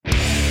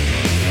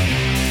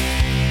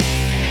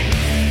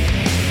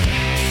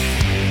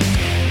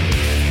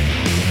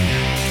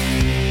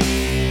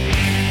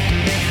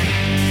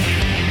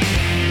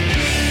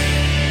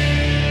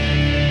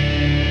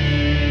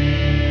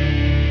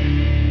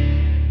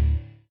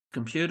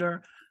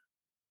computer.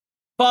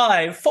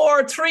 5,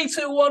 4, 3,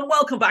 2, 1.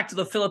 Welcome back to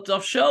the Philip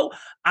Duff Show.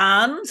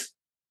 And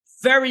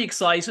very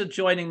excited,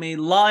 joining me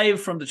live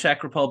from the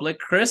Czech Republic,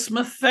 Chris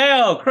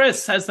Maffeo.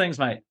 Chris, how's things,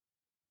 mate?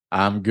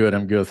 I'm good.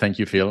 Thank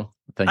you, Phil.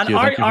 Thank you.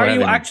 Are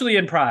you actually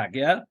in Prague,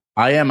 yeah?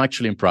 I am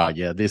actually in Prague,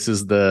 yeah. This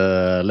is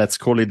let's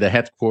call it the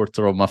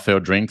headquarter of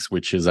Maffeo Drinks,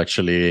 which is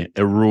actually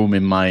a room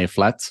in my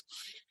flat.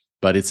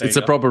 But it's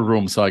a proper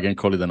room, so I can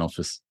call it an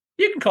office.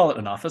 You can call it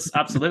an office,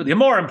 absolutely. And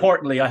more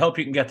importantly, I hope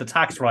you can get the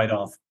tax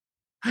write-off.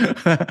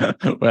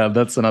 Well,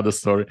 that's another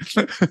story.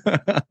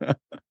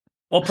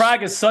 Well,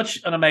 Prague is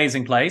such an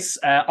amazing place.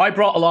 I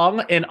brought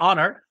along, in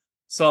honor,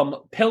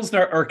 some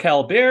Pilsner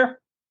Urquell beer.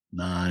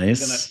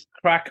 Nice. I'm going to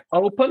crack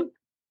open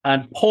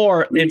and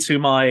pour into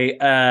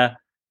my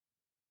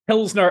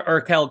Pilsner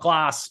Urquell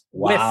glass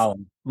with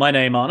my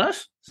name on it.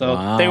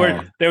 So they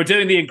were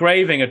doing the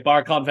engraving at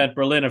Bar Convent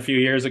Berlin a few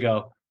years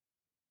ago.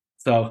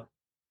 So,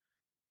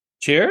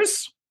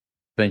 cheers.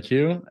 Thank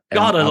you.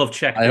 God, I love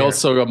Czech beer. I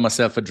also got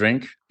myself a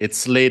drink.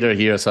 It's later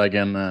here, so I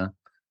can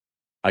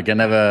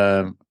have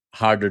a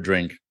harder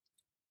drink.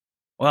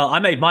 Well, I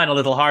made mine a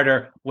little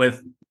harder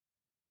with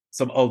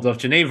some Old Duff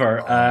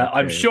Geneva.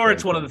 I'm sure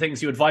it's one of the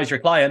things you advise your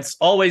clients.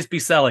 Always be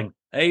selling.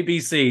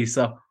 ABC.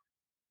 So,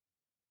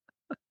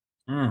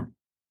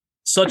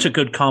 such a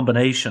good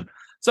combination.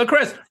 So,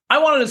 Chris, I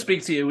wanted to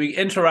speak to you. We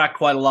interact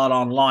quite a lot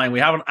online. We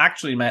haven't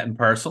actually met in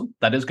person.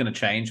 That is going to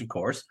change, of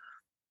course.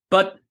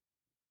 But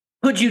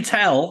could you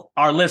tell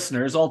our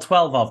listeners, all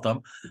 12 of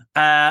them,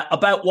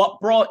 about what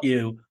brought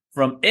you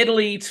from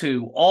Italy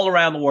to all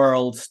around the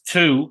world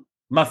to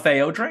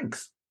Maffeo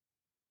Drinks?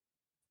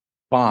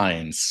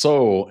 Fine.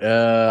 So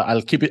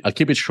I'll keep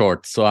it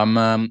short. So I'm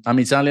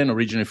Italian,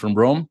 originally from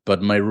Rome,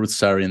 but my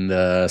roots are in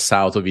the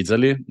south of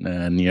Italy,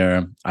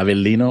 near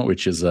Avellino,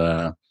 which is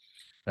a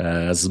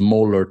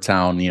smaller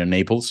town near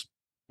Naples.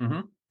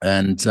 Mm-hmm.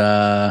 And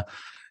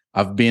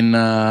I've been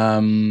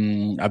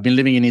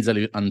living in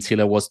Italy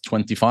until I was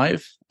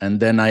 25, and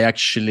then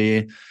it's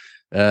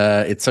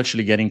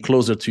actually getting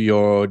closer to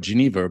your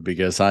Geneva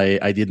because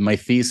I did my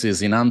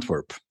thesis in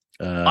Antwerp.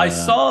 I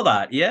saw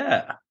that,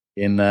 yeah.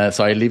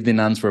 So I lived in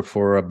Antwerp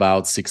for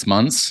about 6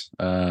 months,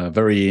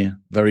 very,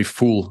 very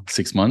full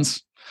 6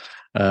 months.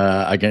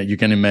 You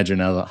can imagine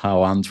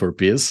how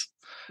Antwerp is.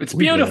 It's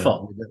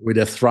beautiful. With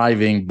a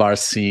thriving bar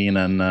scene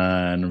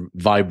and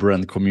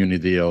vibrant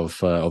community of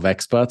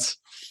expats.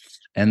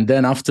 And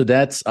then after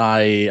that,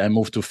 I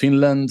moved to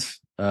Finland,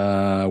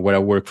 where I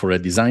worked for a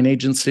design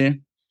agency.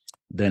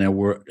 Then I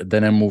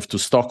moved to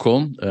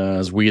Stockholm,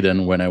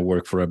 Sweden, when I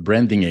worked for a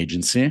branding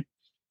agency.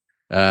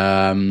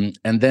 And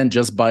then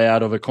just by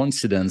out of a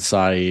coincidence,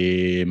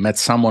 I met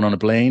someone on a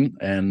plane,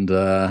 and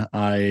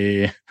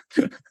I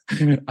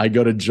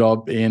got a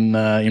job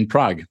in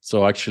Prague.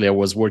 So actually, I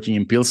was working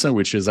in Pilsen,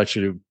 which is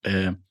actually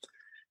a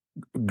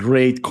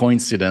great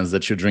coincidence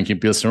that you're drinking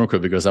Pilsner Urquell,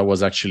 because I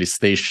was actually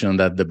stationed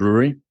at the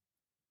brewery.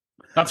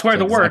 That's where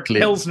the word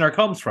Pilsner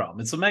comes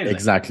from. It's amazing.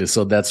 Exactly.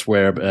 So that's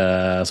where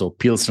so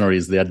Pilsner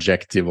is the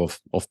adjective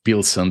of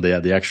Pilsen,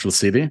 the actual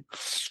city.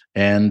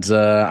 And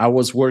I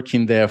was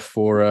working there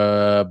for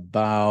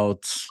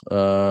about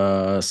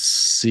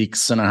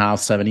 6.5,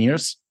 7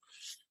 years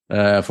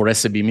for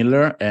SAB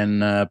Miller.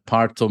 And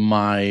part of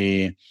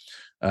my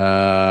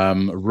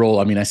role,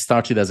 I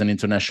started as an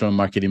international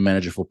marketing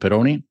manager for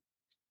Peroni.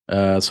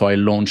 So I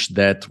launched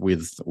that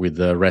with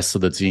the rest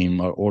of the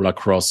team all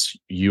across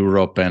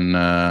Europe and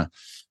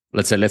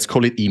let's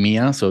call it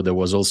EMEA. So there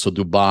was also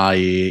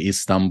Dubai,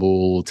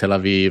 Istanbul, Tel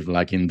Aviv,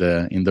 like in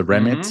the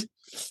remit.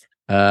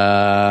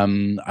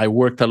 Mm-hmm. I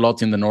worked a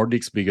lot in the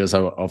Nordics because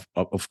of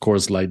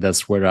course, like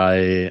that's where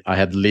I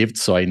had lived,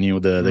 so I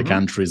knew the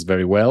countries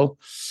very well.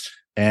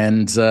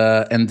 And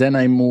then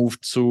I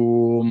moved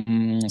to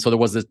so there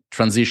was the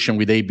transition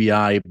with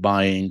ABI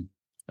buying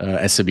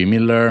SAB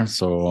Miller,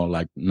 so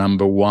like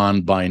number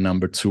one by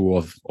number two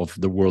of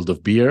the world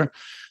of beer,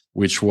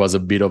 which was a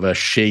bit of a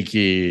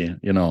shaky,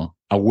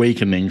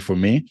 awakening for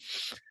me.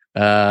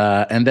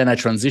 And then I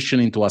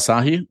transitioned into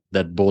Asahi,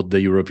 that bought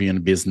the European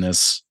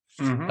business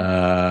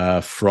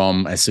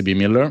from SAB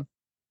Miller.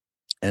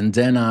 And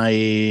then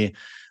I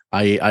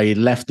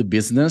left the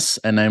business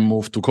and I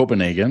moved to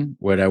Copenhagen,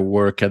 where I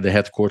work at the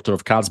headquarters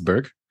of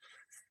Carlsberg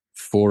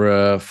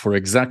for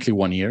exactly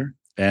 1 year.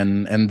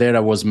 And there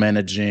I was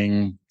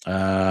managing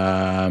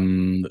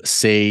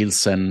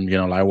sales, and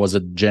I was a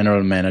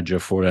general manager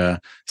for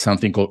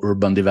something called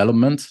urban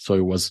development. So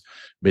it was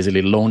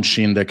basically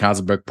launching the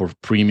Carlsberg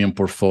premium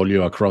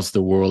portfolio across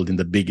the world in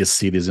the biggest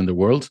cities in the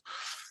world.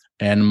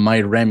 And my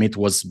remit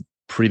was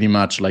pretty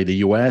much like the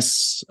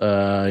US,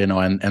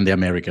 and the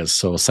Americas.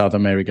 So South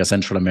America,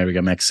 Central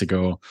America,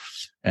 Mexico,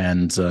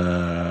 and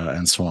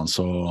so on.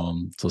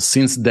 So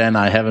since then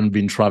I haven't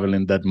been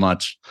traveling that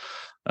much.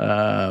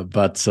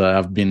 But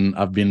I've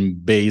been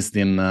based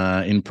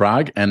in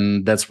Prague,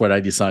 and that's where I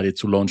decided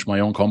to launch my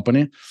own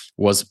company.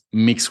 Was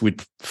mixed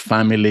with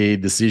family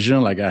decision.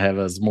 Like I have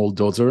a small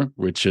daughter,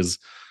 which is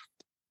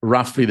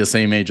roughly the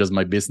same age as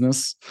my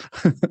business.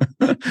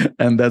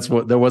 And that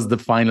was the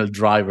final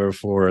driver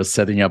for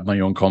setting up my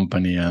own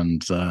company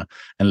and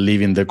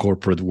leaving the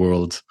corporate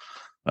world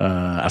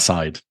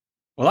aside.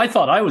 Well, I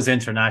thought I was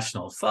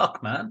international.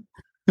 Fuck, man.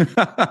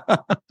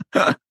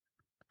 And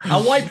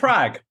why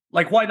Prague?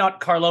 Like, why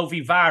not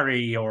Karlovy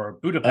Vary or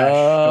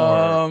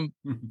Budapest?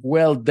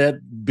 Well,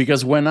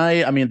 because when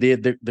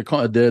the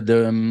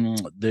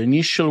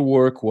initial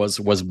work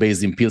was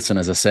based in Pilsen,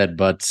 as I said,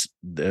 but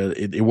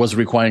it was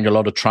requiring a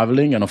lot of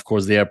traveling, and of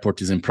course the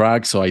airport is in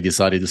Prague, so I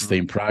decided to stay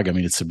in Prague. I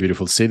mean, it's a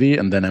beautiful city,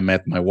 and then I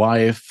met my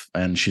wife,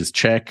 and she's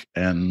Czech,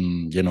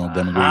 and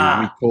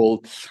then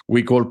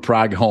we call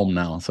Prague home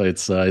now. So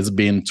it's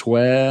been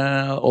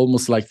 12,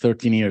 almost like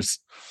 13 years.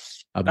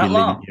 I've been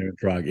living here in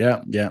Prague.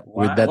 Yeah.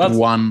 Wow. With that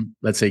one,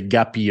 let's say,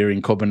 gap year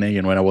in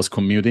Copenhagen when I was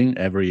commuting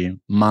every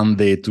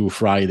Monday to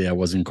Friday, I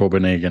was in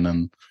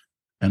Copenhagen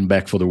and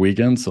back for the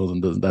weekend. So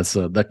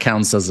that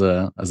counts as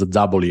a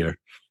double year.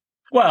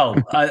 Well,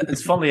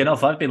 it's funnily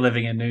enough, I've been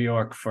living in New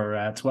York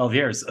for 12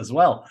 years as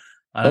well.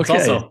 It's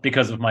also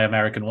because of my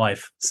American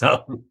wife.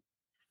 So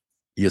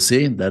you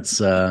see, that's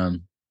how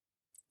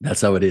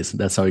it is.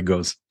 That's how it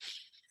goes.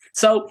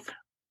 So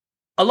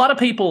a lot of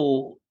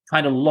people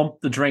kind of lump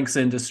the drinks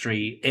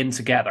industry in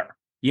together,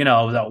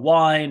 the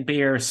wine,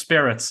 beer,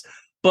 spirits.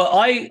 But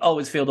I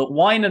always feel that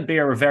wine and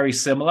beer are very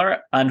similar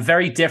and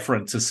very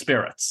different to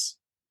spirits.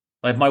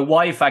 Like my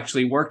wife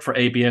actually worked for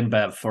AB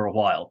InBev for a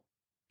while.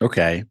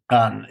 Okay.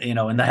 And,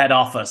 in the head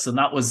office. And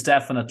that was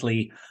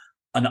definitely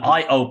an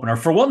eye opener.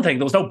 For one thing,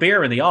 there was no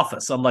beer in the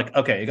office. I'm like,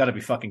 okay, you got to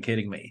be fucking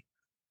kidding me.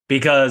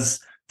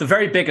 Because the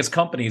very biggest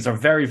companies are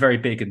very, very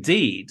big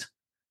indeed.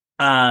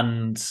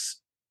 And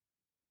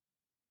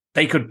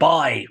they could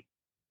buy,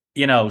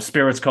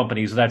 spirits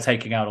companies without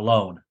taking out a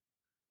loan.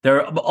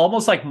 They're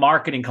almost like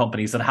marketing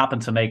companies that happen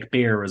to make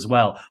beer as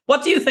well.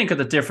 What do you think of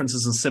the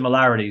differences and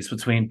similarities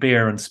between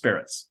beer and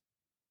spirits?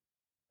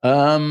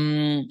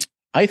 I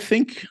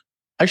think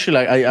actually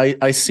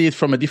I see it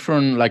from a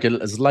different, like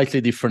a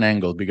slightly different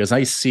angle, because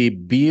I see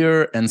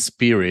beer and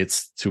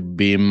spirits to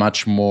be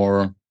much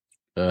more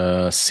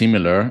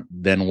similar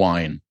than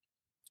wine.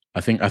 I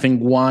think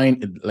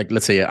wine, like,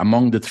 let's say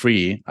among the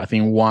three, I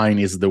think wine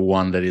is the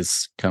one that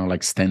is kind of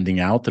like standing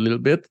out a little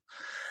bit.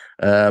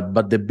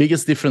 But the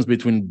biggest difference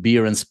between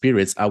beer and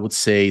spirits, I would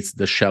say, it's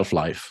the shelf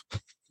life.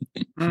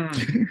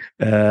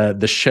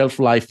 The shelf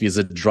life is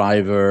a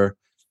driver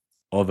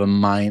of a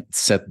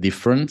mindset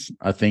different.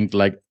 I think,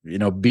 like,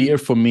 beer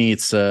for me,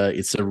 it's a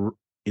real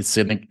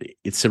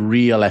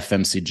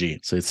FMCG.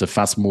 So it's a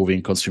fast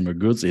moving consumer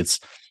goods. It's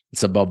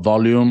about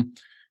volume.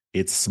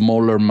 It's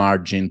smaller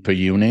margin per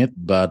unit,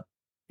 but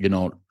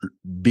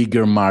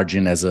bigger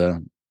margin as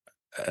a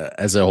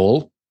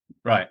whole.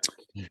 Right.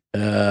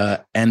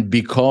 And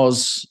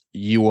because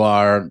you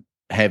are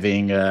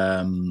having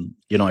a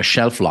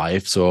shelf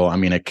life, so I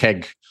mean a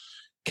keg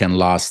can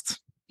last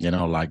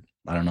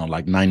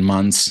like 9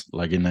 months,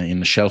 like in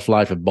a shelf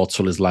life. A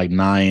bottle is like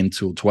 9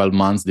 to 12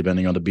 months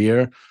depending on the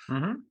beer.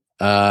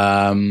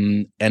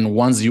 And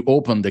once you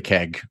open the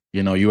keg,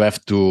 you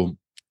have to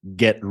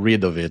get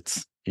rid of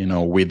it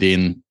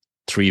within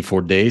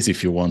 3-4 days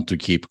if you want to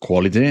keep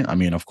quality. I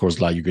mean, of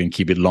course, like you can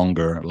keep it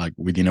longer, like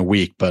within a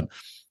week, but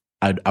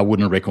I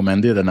wouldn't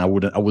recommend it, and I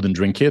wouldn't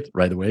drink it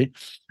right away.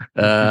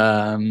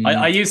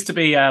 I used to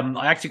be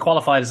I actually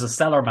qualified as a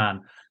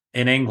cellarman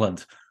in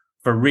England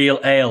for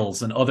real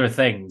ales and other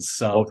things.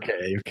 So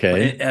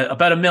okay.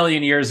 About 1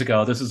 million years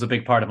ago, this is a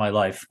big part of my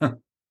life.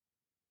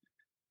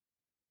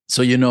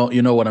 So you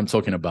know what I'm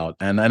talking about,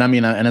 and I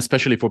mean, and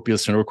especially for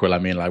Pilsen Urquell, I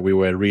mean, like we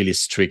were really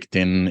strict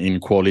in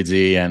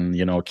quality and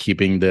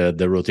keeping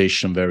the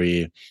rotation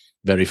very,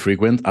 very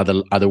frequent.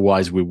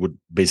 Otherwise, we would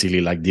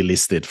basically like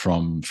delist it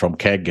from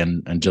keg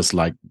and just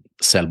like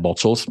sell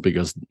bottles,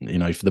 because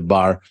if the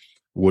bar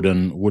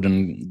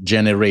wouldn't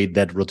generate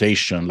that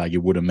rotation, like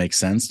it wouldn't make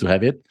sense to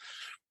have it.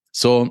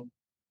 So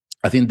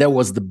I think that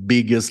was the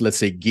biggest, let's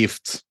say,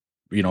 gift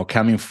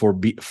coming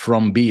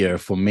from beer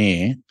for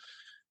me,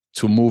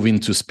 to move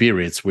into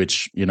spirits,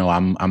 which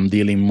I'm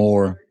dealing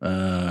more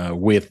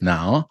with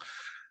now.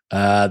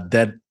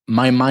 That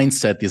my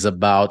mindset is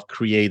about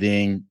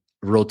creating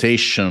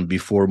rotation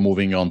before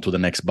moving on to the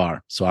next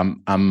bar. So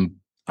I'm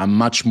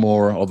much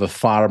more of a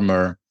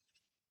farmer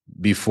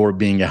before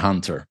being a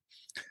hunter,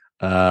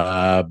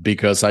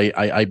 because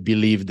I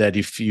believe that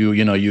if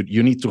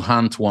you need to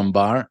hunt one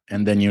bar,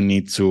 and then you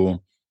need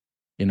to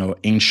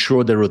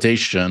ensure the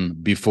rotation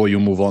before you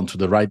move on to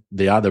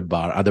the other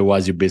bar.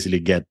 Otherwise, you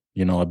basically get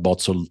a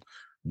bottle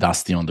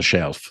dusty on the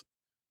shelf,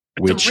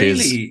 which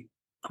is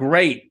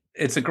great.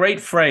 It's a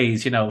great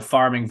phrase,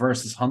 farming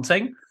versus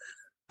hunting.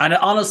 And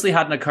it honestly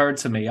hadn't occurred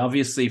to me.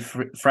 Obviously,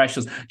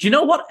 freshness. Do you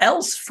know what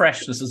else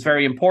freshness is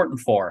very important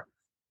for?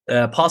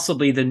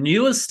 Possibly the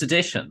newest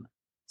addition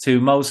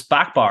to most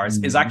back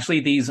bars is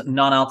actually these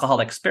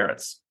non-alcoholic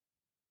spirits.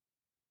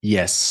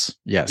 Yes.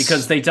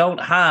 Because they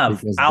don't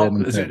have I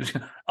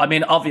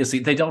mean, obviously,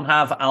 they don't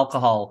have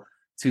alcohol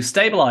to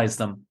stabilize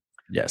them.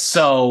 Yes.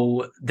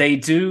 So they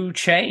do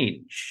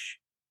change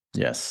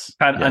Yes.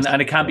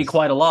 And it can be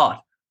quite a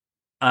lot.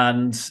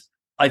 And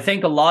I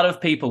think a lot of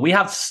people, we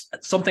have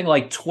something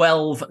like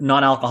 12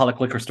 non-alcoholic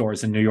liquor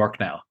stores in New York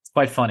now. It's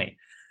quite funny.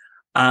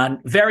 And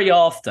very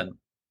often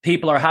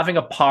people are having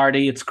a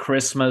party. It's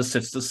Christmas,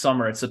 it's the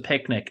summer, it's a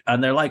picnic.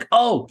 And they're like,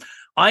 oh,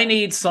 I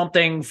need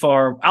something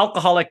for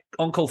alcoholic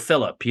Uncle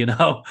Philip.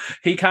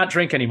 He can't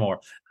drink anymore.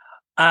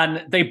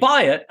 And they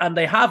buy it and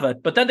they have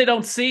it, but then they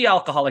don't see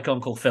alcoholic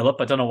Uncle Philip.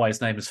 I don't know why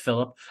his name is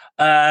Philip,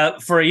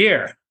 for a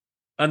year.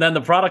 And then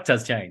the product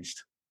has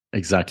changed.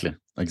 Exactly.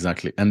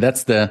 And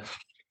that's the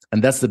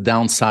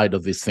downside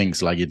of these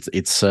things. Like it's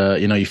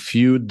if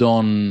you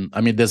don't, I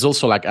mean, there's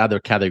also like other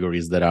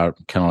categories that are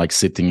kind of like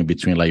sitting in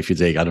between. Like if you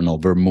take, I don't know,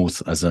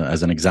 vermouth as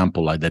an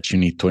example, like that, you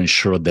need to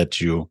ensure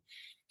that you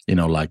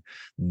like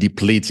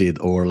deplete it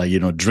or like,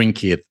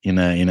 drink it in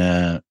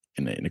a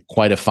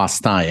quite a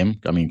fast time.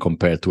 I mean,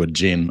 compared to a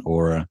gin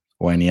or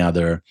any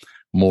other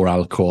more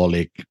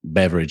alcoholic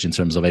beverage in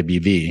terms of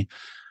ABV.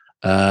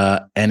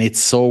 And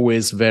it's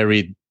always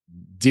very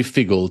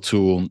difficult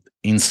to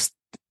install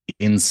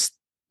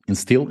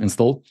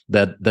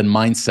that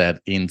mindset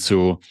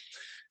into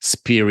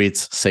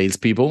spirits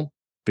salespeople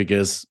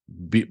because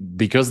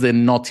they're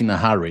not in a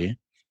hurry.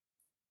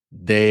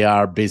 They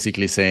are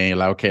basically saying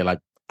like, okay, like,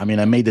 I mean,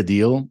 I made a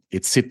deal.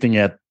 It's sitting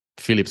at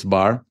Philip's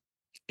bar.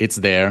 It's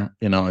there,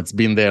 it's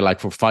been there like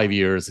for 5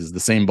 years. It's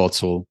the same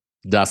bottle,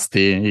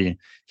 dusty.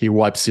 He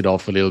wipes it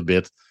off a little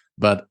bit,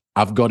 but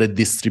I've got a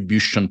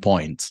distribution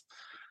point.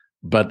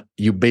 But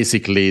you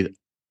basically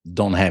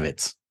don't have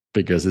it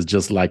because it's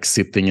just like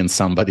sitting in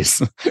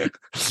somebody's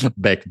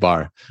back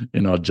bar,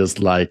 just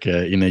like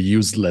in a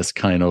useless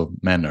kind of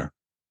manner.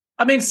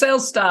 I mean,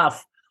 sales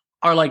staff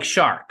are like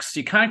sharks.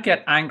 You can't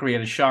get angry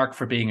at a shark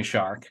for being a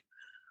shark.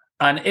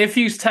 And if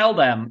you tell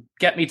them,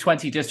 get me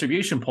 20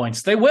 distribution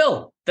points, they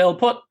will. They'll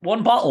put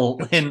one bottle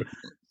in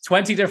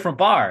 20 different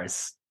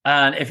bars.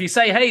 And if you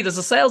say, hey, there's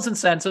a sales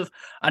incentive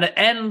and it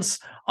ends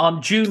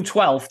on June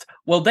 12th,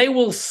 well, they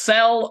will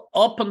sell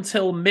up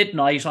until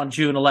midnight on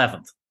June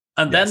 11th.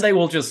 And then they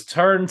will just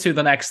turn to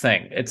the next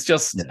thing. It's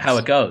just how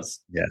it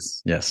goes.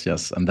 Yes.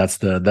 And that's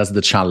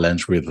the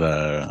challenge with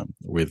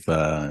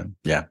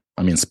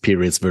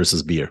spirits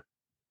versus beer.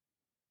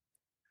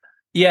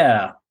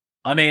 Yeah.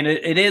 I mean,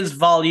 it is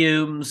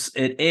volumes,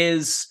 it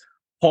is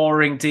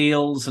pouring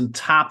deals and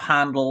tap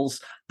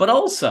handles, but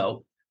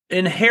also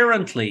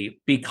inherently,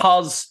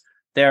 because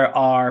there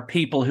are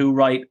people who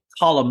write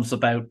columns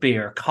about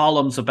beer,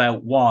 columns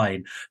about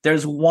wine,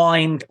 there's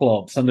wine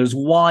clubs and there's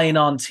wine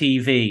on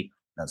TV.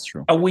 That's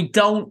true. And we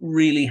don't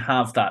really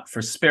have that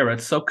for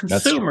spirits. So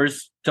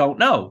consumers don't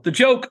know. The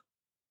joke,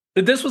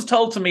 this was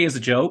told to me as a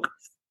joke.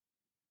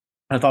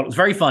 I thought it was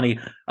very funny.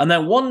 And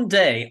then one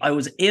day I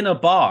was in a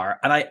bar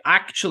and I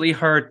actually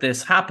heard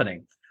this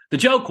happening. The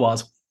joke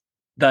was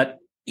that,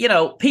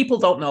 people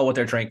don't know what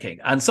they're drinking.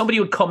 And somebody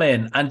would come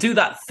in and do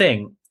that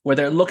thing where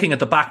they're looking at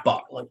the back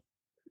bottle,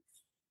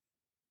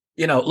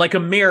 like a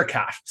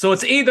meerkat. So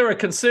it's either a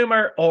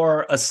consumer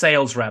or a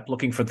sales rep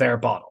looking for their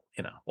bottle,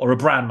 or a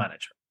brand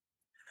manager.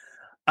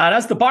 And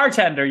as the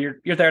bartender,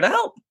 you're there to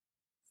help.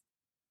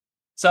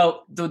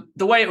 So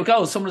the way it would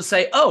go, someone would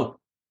say, oh,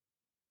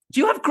 do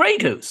you have Grey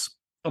Goose?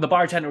 And the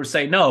bartender would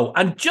say no.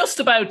 And just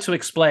about to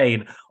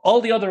explain all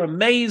the other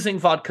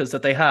amazing vodkas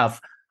that they have.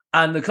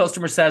 And the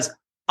customer says,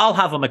 I'll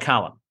have a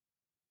Macallan.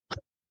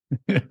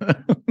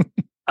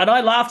 And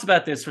I laughed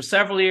about this for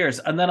several years.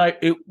 And then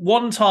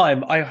one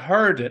time I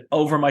heard it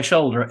over my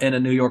shoulder in a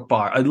New York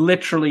bar. I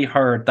literally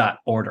heard that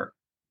order.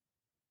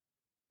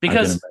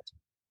 Because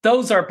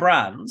those are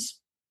brands.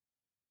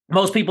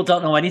 Most people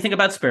don't know anything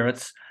about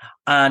spirits.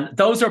 And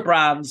those are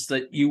brands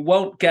that you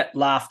won't get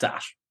laughed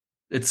at.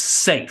 It's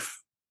safe.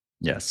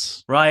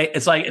 Yes. Right?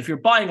 It's like if you're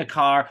buying a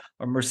car,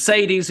 a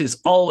Mercedes is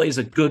always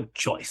a good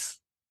choice.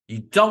 You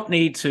don't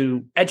need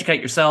to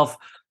educate yourself.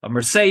 A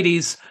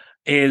Mercedes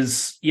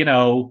is,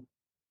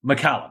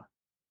 Macallan.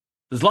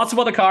 There's lots of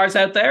other cars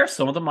out there.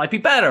 Some of them might be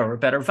better or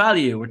better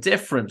value or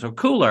different or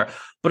cooler.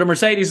 But a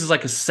Mercedes is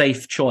like a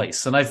safe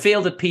choice. And I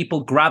feel that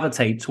people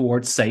gravitate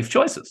towards safe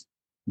choices.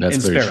 That's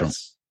very true.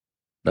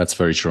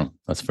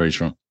 That's very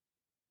true.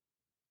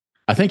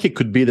 I think it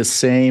could be the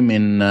same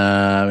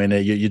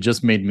you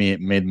just made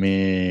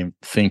me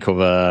think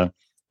of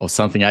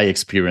something I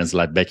experienced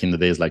like back in the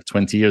days, like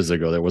 20 years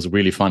ago. That was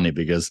really funny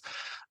because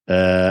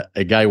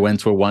a guy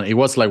went to it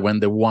was like when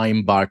the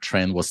wine bar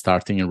trend was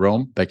starting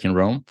back in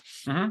Rome.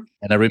 Mm-hmm.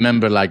 And I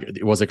remember like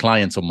it was a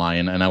client of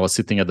mine and I was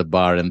sitting at the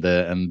bar and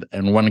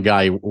one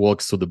guy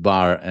walks to the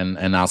bar and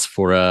asks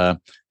for a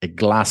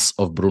glass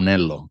of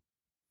Brunello.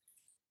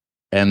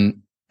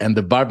 And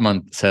the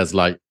barman says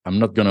like, I'm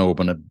not going to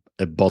open a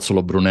bottle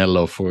of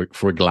Brunello for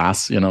a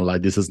glass,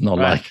 like this is not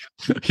right.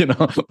 Like,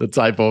 the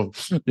type of,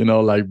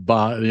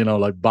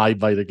 buy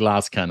by the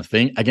glass kind of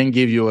thing. I can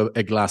give you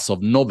a glass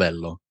of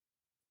Novello,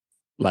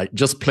 like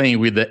just playing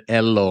with the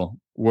Ello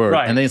word.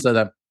 Right. And then he said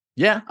that,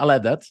 yeah, I'll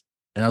add that.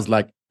 And I was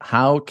like,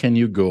 how can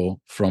you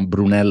go from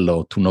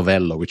Brunello to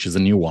Novello, which is a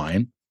new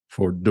wine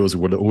for those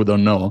who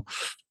don't know?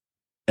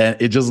 And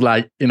it just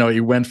like,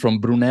 it went from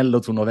Brunello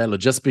to Novello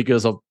just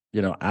because of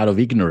out of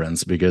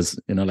ignorance, because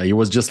like it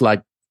was just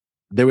like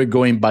they were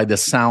going by the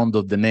sound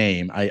of the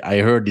name. I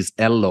heard this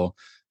Ello,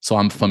 so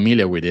I'm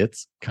familiar with it,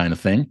 kind of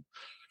thing.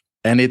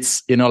 And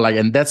it's like,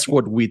 and that's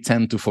what we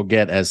tend to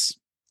forget as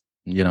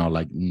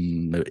like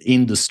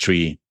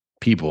industry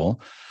people,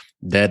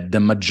 that the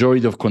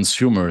majority of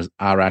consumers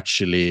are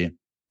actually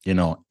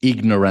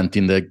ignorant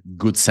in the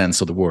good sense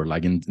of the word,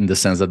 like in the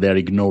sense that they're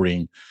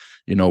ignoring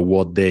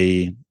what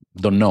they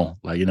don't know.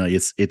 Like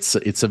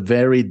it's a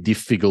very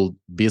difficult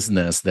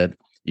business, that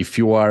if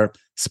you are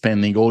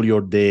spending all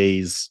your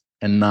days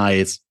and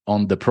nights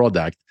on the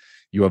product,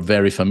 you are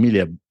very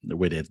familiar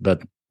with it.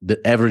 But the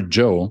average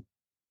Joe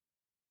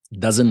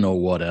doesn't know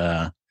what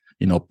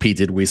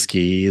peated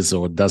whiskey is,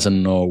 or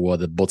doesn't know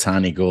what a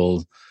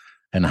botanical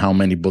and how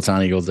many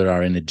botanicals there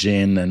are in a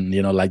gin. And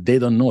like they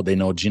don't know. They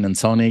know gin and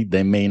tonic,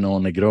 they may know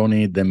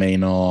Negroni, they may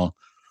know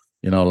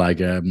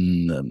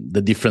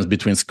the difference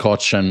between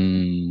Scotch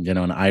and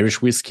an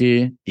Irish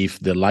whiskey, if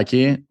they're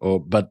lucky.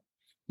 But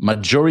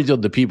majority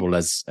of the people,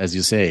 as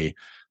you say,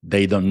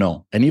 they don't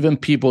know. And even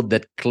people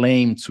that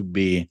claim to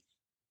be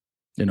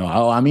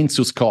oh, I'm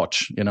into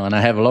Scotch, and I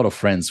have a lot of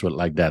friends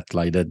like that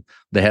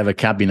they have a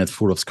cabinet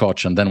full of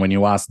Scotch, and then when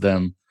you ask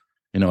them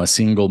a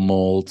single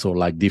malt or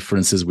like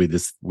differences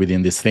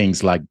within these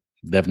things, like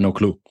they have no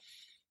clue.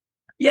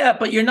 Yeah,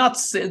 but you're not.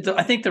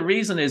 I think the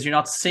reason is you're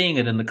not seeing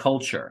it in the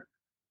culture,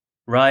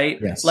 right?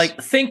 Yes.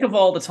 Like, think of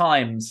all the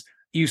times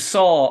you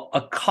saw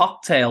a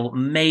cocktail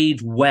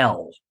made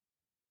well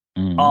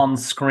on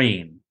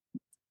screen.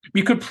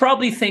 You could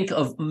probably think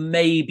of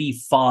maybe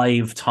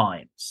 5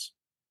 times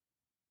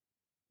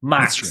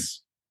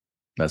max.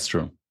 That's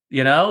true.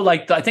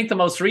 Like, I think the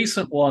most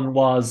recent one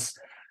was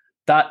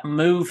that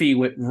movie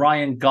with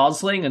Ryan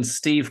Gosling and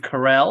Steve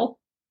Carell,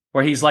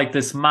 where he's like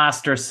this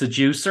master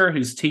seducer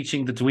who's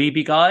teaching the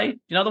dweeby guy. You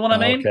know the one I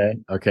mean?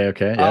 Okay.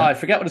 Yeah. I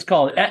forget what it's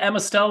called. Emma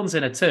Stone's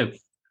in it too.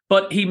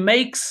 But he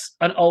makes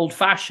an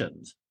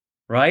old-fashioned,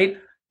 right?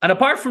 And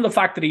apart from the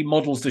fact that he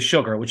muddles the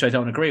sugar, which I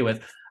don't agree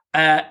with,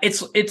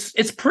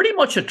 it's pretty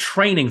much a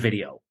training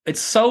video.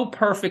 It's so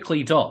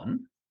perfectly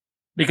done,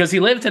 because he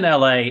lived in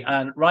LA,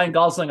 and Ryan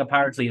Gosling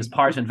apparently is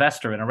part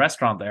investor in a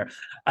restaurant there.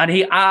 And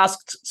he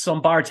asked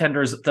some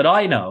bartenders that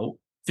I know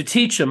to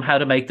teach him how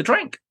to make the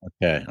drink.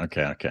 Okay.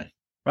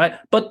 Right.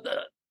 But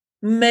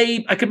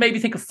I could maybe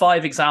think of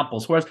 5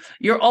 examples, whereas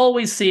you're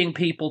always seeing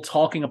people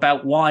talking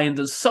about wine.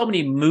 There's so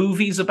many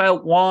movies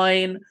about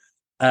wine.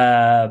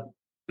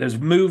 There's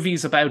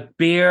movies about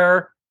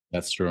beer.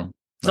 That's true.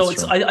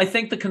 I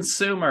think the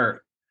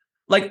consumer,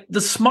 like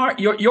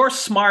your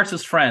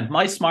smartest friend,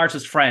 my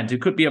smartest friend, who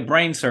could be a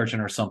brain surgeon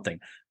or something,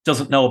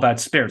 doesn't know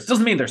about spirits.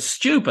 Doesn't mean they're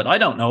stupid. I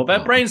don't know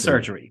about brain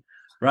surgery,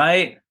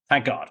 right?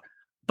 Thank God.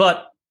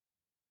 But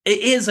it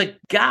is a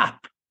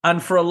gap.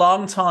 And for a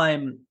long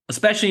time,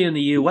 especially in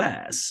the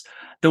US,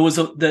 there was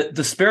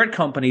the spirit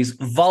companies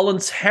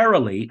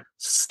voluntarily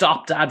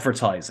stopped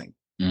advertising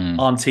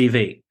on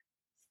TV.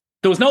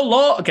 There was no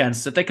law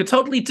against it. They could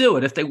totally do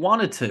it if they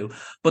wanted to,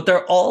 but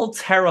they're all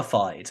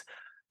terrified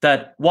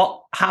that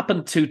what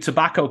happened to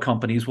tobacco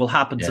companies will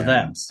happen to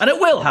them. And it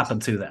will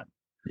happen to them.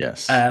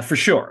 Yes. For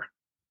sure,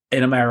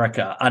 in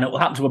America. And it will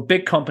happen to a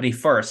big company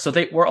first. So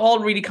they were all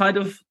really kind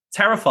of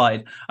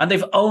terrified. And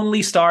they've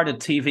only started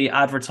TV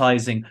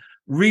advertising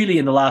really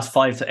in the last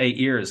 5 to 8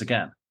 years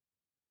again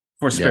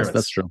for spirits.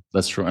 Yes,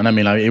 that's true. And I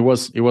mean, it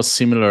was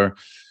similar.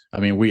 I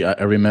mean,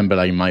 I remember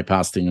like in my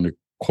past in the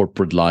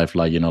corporate life,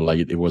 like,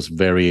 it was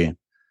very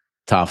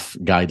tough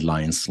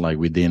guidelines like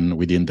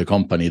within the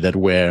company that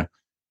were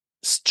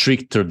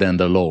stricter than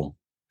the law.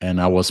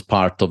 And I was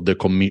part of the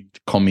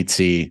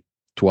committee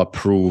to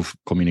approve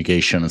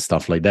communication and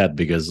stuff like that,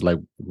 because like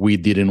we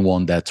didn't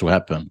want that to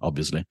happen,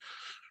 obviously.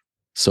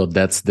 So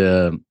that's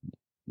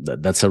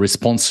a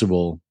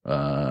responsible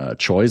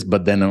choice.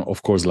 But then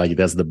of course, like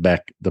that's the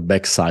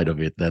back side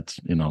of it, that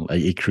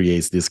like it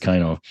creates this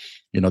kind of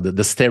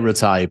the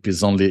stereotype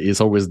is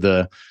always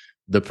the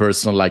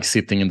person like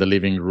sitting in the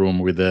living room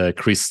with a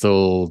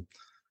crystal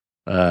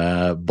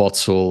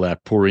bottle,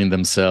 pouring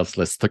themselves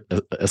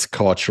a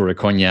scotch or a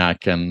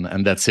cognac,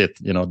 and that's it.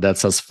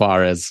 That's as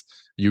far as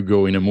you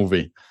go in a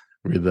movie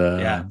with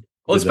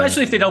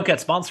especially if they don't get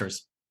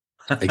sponsors.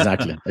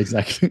 Exactly.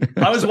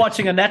 I was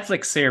watching a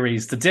Netflix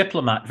series, The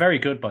Diplomat, very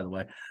good by the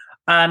way,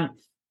 and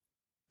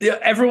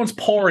everyone's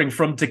pouring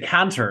from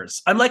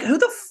decanters. I'm like, who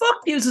the fuck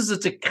uses a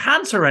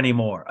decanter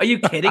anymore? Are you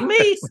kidding me?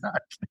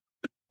 Exactly.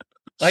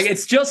 Like,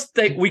 it's just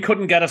that we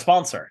couldn't get a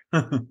sponsor.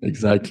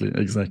 Exactly.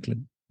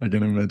 I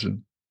can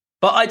imagine.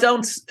 But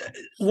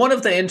one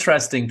of the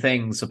interesting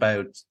things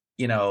about,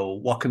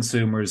 what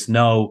consumers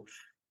know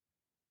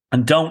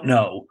and don't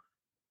know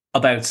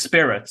about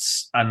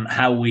spirits and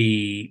how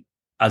we,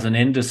 as an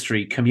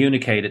industry,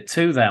 communicate it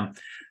to them,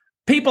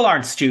 people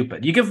aren't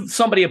stupid. You give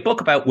somebody a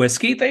book about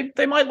whiskey,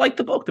 they might like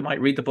the book. They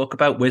might read the book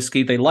about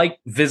whiskey. They like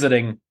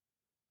visiting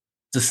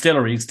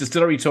distilleries.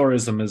 Distillery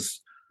tourism is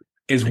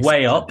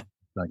way up.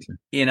 Exactly.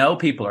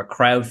 People are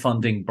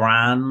crowdfunding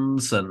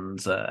brands and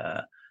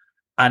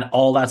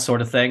all that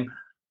sort of thing.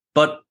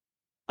 But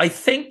I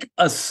think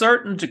a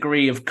certain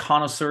degree of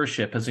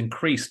connoisseurship has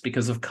increased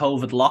because of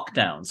COVID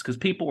lockdowns, because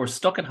people were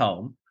stuck at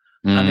home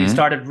and they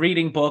started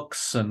reading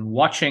books and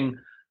watching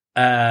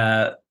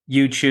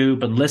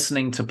YouTube and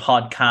listening to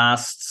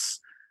podcasts.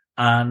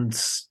 And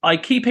I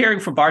keep hearing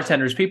from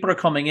bartenders, people are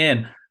coming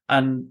in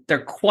and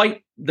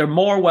they're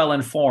more well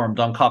informed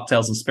on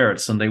cocktails and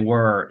spirits than they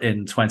were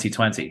in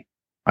 2020.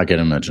 I can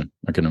imagine.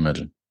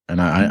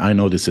 And I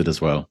notice it as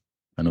well.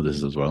 And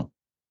also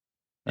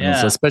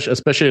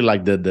especially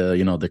like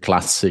the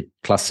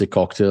classic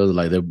cocktails,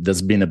 like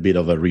there's been a bit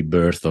of a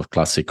rebirth of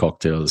classic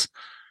cocktails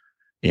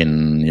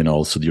in,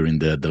 also during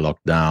the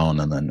lockdown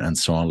and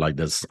so on. Like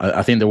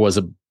I think there was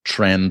a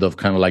trend of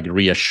kind of like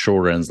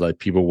reassurance, like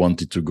people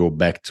wanted to go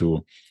back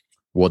to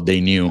what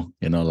they knew,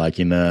 like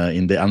in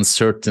the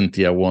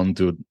uncertainty, I want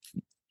to,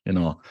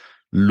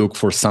 look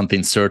for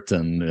something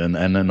certain, and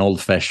an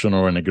old fashioned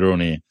or a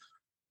Negroni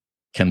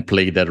can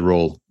play that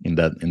role in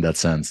that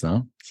sense,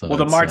 no? So well,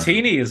 the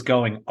martini is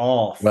going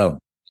off. Well,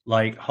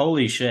 like,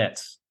 holy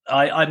shit.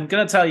 I'm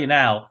going to tell you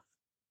now,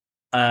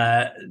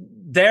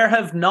 there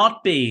have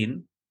not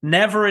been,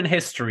 never in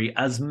history,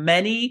 as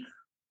many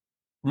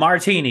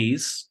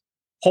martinis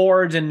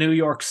poured in New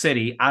York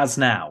City as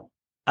now.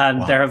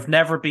 And there have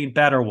never been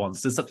better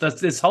ones.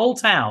 This whole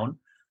town,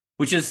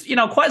 which is,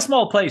 quite a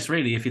small place,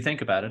 really, if you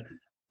think about it,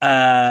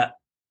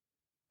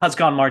 has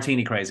gone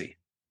martini crazy.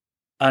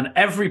 And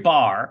every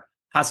bar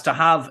has to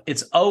have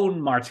its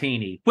own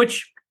martini,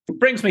 which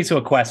brings me to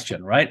a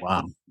question, right?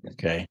 Wow.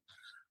 Okay.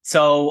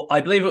 So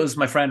I believe it was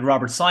my friend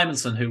Robert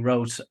Simonson who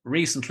wrote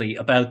recently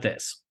about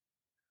this.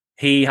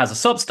 He has a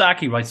Substack.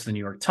 He writes for the New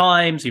York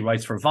Times. He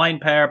writes for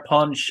VinePair,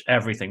 Punch,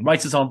 everything.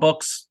 Writes his own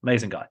books.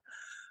 Amazing guy.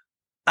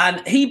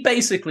 And he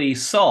basically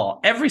saw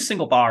every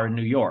single bar in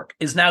New York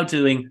is now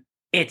doing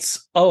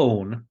its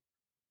own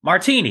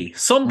martini,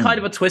 some kind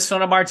of a twist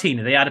on a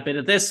martini. They add a bit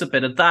of this, a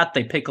bit of that.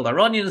 They pickle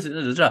their onions.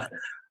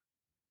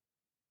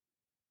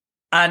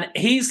 And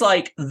he's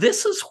like,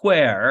 this is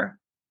where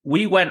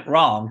we went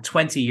wrong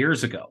 20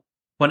 years ago,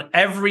 when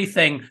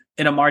everything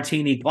in a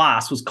martini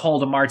glass was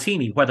called a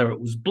martini, whether it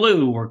was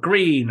blue or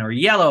green or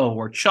yellow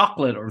or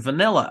chocolate or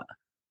vanilla.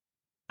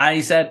 And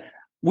he said,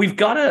 we've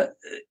got to,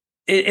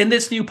 in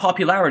this new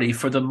popularity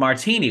for the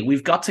martini,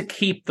 we've got to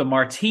keep the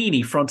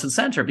martini front and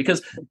center,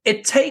 because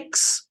it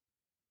takes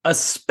a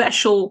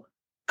special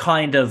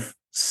kind of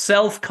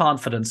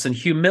self-confidence and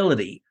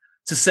humility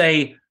to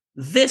say,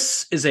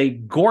 this is a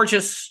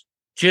gorgeous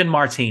gin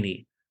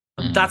martini.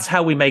 And that's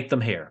how we make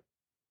them here.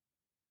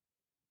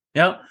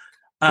 Yeah.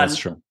 That's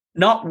true.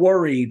 Not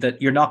worry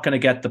that you're not going to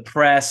get the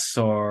press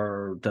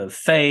or the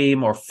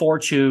fame or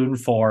fortune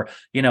for,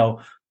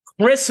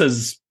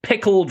 Chris's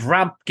pickled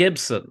Ramp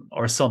Gibson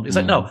or something. It's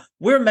like, no,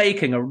 we're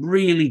making a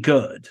really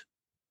good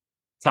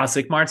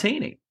classic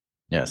martini.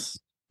 Yes.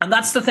 And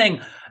that's the thing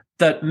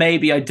that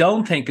maybe I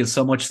don't think is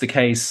so much the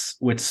case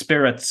with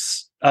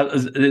spirits,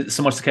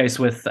 so much the case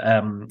with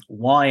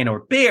wine or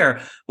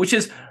beer, which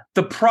is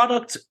the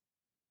product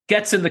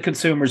gets in the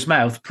consumer's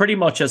mouth pretty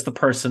much as the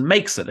person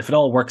makes it, if it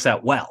all works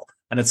out well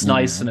and it's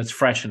nice and it's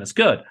fresh and it's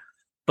good.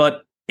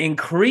 But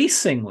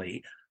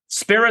increasingly,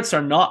 spirits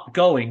are not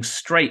going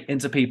straight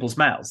into people's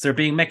mouths. They're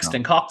being mixed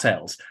in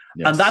cocktails.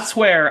 Yes. And that's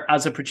where,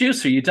 as a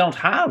producer, you don't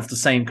have the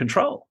same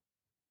control.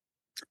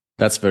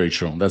 That's very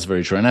true.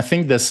 And I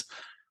think there's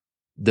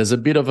a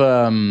bit of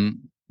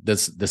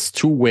there's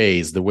two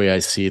ways, the way I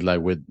see it,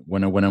 like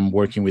when I'm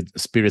working with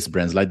spirits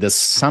brands. Like there's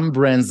some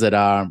brands that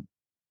are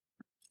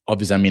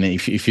obviously, I mean,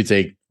 if you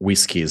take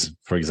whiskeys,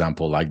 for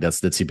example, like that's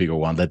the typical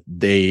one that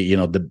they,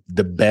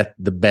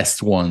 the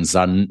best ones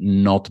are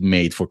not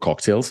made for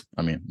cocktails.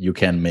 I mean, you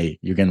can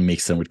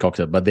mix them with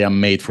cocktails, but they are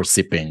made for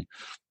sipping,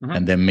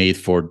 and they're made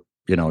for,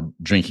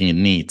 drinking it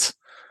neat.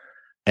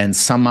 And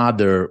some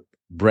other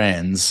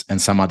brands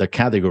and some other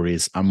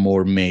categories are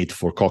more made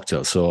for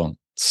cocktails. So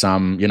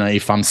some,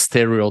 if I'm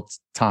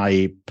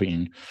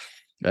stereotyping,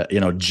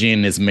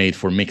 gin is made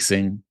for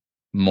mixing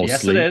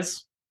mostly.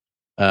 Yes,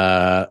 it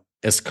is.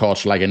 A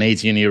scotch, like an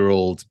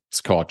 18-year-old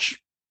scotch,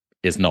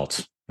 is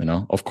not.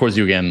 Of course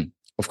you can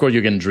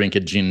drink a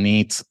gin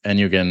neat, and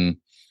you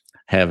can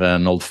have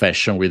an old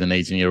fashioned with an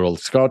 18-year-old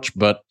scotch.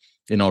 But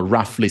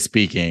roughly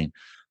speaking,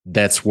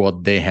 that's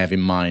what they have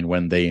in mind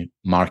when they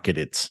market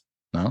it.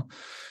 No,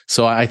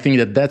 so I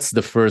think that's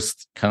the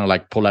first kind of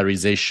like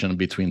polarization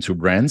between two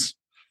brands.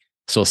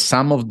 So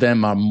some of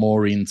them are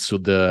more into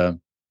the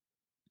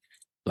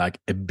like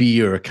a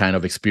beer kind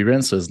of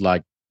experience. So it's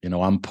like,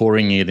 I'm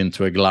pouring it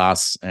into a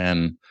glass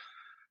and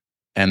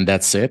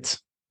that's it,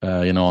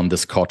 on the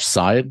scotch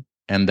side.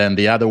 And then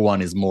the other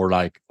one is more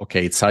like,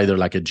 okay, it's either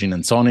like a gin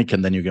and tonic,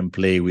 and then you can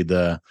play with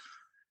the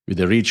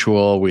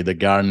ritual, with the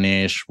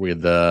garnish,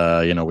 with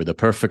the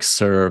perfect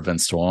serve and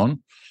so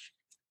on,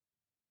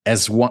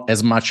 as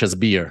much as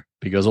beer.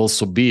 Because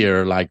also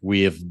beer, like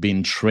we have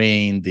been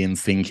trained in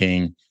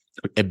thinking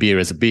a beer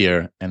is a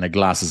beer and a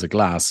glass is a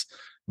glass.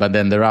 But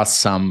then there are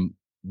some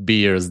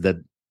beers that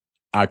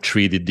are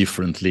treated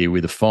differently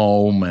with the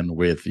foam and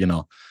with,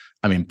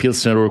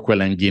 Pilsner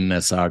Urquell and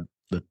Guinness are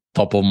the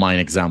top of mind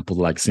example,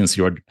 like since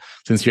you're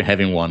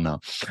having one now.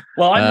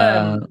 Well,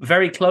 I'm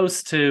very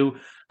close to.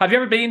 Have you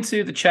ever been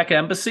to the Czech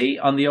embassy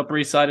on the Upper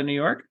East Side of New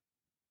York?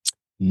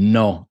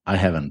 No, I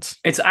haven't.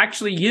 It's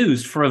actually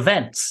used for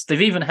events.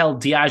 They've even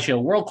held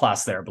Diageo World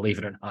Class there, believe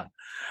it or not.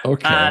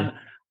 Okay.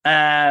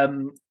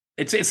 And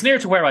it's near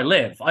to where I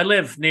live. I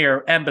live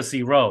near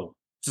Embassy Row.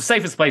 It's the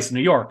safest place in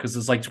New York because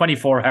it's like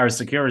 24-hour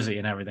security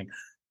and everything.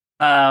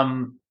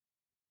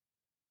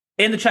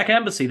 In the Czech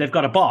embassy, they've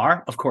got a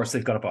bar. Of course,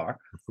 they've got a bar.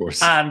 Of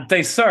course. And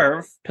they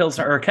serve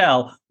Pilsner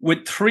Urquell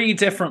with 3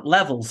 different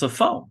levels of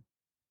foam.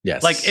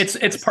 Yes. Like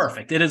it's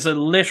perfect. It is a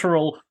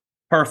literal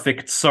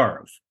perfect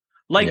serve.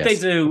 Like they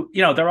do,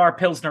 there are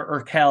Pilsner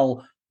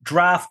Urquell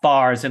draft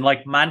bars in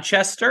like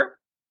Manchester,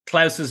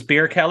 Klaus's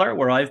Beer Keller,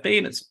 where I've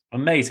been. It's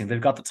amazing.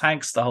 They've got the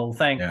tanks, the whole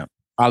thing. Yeah.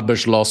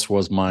 Alberschloss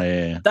was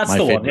my That's my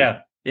the favorite.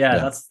 one,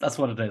 yeah. That's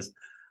what it is.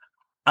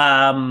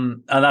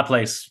 And that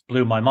place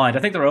blew my mind. I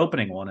think they're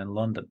opening one in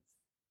London.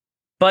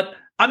 But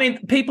I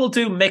mean, people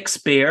do mix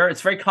beer.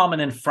 It's very common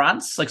in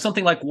France. Like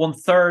something like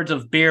 1/3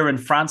 of beer in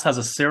France has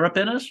a syrup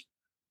in it,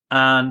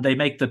 and they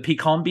make the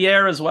Picon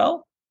beer as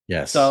well.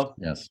 Yes. So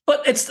yes,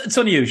 but it's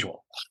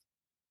unusual.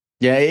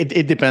 Yeah,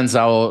 it depends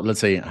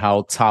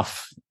how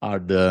tough are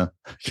the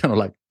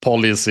like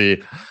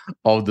policy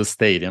of the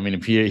state. I mean,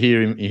 if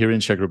here in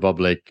Czech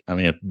Republic, I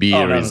mean,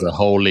 beer is a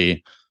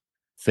holy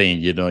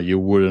thing. You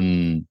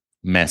wouldn't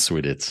mess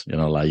with it.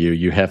 Like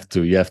you have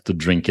to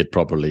drink it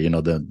properly.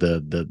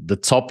 The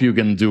top you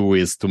can do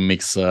is to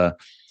mix a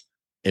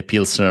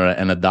pilsner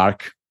and a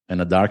dark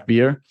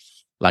beer,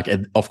 like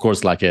of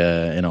course like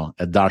a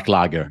dark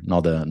lager,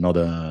 not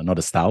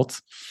a stout.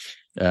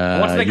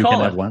 What do they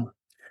call it? Have one.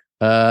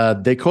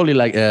 They call it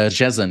like a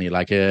Jezany,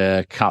 like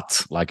a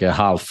cut, like a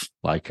half,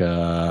 like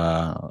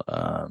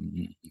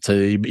so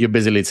you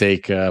basically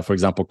take, for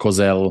example,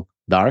 Kozel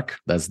Dark.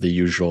 That's the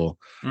usual,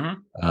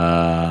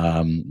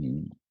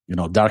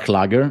 dark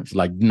lager.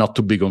 Like not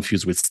to be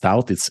confused with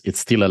stout. It's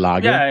still a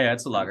lager. Yeah,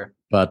 it's a lager.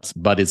 But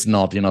it's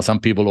not. Some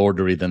people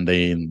order it and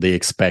they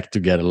expect to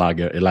get a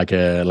lager, like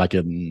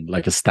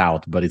a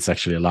stout, but it's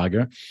actually a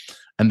lager.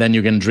 And then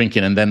you can drink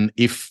it, and then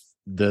if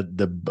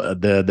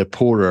the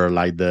pourer,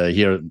 like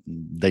here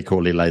they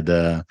call it like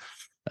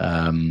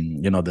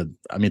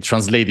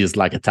translate is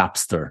like a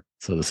tapster,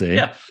 so to say.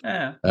 Yeah.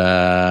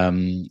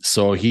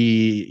 So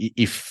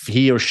if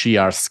he or she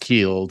are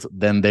skilled,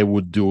 then they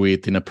would do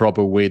it in a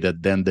proper way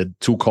that then the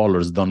 2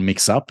 colors don't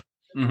mix up.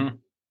 Mm-hmm.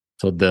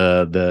 So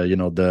the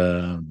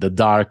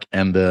dark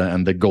and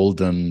the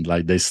golden,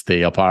 like they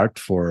stay apart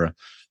for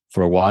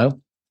a while.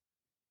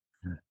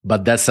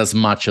 But that's as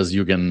much as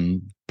you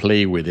can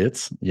play with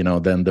it.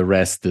 Then the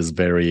rest is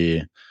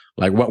very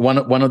like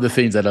one of the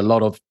things that a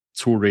lot of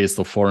tourists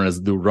or foreigners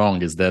do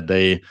wrong is that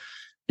they,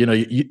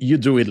 you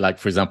do it like,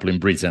 for example, in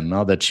Britain,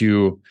 now that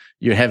you're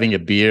having a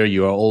beer,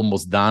 you are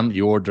almost done,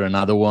 you order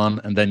another one,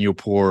 and then you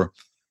pour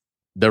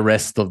the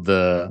rest of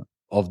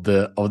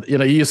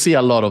you see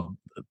a lot of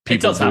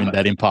people doing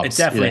that in pubs.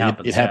 It definitely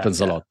happens. It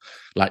happens a lot.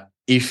 Like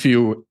if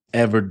you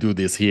ever do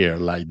this here,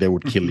 like they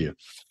would kill you.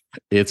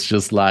 It's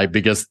just like,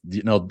 because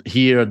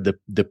here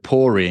the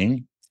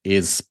pouring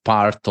is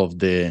part of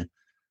the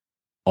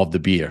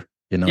beer.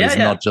 It's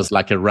not just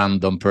like a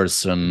random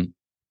person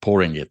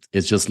pouring it.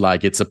 It's just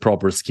like it's a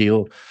proper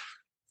skill.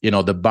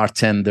 The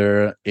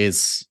bartender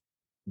is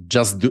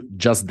just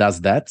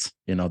does that.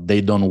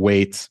 They don't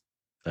wait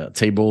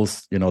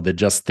tables. They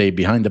just stay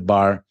behind the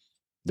bar.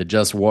 They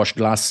just wash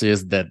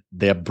glasses that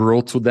they're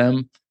brought to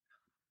them,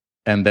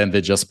 and then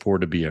they just pour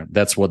the beer.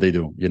 That's what they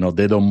do.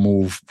 They don't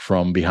move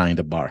from behind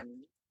the bar.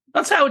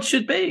 That's how it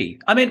should be.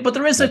 I mean, but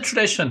there is a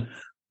tradition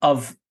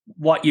of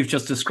what you've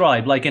just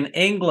described. Like in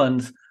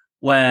England,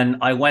 when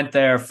I went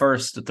there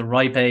first at the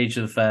ripe age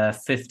of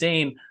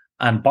 15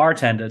 and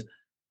bartended,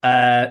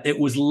 it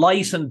was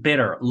light and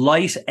bitter,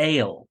 light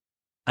ale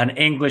and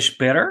English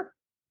bitter.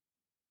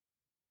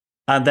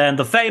 And then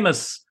the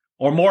famous,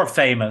 or more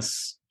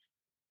famous,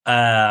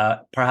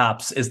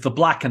 perhaps, is the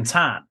black and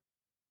tan,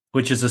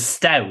 which is a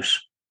stout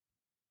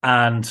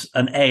and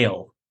an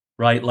ale,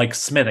 right? Like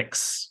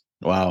Smithwick's.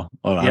 Wow.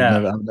 Oh, yeah.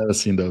 I've never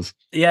seen those.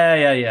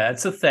 Yeah.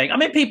 It's a thing. I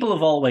mean, people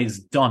have always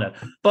done it.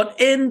 But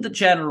in the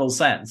general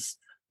sense,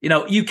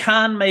 you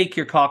can make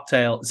your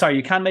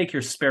you can make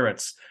your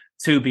spirits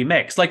to be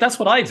mixed. Like, that's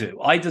what I do.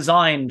 I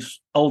designed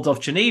Old Duff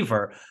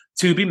Geneva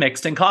to be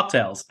mixed in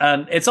cocktails.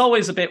 And it's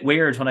always a bit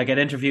weird when I get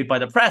interviewed by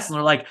the press and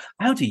they're like,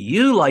 how do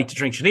you like to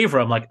drink Geneva?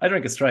 I'm like, I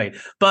drink it straight.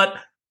 But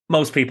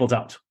most people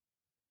don't.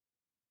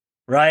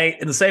 Right?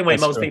 In the same way,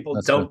 most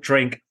people don't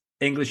drink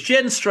English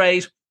gin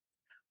straight.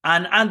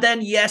 And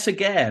then yet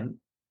again,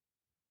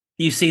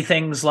 you see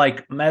things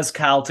like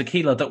mezcal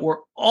tequila that were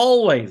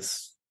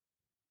always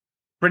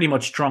pretty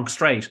much drunk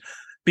straight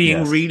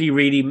being really,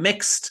 really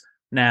mixed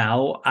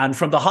now. And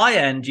from the high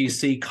end, you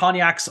see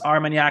cognacs,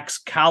 armagnacs,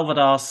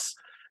 calvados,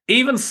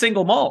 even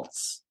single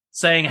malts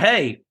saying,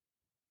 hey,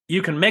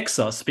 you can mix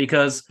us,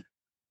 because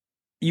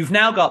you've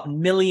now got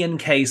million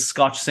case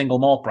Scotch single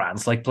malt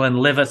brands like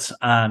Glenlivet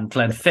and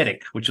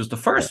Glenfiddich, which was the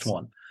first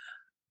one.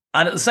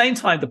 And at the same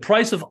time, the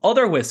price of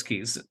other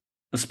whiskies,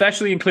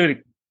 especially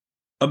including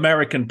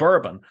American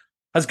bourbon,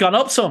 has gone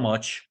up so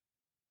much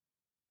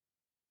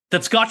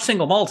that Scotch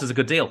single malt is a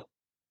good deal.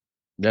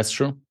 That's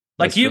true.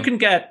 Like you can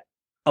get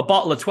a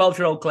bottle of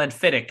 12-year-old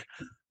Glenfiddich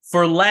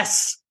for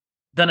less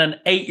than an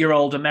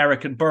 8-year-old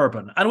American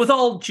bourbon. And with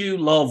all due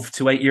love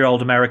to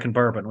 8-year-old American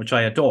bourbon, which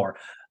I adore,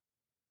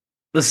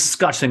 the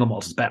Scotch single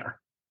malt is better.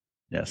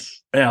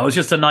 Yes. Yeah, it was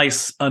just a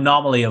nice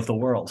anomaly of the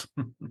world.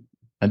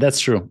 And that's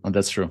true. And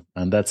that's true.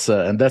 And that's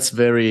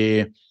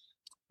very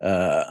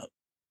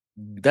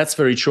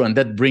true. And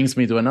that brings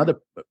me to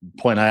another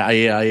point.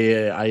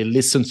 I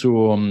listened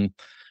to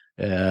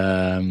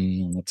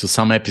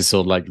some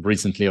episode like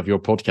recently of your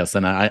podcast,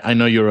 and I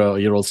know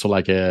you're also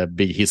like a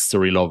big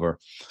history lover.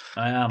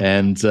 I am.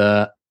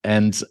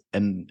 And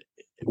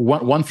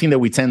one thing that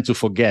we tend to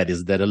forget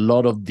is that a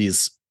lot of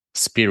these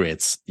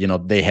spirits,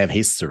 they have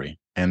history,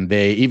 and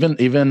they even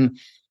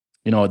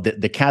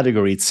the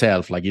category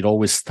itself, like it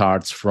always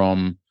starts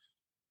from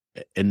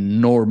a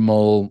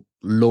normal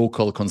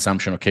local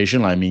consumption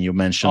occasion. I mean, you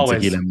mentioned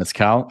tequila and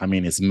mezcal. I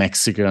mean, it's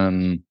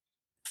Mexican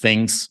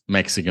things,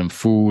 Mexican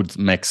food,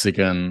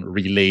 Mexican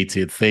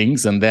related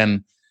things, and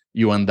then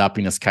you end up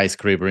in a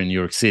skyscraper in New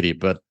York City.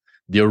 But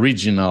the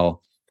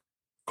original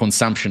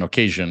consumption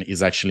occasion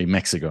is actually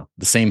Mexico.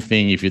 The same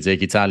thing if you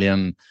take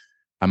Italian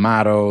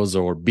amaros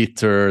or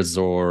bitters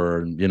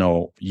or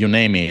you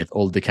name it,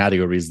 all the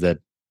categories that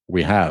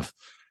we have,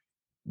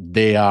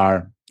 they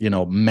are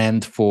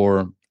meant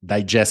for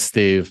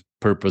digestive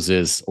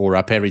purposes or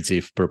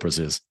aperitif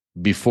purposes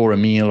before a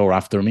meal or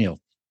after a meal.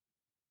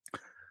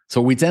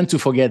 So we tend to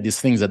forget these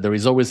things, that there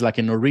is always like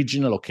an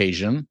original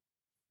occasion,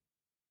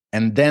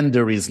 and then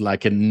there is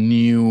like a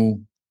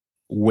new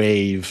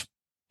wave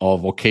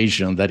of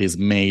occasion that is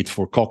made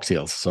for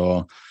cocktails.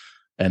 So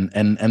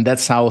and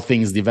that's how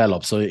things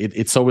develop. So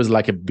it's always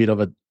like a bit of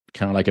a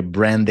kind of like a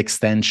brand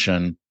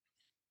extension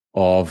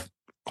of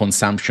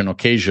consumption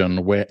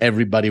occasion where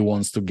everybody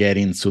wants to get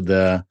into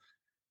the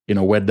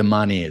where the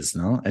money is,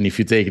 no? And if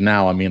you take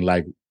now, I mean,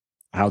 like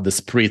how the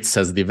spritz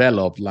has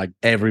developed, like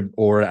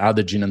or how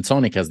the gin and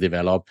tonic has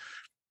developed,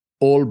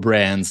 all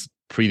brands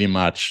pretty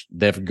much,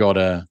 they've got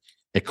a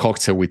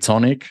cocktail with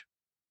tonic,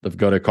 they've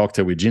got a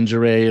cocktail with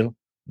ginger ale,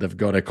 they've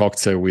got a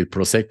cocktail with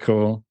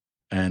prosecco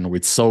and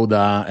with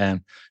soda,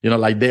 and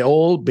like they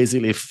all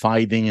basically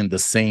fighting in the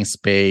same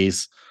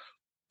space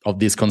of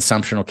this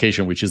consumption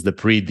occasion, which is the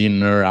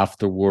pre-dinner,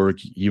 after work,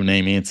 you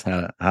name it,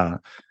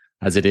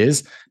 as it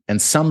is. And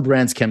some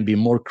brands can be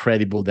more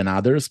credible than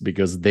others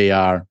because they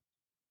are,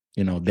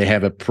 they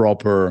have a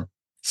proper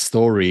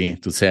story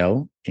to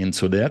tell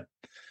into that.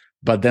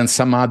 But then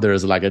some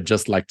others are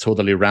just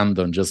totally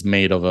random, just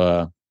made of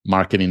a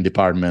marketing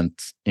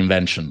department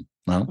invention.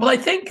 No? Well, I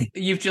think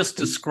you've just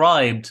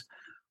described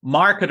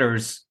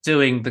marketers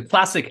doing the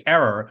classic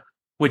error,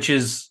 which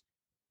is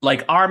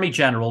like army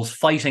generals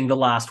fighting the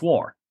last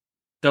war.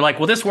 They're like,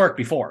 well, this worked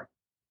before.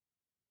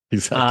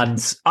 Exactly.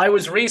 And I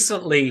was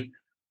recently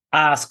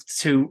asked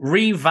to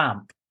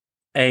revamp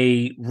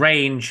a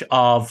range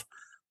of,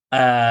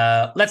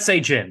 let's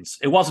say, gins.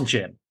 It wasn't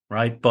gin,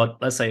 right?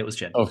 But let's say it was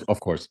gin. Of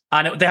course.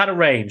 And they had a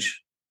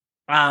range.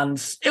 And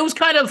it was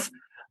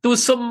there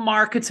was some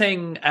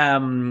marketing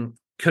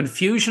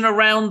confusion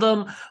around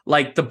them.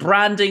 Like the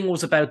branding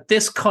was about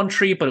this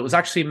country, but it was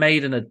actually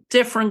made in a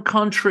different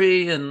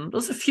country. And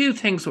there's a few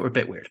things that were a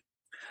bit weird.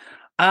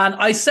 And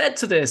I said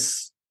to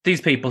these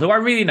people who I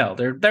really know,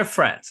 they're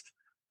friends.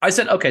 I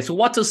said, okay, so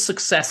what does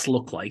success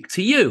look like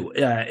to you?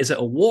 Is it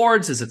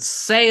awards? Is it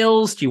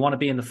sales? Do you want to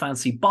be in the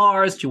fancy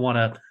bars? Do you want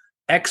to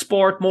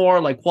export more?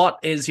 Like, what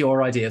is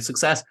your idea of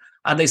success?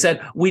 And they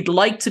said, we'd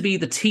like to be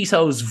the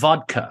Tito's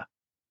vodka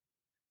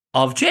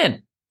of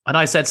gin. And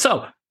I said,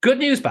 so good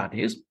news, bad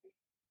news.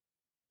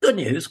 Good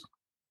news.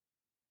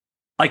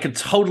 I could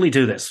totally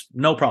do this.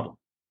 No problem.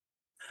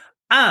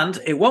 And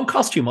it won't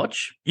cost you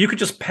much. You could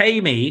just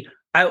pay me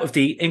out of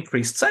the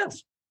increased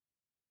sales.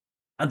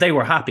 And they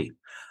were happy.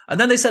 And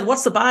then they said,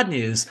 what's the bad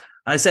news?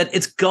 I said,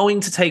 it's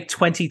going to take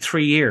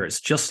 23 years,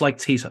 just like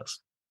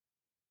Tito's.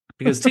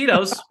 Because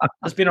Tito's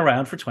has been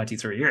around for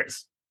 23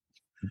 years.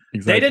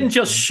 Exactly. They didn't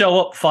just show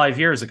up 5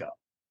 years ago.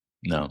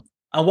 No.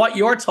 And what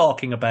you're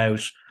talking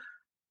about,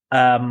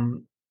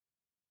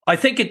 I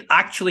think it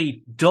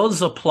actually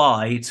does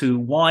apply to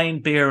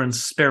wine, beer, and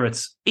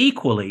spirits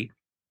equally,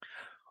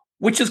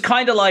 which is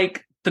kind of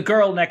like the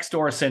girl next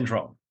door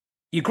syndrome.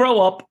 You grow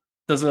up,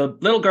 there's a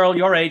little girl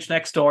your age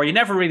next door, you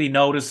never really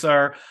notice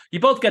her, you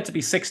both get to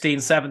be 16,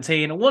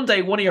 17, and one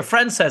day one of your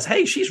friends says,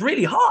 hey, she's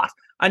really hot,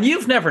 and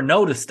you've never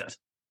noticed it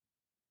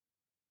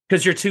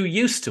because you're too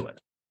used to it.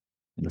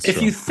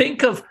 If you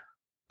think of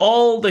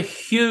all the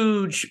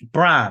huge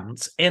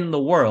brands in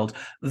the world,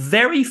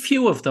 very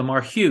few of them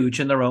are huge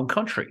in their own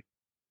country.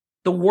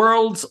 The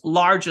world's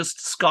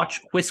largest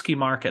Scotch whiskey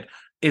market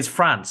is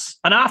France.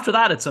 And after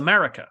that, it's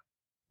America.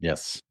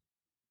 Yes.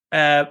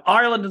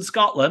 Ireland and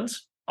Scotland.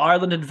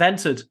 Ireland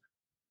invented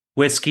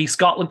whiskey.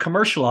 Scotland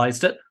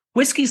commercialized it.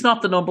 Whiskey's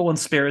not the number one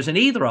spirit in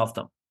either of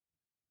them.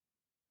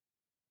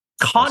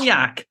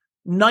 Cognac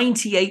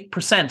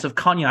 98% of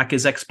cognac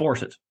is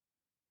exported.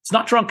 It's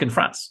not drunk in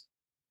France.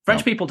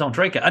 French people don't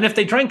drink it. And if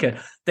they drink it,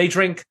 they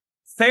drink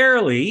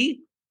fairly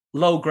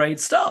low-grade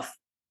stuff.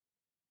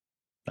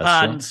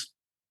 That's true.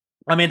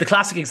 I mean, the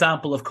classic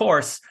example, of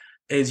course,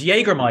 is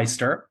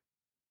Jägermeister,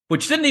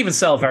 which didn't even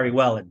sell very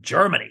well in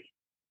Germany.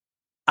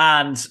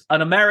 And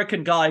an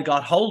American guy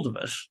got hold of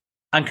it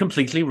and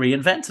completely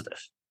reinvented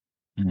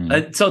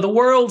it. So the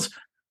world,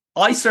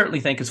 I certainly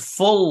think, is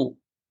full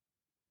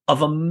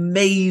of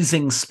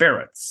amazing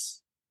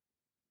spirits,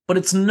 but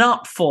it's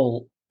not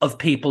full of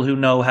people who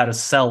know how to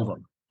sell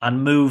them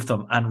and move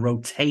them and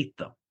rotate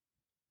them.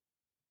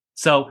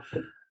 So,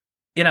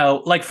 you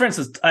know, like for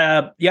instance,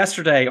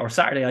 yesterday or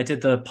Saturday, I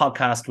did the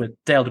podcast with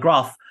Dale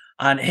DeGroff,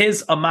 and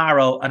his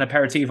Amaro and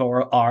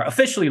Aperitivo are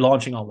officially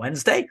launching on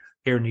Wednesday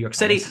here in New York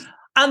City. Nice.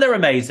 And they're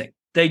amazing.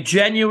 They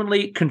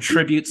genuinely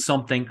contribute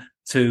something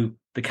to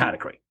the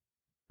category,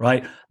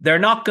 right? They're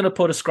not going to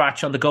put a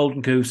scratch on the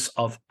golden goose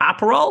of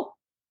Aperol,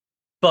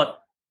 but,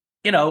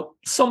 you know,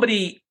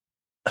 somebody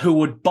who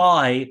would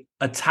buy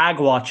a tag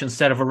watch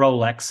instead of a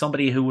Rolex,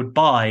 somebody who would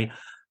buy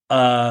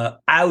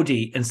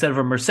Audi instead of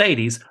a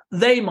Mercedes,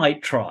 they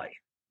might try.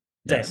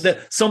 Yes.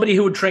 Somebody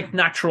who would drink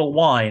natural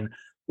wine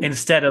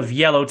instead of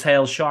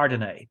Yellowtail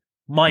Chardonnay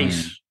might.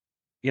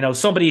 You know,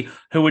 somebody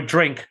who would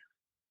drink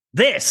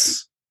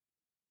this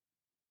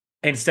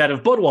instead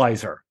of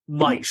Budweiser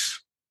might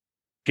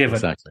give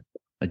it.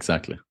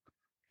 Exactly.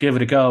 Give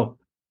it a go.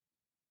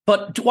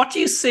 But what do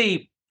you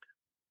see?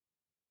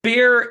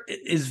 Beer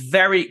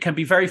can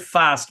be very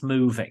fast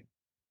moving,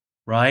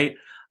 right?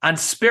 And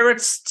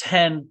spirits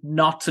tend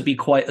not to be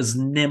quite as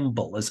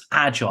nimble, as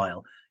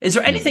agile. Is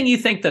there anything you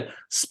think that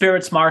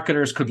spirits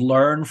marketers could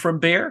learn from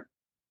beer?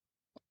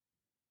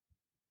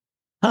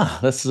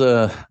 That's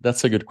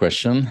a good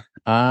question.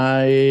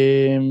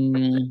 I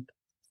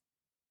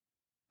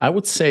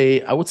would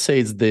say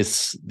it's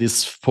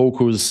this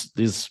focus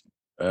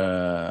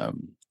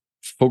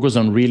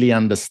on really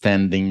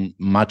understanding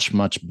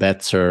much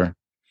better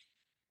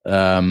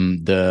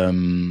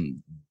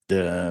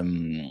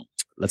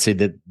let's say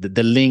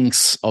the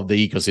links of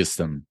the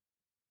ecosystem.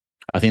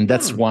 I think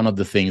that's one of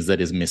the things that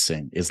is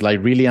missing. It's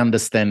like really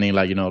understanding,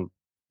 like, you know,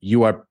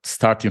 you are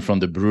starting from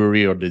the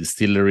brewery or the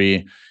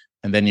distillery,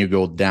 and then you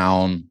go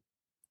down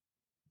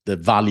the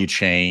value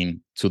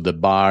chain to the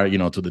bar, you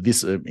know, to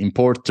the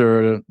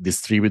importer,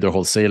 distributor,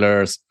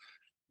 wholesalers,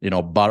 you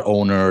know, bar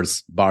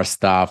owners, bar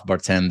staff,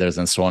 bartenders,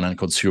 and so on, and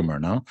consumer.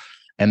 No,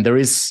 and there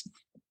is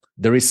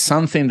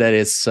something that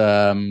is,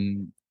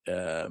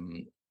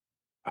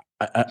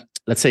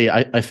 let's say,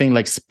 I think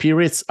like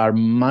spirits are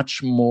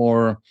much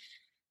more.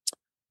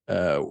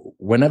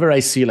 Whenever I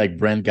see like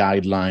brand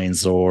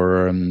guidelines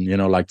or you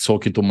know, like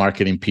talking to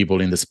marketing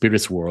people in the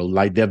spirits world,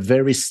 like they're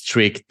very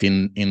strict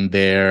in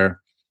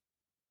their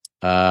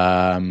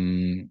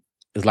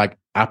it's like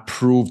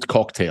approved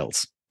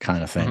cocktails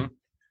kind of thing,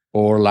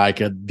 or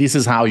like this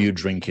is how you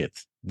drink it,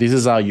 this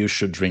is how you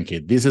should drink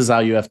it, this is how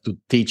you have to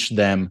teach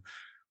them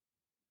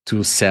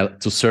to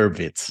serve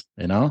it,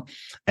 you know.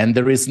 And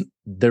there is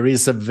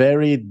a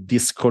very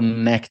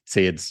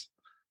disconnected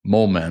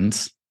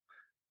moment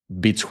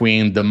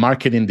between the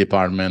marketing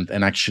department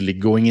and actually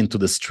going into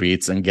the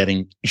streets and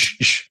getting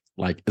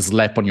like a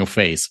slap on your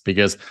face,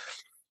 because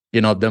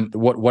you know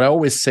what I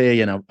always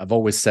say, and I've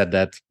always said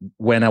that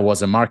when I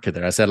was a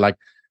marketer, I said, like,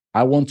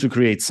 I want to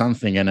create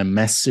something and a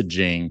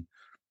messaging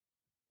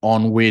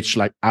on which,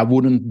 like, I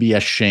wouldn't be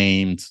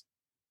ashamed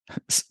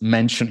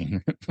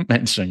mentioning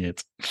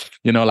it,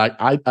 you know. Like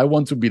I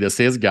want to be the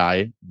sales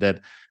guy that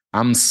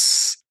I'm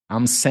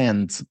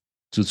sent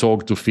to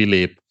talk to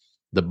Philip,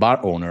 the bar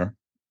owner,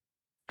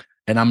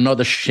 and I'm not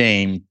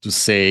ashamed to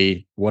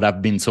say what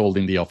I've been told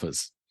in the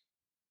office,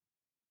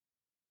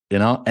 you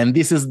know. And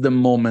this is the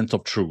moment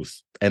of truth,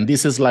 and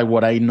this is like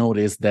what I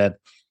noticed that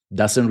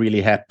doesn't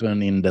really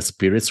happen in the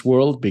spirits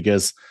world,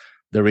 because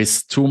there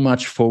is too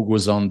much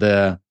focus on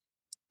the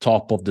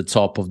top of the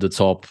top of the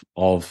top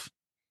of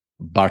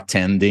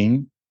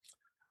bartending.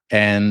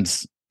 And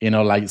you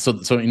know, like,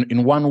 so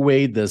in one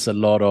way there's a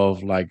lot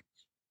of like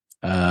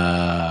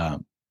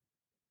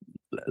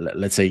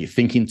let's say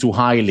thinking too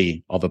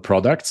highly of a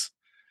product,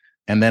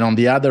 and then on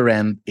the other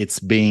end it's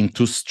being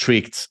too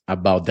strict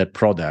about that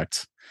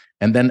product,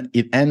 and then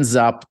it ends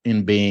up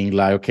in being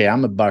like, okay,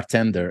 I'm a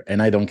bartender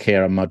and I don't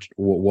care much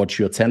what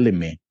you're telling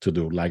me to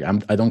do. Like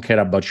I don't care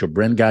about your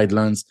brand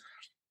guidelines,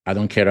 I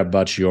don't care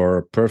about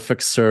your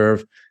perfect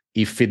serve.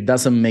 If it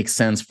doesn't make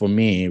sense for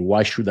me,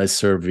 why should I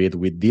serve it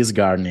with this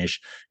garnish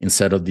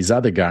instead of this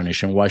other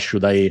garnish? And why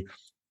should I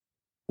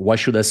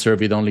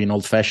serve it only in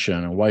old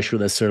fashioned? And why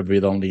should I serve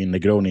it only in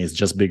Negronis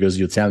just because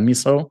you tell me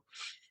so?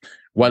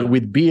 While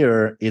with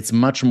beer, there's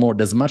much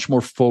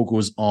more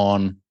focus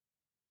on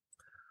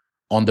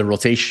the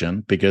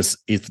rotation, because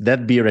if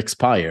that beer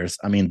expires,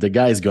 I mean, the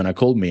guy is gonna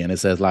call me and it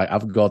says, like,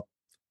 I've got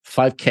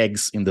 5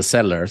 kegs in the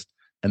cellars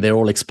and they're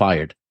all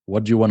expired.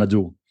 What do you want to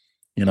do?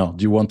 You know,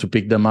 do you want to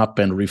pick them up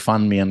and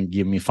refund me and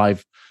give me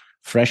 5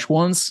 fresh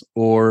ones,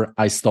 or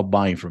I stop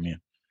buying from you?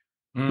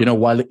 You know,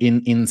 while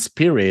in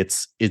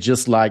spirits, it's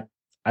just like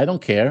I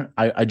don't care.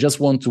 I just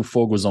want to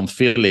focus on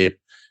Philip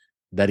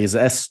that is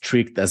as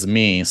strict as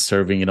me,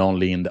 serving it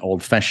only in the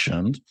old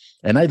fashioned.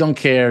 And I don't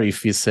care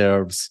if he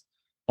serves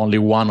only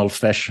one old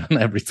fashioned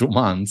every 2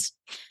 months,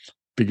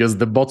 because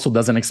the bottle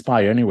doesn't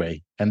expire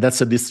anyway. And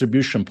that's a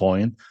distribution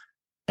point.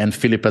 And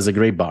Philip has a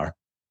great bar.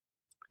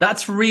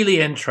 That's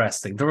really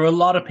interesting. There are a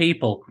lot of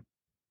people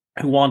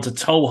who want a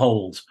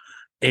toehold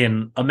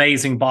in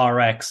Amazing Bar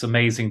X,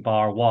 Amazing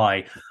Bar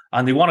Y,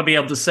 and they want to be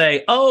able to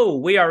say, oh,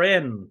 we are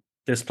in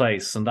this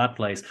place and that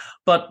place.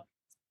 But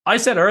I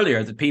said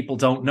earlier that people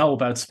don't know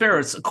about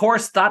spirits. Of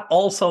course, that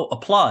also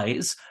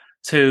applies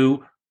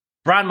to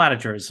brand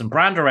managers and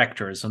brand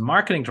directors and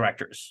marketing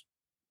directors,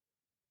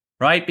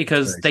 right?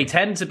 Because they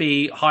tend to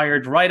be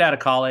hired right out of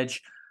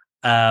college.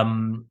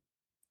 Maybe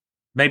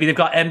they've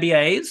got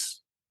MBAs.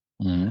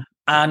 Mm-hmm.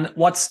 And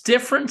what's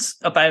different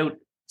about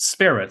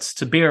spirits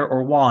to beer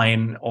or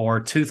wine or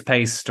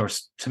toothpaste or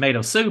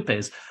tomato soup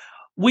is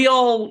we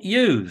all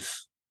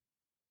use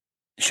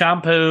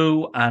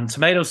shampoo and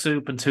tomato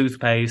soup and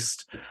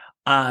toothpaste,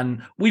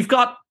 and we've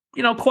got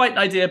quite an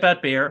idea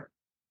about beer,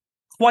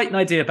 quite an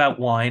idea about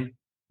wine,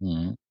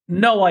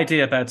 no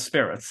idea about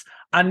spirits,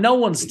 and no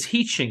one's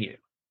teaching you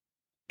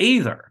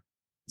either.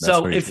 That's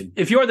so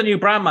if you're the new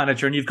brand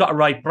manager and you've got to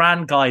write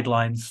brand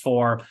guidelines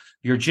for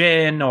your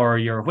gin or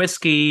your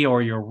whiskey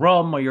or your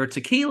rum or your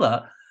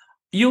tequila,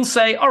 you'll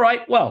say, all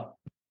right, well,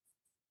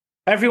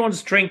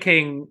 everyone's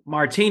drinking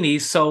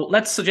martinis, so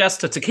let's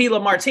suggest a tequila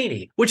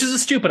martini, which is a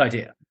stupid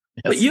idea.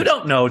 Yes. But you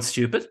don't know it's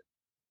stupid.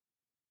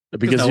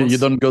 Because you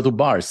don't go to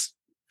bars.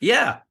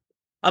 Yeah.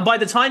 And by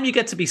the time you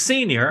get to be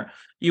senior,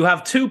 you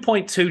have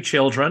 2.2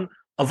 children,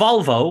 a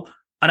Volvo,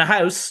 and a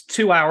house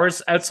 2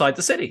 hours outside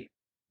the city.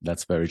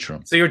 That's very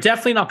true. So you're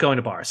definitely not going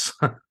to bars.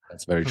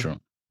 That's very true.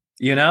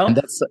 And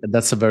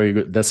that's a very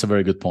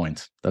good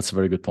point. That's a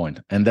very good point.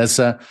 And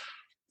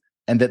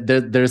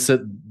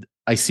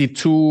I see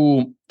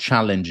two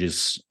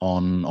challenges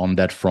on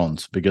that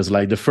front, because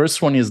like the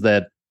first one is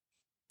that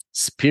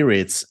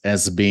spirits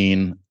has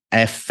been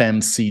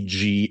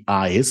FMCGized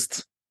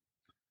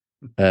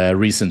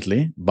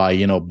recently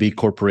by big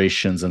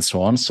corporations and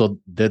so on. So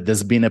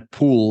there's been a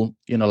pool,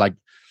 like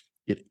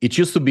it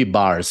used to be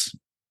bars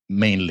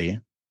mainly,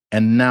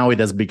 and now it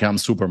has become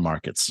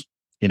supermarkets.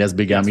 It has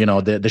become,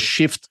 the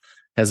shift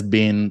has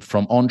been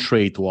from on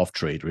trade to off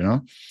trade.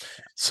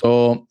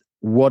 So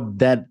what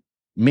that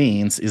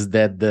means is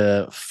that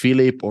the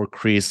Philip or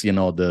Chris,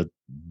 the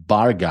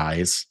bar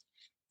guys,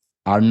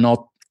 are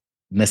not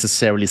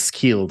necessarily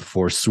skilled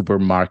for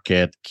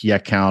supermarket, key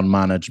account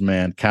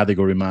management,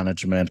 category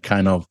management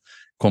kind of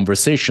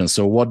conversation.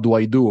 So what do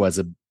I do as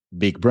a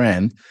big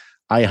brand?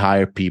 I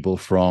hire people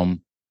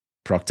from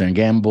Procter &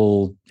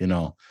 Gamble,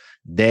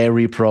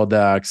 dairy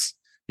products,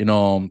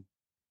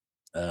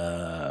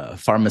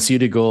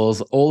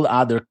 pharmaceuticals, all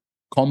other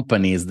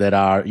companies that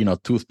are,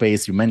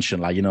 toothpaste, you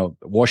mentioned, like,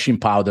 washing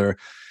powder,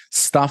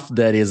 stuff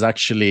that is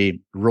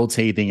actually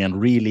rotating and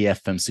really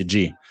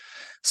FMCG.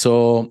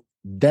 So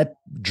that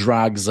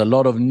drags a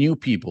lot of new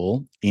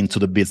people into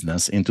the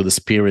business, into the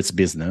spirits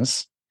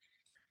business.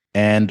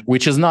 And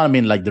which is not,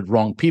 like the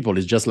wrong people.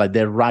 It's just like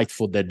they're right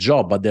for their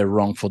job, but they're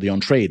wrong for the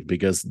on-trade,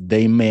 because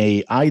they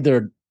may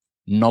either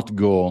not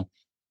go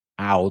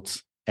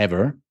out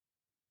ever,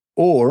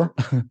 or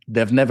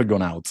they've never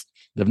gone out.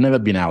 They've never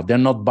been out. They're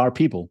not bar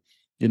people.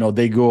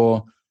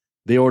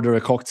 They order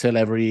a cocktail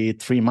every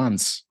 3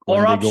 months.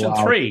 Or option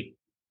 3,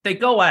 they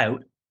go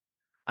out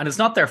and it's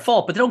not their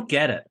fault, but they don't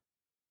get it.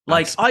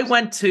 Like, absolutely. I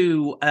went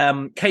to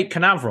Cape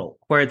Canaveral,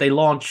 where they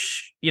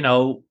launch,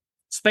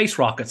 space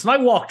rockets, and I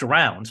walked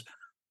around.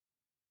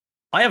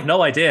 I have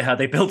no idea how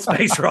they built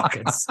space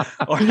rockets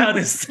or how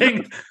this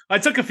thing. I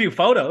took a few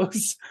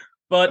photos,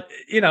 but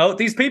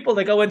these people,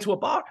 they go into a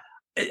bar,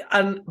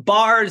 and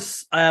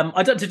bars.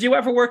 Did you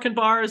ever work in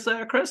bars,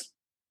 Chris?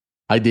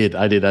 I did.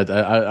 I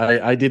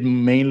did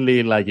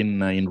mainly like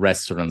in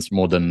restaurants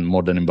more than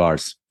in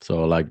bars.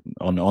 So like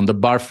on the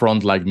bar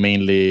front, like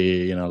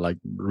mainly, like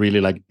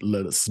really like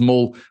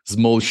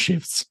small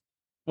shifts.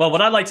 Well,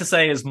 what I'd like to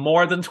say is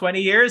more than 20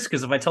 years,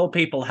 because if I told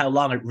people how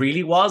long it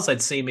really was,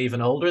 I'd seem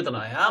even older than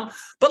I am.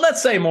 But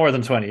let's say more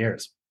than 20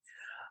 years.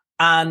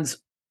 And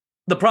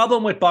the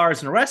problem with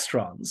bars and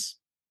restaurants,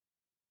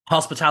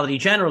 hospitality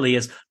generally,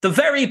 is the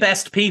very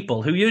best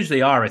people, who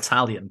usually are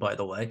Italian, by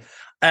the way,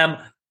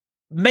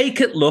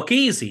 make it look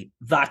easy.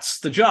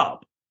 That's the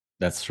job.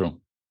 That's true.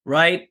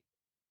 Right?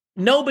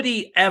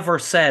 Nobody ever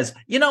says,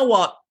 you know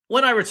what,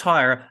 when I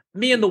retire,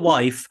 me and the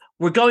wife,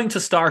 we're going to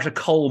start a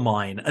coal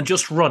mine and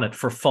just run it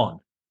for fun.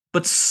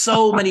 But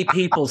so many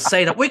people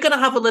say that we're going to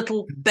have a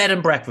little bed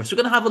and breakfast. We're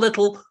going to have a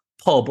little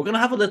pub. We're going to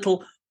have a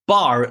little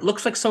bar. It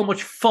looks like so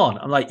much fun.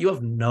 I'm like, you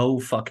have no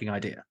fucking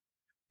idea.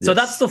 Yes. So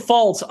that's the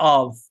fault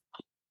of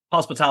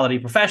hospitality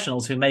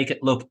professionals who make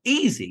it look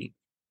easy.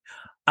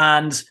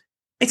 And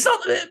it's not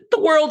the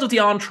world of the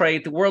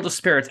on-trade, the world of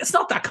spirits. It's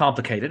not that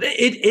complicated.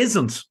 It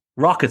isn't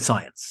rocket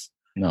science.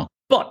 No.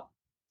 But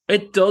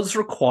it does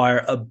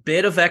require a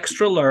bit of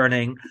extra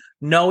learning,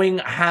 knowing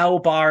how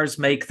bars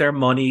make their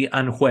money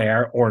and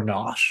where or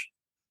not.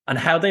 and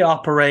how they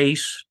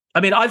operate.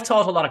 I mean, I've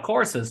taught a lot of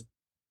courses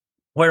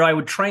where I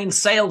would train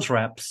sales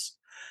reps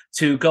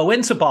to go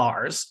into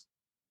bars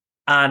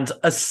and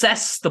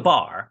assess the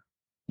bar.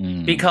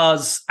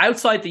 Because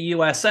outside the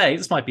USA,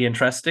 this might be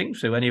interesting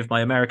to any of my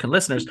American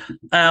listeners,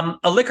 a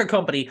liquor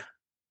company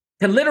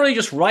can literally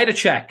just write a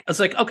check. It's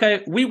like,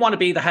 okay, we want to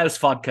be the house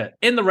vodka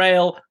in the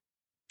rail,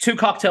 2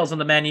 cocktails on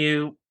the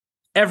menu,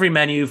 every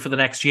menu for the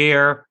next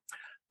year.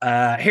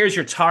 Here's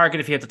your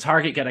target. If you hit the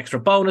target, get extra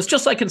bonus.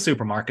 Just like in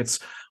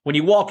supermarkets, when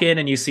you walk in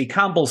and you see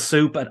Campbell's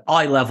soup at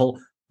eye level,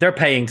 they're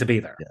paying to be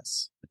there.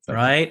 Yes,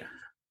 exactly.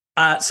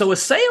 Right. So a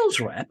sales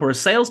rep or a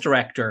sales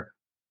director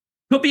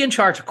could be in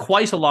charge of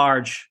quite a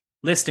large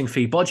listing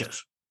fee budget.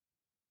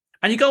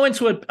 And you go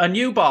into a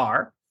new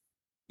bar,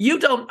 you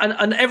don't,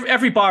 and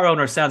every bar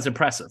owner sounds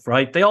impressive,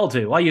 right? They all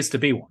do. I used to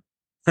be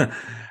one.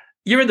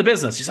 You're in the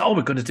business. You say, oh,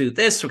 we're going to do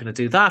this, we're going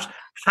to do that.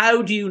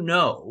 How do you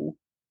know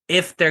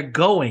if they're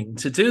going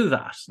to do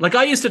that? Like,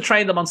 I used to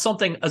train them on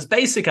something as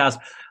basic as,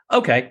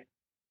 okay,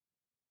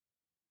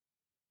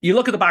 you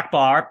look at the back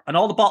bar and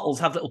all the bottles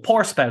have little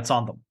pour spouts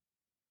on them.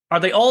 Are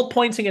they all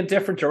pointing in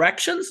different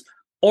directions,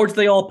 or do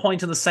they all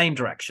point in the same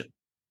direction?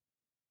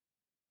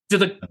 Do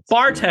the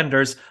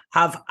bartenders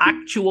have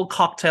actual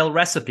cocktail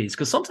recipes?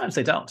 Because sometimes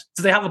they don't.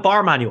 Do they have a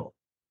bar manual?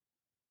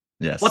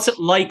 Yes. What's it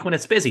like when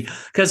it's busy?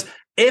 Because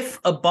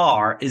if a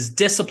bar is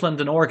disciplined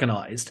and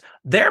organized,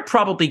 they're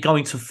probably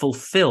going to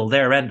fulfill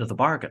their end of the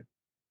bargain.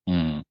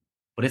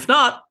 But if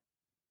not,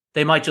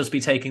 they might just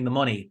be taking the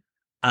money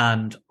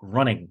and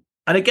running.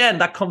 And again,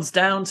 that comes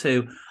down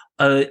to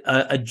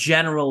a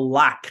general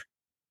lack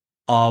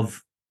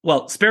of,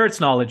 well, spirits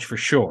knowledge for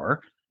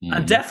sure,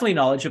 and definitely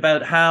knowledge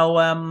about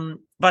how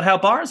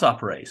bars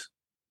operate.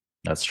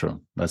 That's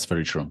true. That's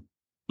very true.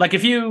 Like,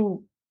 if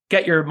you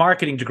get your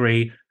marketing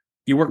degree,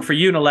 you work for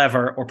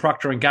Unilever or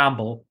Procter &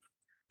 Gamble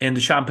in the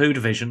shampoo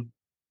division.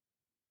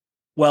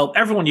 Well,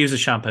 everyone uses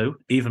shampoo,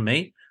 even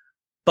me.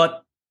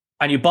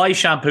 And you buy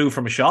shampoo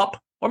from a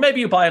shop, or maybe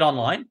you buy it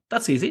online.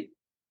 That's easy.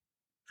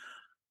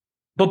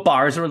 But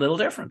bars are a little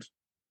different.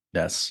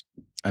 Yes,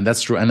 and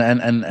that's true.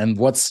 And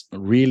what's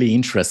really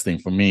interesting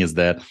for me is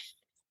that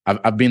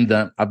I've been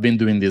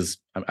doing this.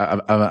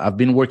 I've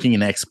been working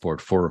in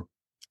export for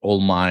all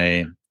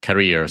my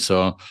career,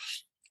 so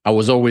I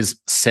was always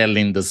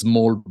selling the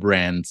small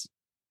brands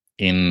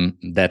in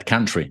that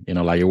country. You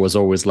know, like it was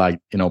always like,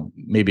 you know,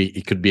 maybe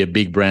it could be a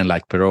big brand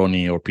like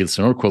Peroni or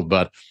Pilsen Urquell,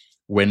 but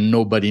when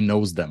nobody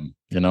knows them,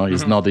 you know,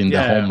 it's not in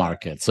the home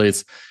market. So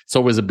it's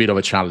always a bit of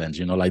a challenge.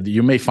 You know, like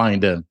you may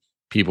find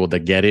people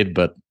that get it,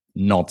 but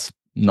not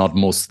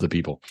most of the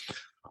people.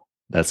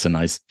 That's a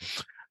nice.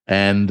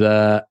 And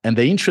the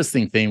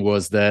interesting thing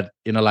was that,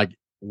 you know, like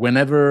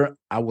whenever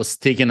I was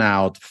taken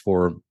out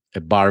for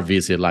a bar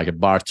visit, like a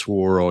bar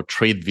tour or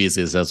trade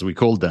visits, as we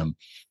call them,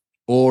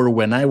 or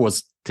when I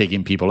was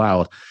taking people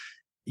out,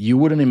 you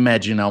wouldn't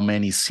imagine how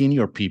many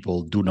senior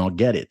people do not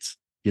get it.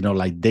 You know,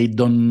 like they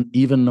don't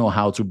even know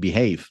how to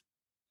behave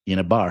in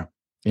a bar.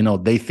 You know,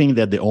 they think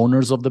that the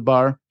owners of the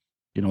bar,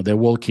 you know, they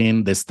walk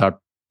in, they start,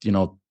 you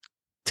know,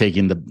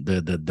 taking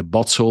the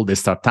bottle, they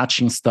start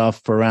touching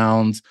stuff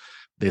around,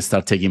 they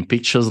start taking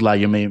pictures.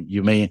 Like you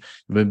may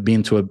have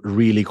been to a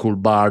really cool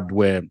bar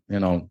where, you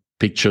know,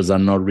 pictures are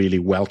not really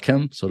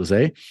welcome, so to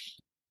say.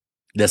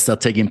 They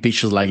start taking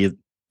pictures like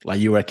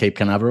you were at Cape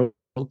Canaveral.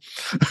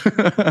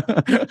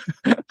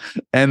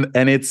 and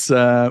it's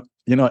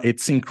you know,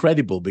 it's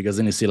incredible, because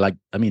then you see, like,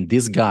 I mean,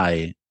 this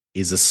guy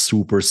is a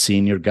super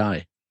senior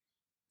guy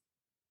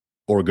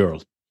or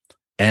girl.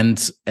 And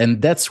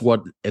that's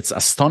what it's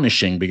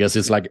astonishing, because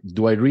it's like,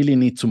 do I really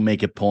need to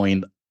make a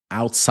point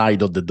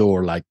outside of the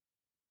door? Like,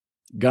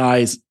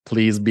 guys,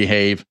 please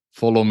behave,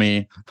 follow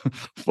me,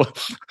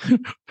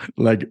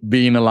 like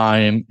be in a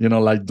line, you know,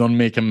 like don't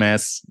make a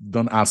mess,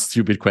 don't ask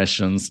stupid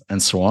questions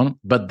and so on.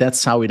 But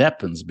that's how it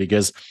happens,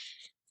 because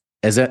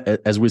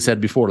as we said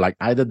before, like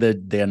either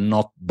they're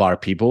not bar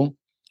people,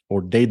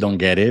 or they don't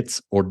get it,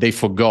 or they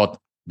forgot,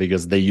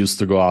 because they used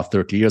to go out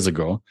 30 years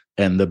ago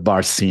and the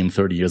bar scene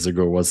 30 years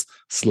ago was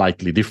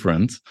slightly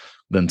different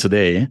than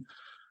today.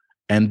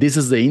 And this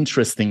is the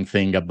interesting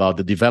thing about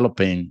the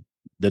development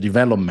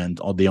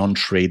of the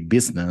on-trade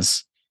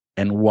business,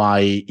 and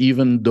why,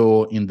 even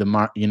though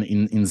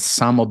in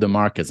some of the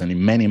markets and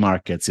in many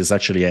markets it's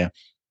actually a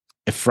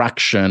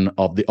fraction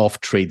of the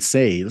off-trade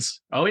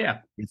sales. Oh yeah,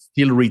 it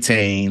still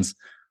retains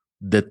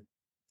the,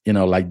 you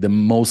know, like the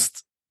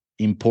most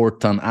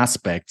important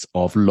aspects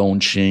of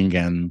launching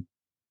and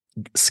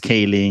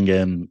scaling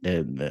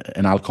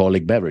an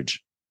alcoholic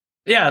beverage.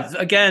 Yeah,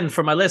 again,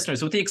 for my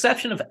listeners, with the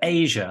exception of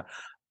Asia,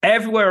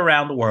 everywhere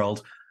around the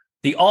world,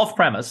 the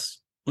off-premise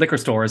liquor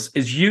stores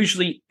is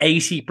usually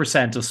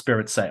 80% of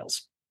spirit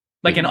sales.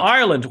 Like in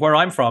Ireland, where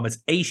I'm from, it's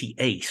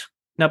 88.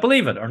 Now,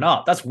 believe it or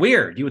not, that's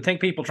weird. You would think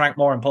people drank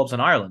more in pubs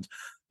in Ireland,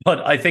 but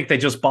I think they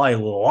just buy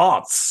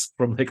lots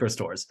from liquor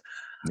stores.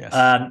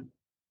 Yes.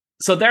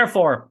 So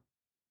therefore,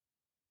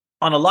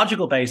 on a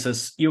logical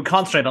basis, you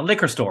concentrate on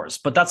liquor stores,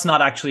 but that's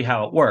not actually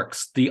how it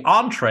works. The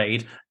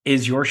on-trade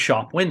is your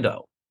shop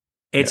window.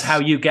 It's how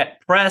you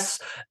get press.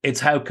 It's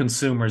how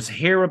consumers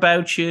hear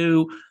about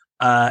you.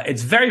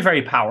 It's very,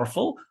 very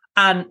powerful.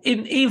 And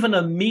in even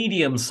a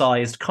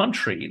medium-sized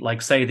country,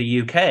 like, say,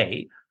 the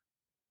UK,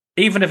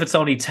 even if it's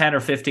only 10 or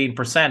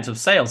 15% of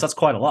sales, that's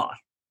quite a lot.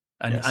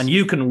 And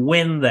you can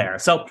win there.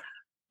 So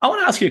I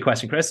want to ask you a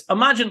question, Chris.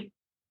 Imagine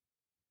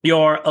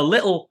you're a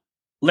little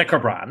liquor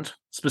brand,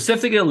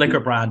 specifically a liquor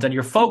brand, and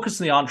you're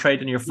focused on the on-trade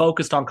and you're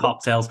focused on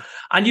cocktails,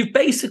 and you've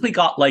basically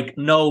got like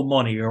no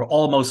money or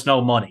almost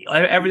no money.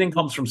 Everything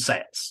comes from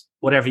sales,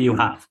 whatever you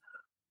have.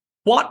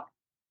 What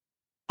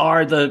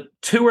are the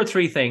 2 or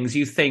 3 things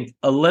you think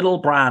a little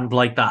brand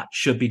like that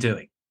should be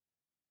doing?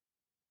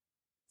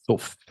 So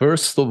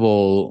first of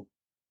all,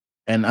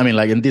 and I mean,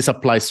 like, and this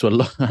applies to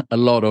a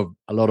lot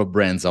of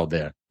brands out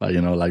there.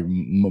 Like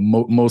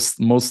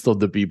most of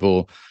the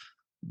people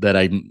that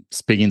I'm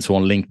speaking to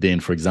on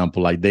LinkedIn, for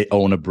example, like, they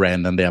own a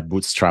brand and they are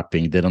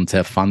bootstrapping. They don't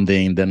have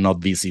funding. They're not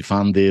VC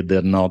funded.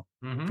 They're not,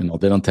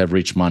 they don't have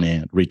rich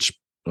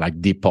like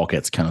deep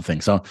pockets kind of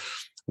thing. So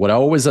what I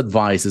always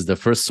advise is that,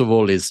 first of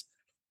all, is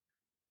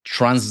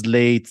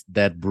translate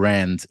that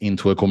brand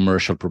into a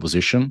commercial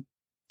proposition.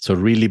 So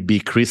really be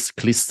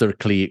crystal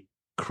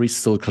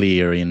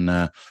clear in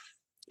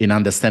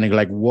understanding,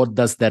 like, what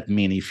does that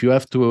mean? If you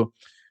have to,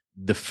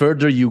 the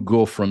further you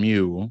go from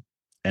you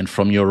and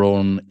from your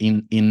own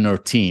inner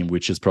team,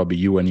 which is probably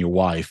you and your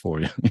wife,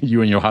 or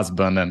you and your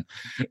husband,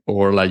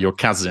 or like your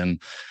cousin,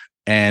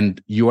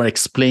 and you are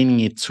explaining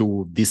it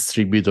to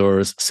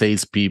distributors,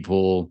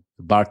 salespeople,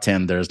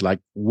 bartenders, like,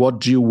 what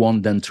do you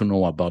want them to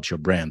know about your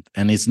brand?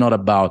 And it's not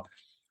about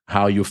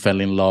how you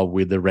fell in love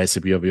with the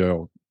recipe of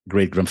your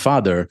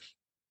great-grandfather.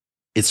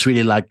 It's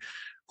really like,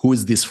 who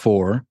is this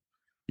for?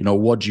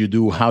 What do you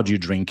do? How do you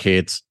drink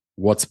it?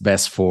 What's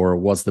best for?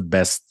 What's the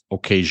best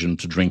occasion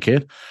to drink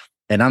it?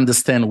 And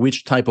understand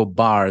which type of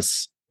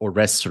bars or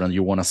restaurant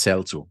you want to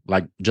sell to.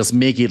 Like, just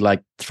make it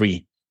like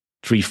three,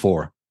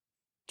 four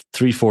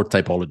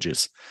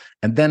typologies.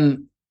 And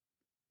then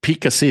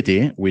pick a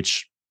city,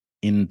 which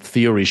in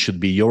theory should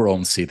be your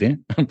own city,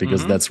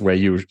 because that's where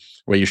you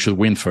should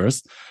win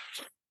first.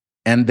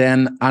 And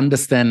then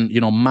understand,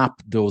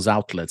 map those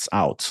outlets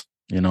out,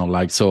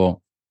 like,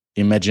 so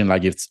imagine,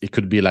 like, it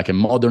could be like a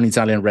modern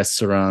Italian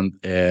restaurant,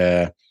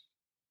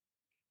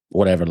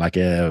 whatever, like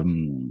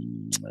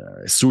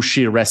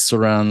sushi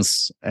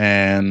restaurants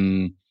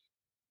and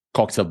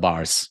cocktail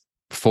bars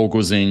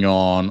focusing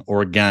on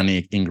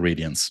organic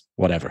ingredients,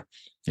 whatever.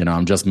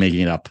 I'm just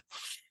making it up.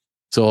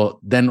 So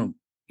then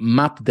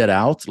map that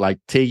out, like,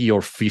 take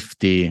your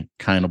 50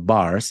 kind of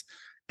bars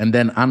and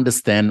then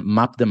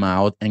map them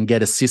out and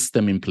get a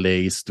system in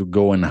place to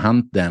go and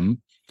hunt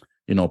them,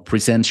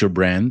 present your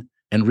brand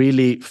and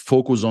really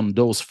focus on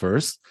those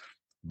first.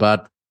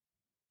 But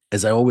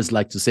as I always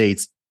like to say,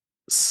 it's,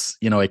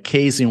 a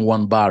case in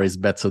one bar is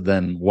better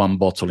than one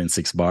bottle in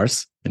 6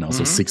 bars,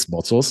 so 6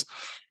 bottles.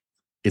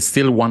 It's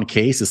still one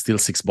case, it's still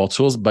 6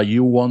 bottles, but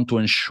you want to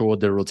ensure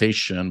the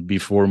rotation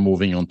before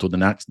moving on to the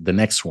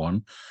next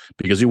one,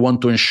 because you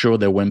want to ensure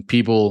that when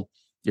people,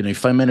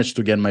 if I manage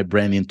to get my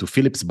brand into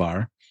Philip's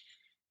bar,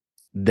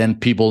 then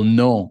people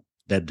know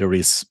that there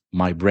is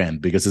my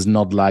brand, because it's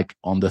not like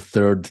on the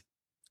 3rd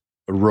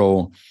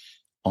row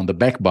on the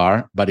back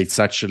bar, but it's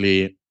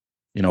actually,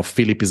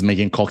 Philip is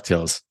making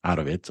cocktails out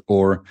of it,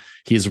 or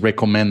he's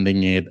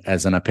recommending it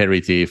as an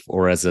aperitif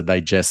or as a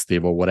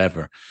digestive or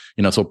whatever,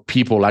 so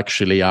people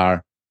actually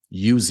are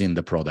using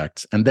the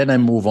product. And then I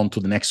move on to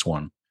the next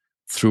one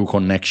through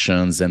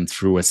connections and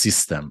through a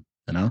system,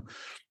 and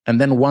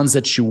then once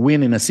that you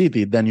win in a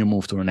city, then you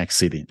move to the next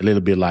city, a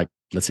little bit like,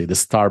 let's say, the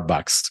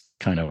Starbucks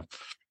kind of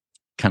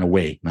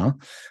way, no?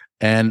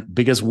 And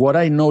because what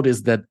I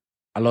noticed that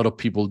a lot of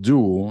people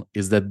do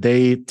is that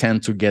they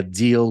tend to get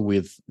deals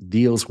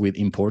with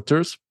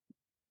importers.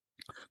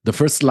 The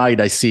first slide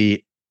I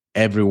see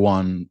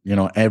everyone,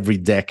 every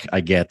deck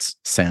I get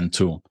sent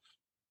to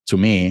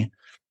me,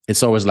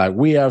 it's always like,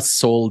 we are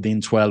sold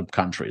in 12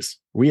 countries.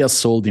 We are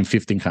sold in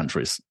 15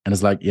 countries. And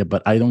it's like, yeah,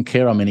 but I don't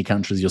care how many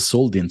countries you're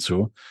sold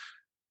into,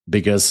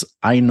 because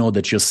I know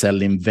that you're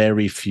selling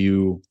very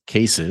few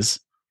cases.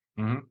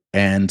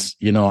 And,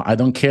 I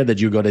don't care that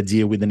you got a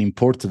deal with an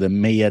importer that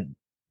may have,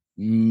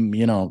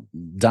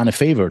 done a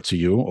favor to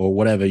you or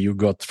whatever you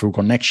got through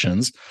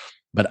connections.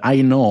 But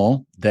I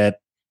know that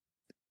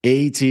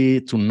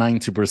 80 to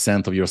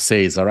 90% of your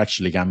sales are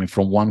actually coming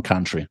from one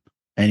country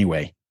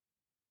anyway,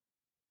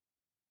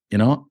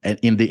 and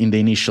in the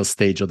initial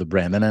stage of the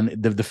brand. And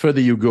then the further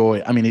you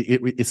go, I mean,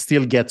 it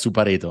still gets to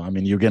Pareto. I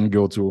mean, you can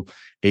go to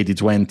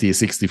 80-20,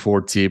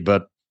 60-40,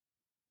 but,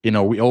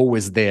 we're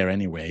always there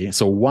anyway.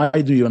 So why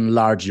do you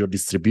enlarge your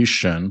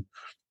distribution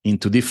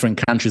into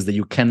different countries that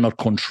you cannot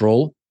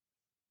control,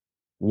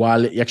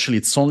 while actually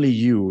it's only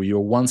you're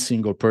one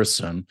single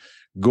person?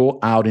 Go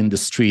out in the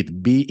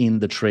street, be in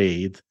the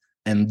trade,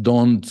 and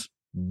don't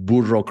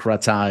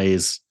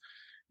bureaucratize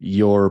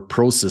your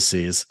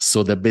processes,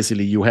 so that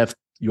basically you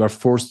are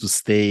forced to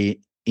stay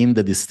in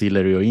the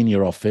distillery or in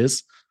your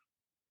office,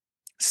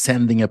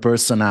 sending a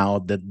person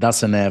out that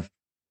doesn't have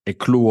a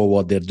clue of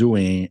what they're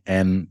doing,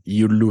 and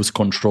you lose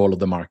control of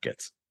the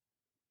market.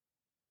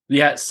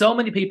 Yeah, so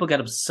many people get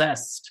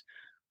obsessed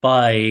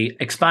by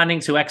expanding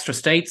to extra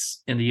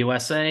states in the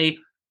USA,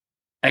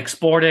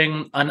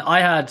 exporting. And I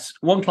had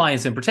one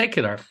client in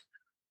particular,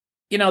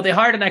 they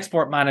hired an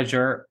export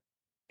manager.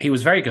 He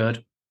was very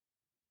good.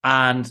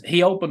 And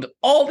he opened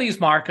all these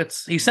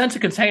markets. He sent a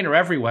container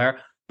everywhere,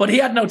 but he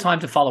had no time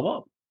to follow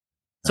up.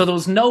 So there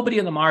was nobody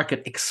in the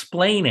market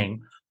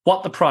explaining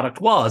what the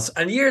product was.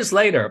 And years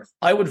later,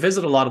 I would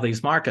visit a lot of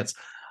these markets.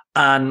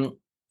 And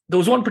there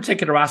was one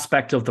particular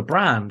aspect of the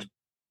brand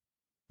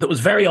that was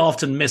very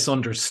often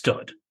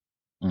misunderstood.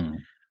 Mm.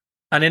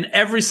 And in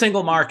every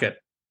single market,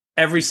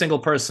 every single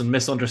person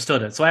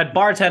misunderstood it. So I had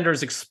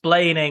bartenders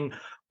explaining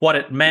what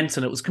it meant,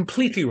 and it was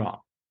completely wrong.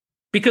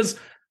 Because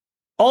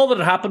all that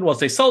had happened was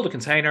they sold a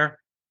container.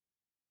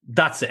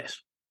 That's it.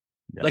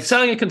 Yes. Like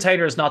selling a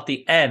container is not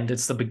the end,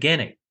 it's the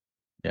beginning.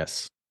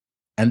 Yes.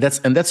 And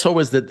that's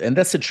always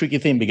that's a tricky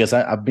thing, because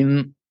I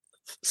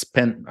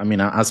spent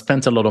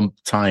a lot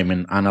of time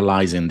in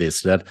analyzing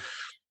this, that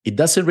it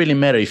doesn't really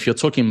matter if you're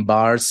talking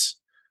bars,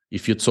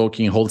 if you're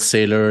talking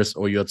wholesalers,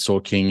 or you're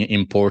talking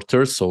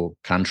importers, so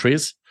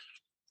countries.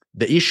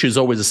 The issue is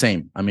always the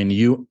same. I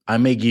mean, I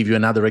may give you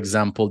another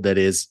example, that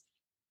is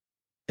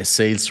a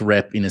sales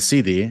rep in a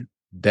city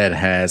that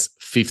has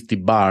 50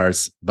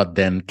 bars, but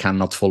then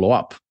cannot follow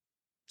up.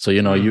 So,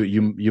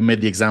 you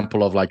made the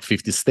example of like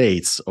 50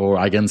 states, or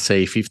I can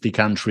say 50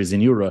 countries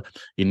in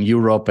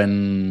Europe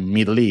and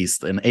Middle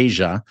East and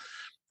Asia,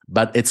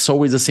 but it's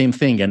always the same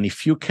thing. And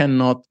if you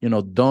cannot,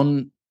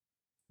 don't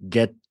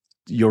get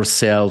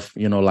yourself,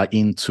 like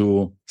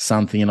into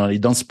something, you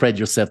don't spread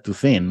yourself too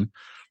thin,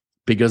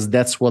 because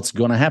that's what's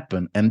going to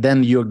happen. And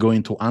then you're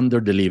going to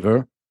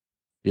under-deliver,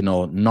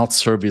 not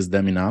service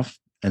them enough,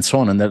 and so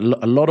on. And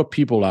a lot of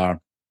people are,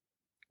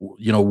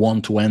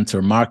 want to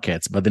enter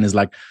markets, but then it's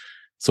like,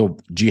 so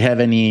do you have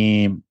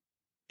any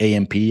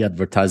A&P,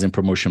 advertising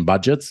promotion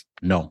budgets?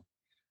 No.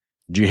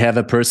 Do you have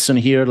a person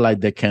here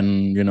like that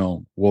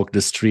can, walk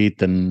the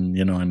street and,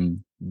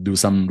 and do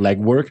some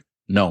legwork?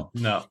 No.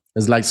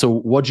 It's like, so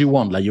what do you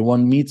want? Like, you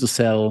want me to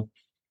sell,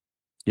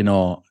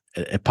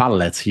 a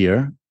pallet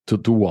here to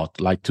do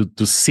what? Like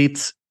to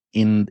sit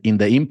in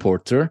the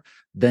importer.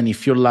 Then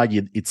if you like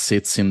it, it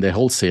sits in the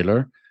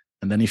wholesaler.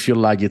 And then if you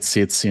like it,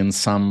 sits in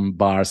some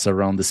bars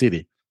around the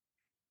city.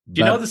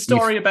 Do you know the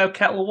story about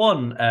Kettle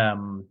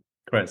One,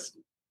 Chris?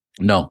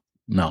 No.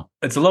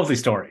 It's a lovely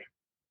story.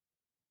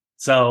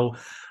 So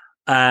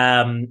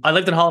I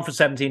lived in Holland for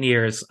 17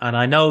 years, and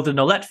I know the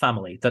Nolette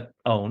family that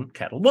own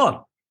Kettle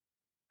One.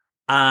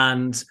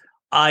 And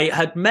I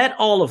had met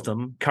all of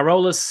them,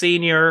 Carola's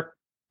senior,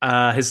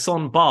 his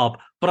son Bob,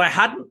 but I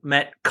hadn't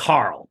met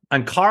Carl.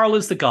 And Carl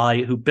is the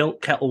guy who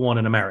built Kettle One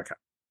in America.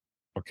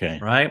 Okay.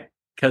 Right?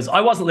 Because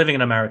I wasn't living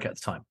in America at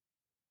the time.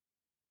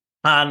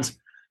 And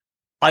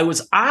I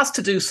was asked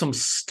to do some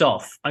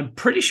stuff. I'm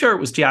pretty sure it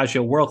was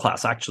Diageo World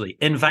Class, actually,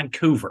 in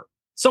Vancouver,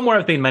 somewhere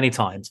I've been many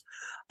times.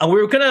 And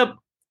we were going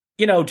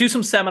to, do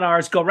some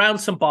seminars, go around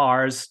some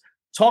bars,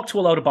 talk to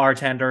a load of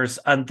bartenders,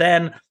 and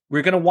then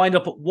we're going to wind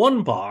up at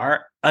one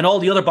bar, and all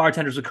the other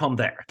bartenders would come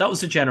there. That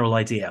was the general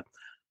idea.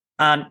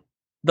 And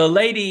the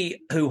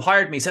lady who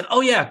hired me said,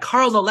 "Oh yeah,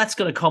 Carl Nolette's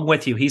going to come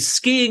with you. He's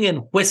skiing in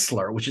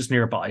Whistler, which is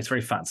nearby. It's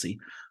very fancy.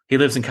 He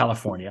lives in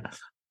California.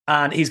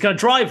 And he's going to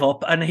drive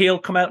up, and he'll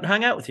come out and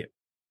hang out with you."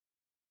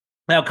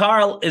 Now,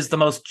 Carl is the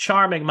most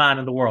charming man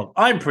in the world.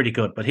 I'm pretty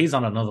good, but he's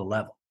on another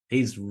level.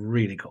 He's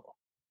really cool,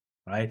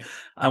 right?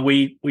 And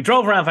we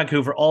drove around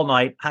Vancouver all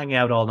night, hanging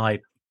out all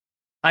night.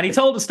 And he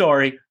told a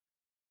story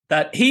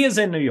that he is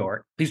in New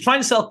York. He's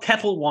trying to sell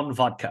Kettle One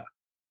vodka.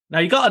 Now,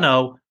 you got to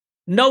know,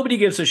 nobody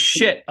gives a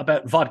shit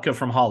about vodka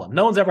from Holland.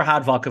 No one's ever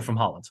had vodka from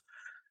Holland.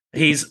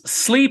 He's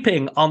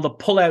sleeping on the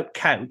pull-out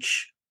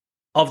couch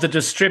of the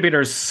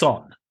distributor's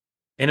son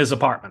in his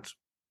apartment.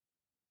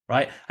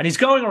 Right? And he's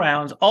going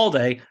around all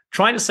day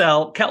trying to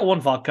sell Kettle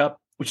One vodka,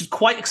 which is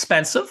quite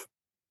expensive.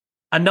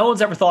 And no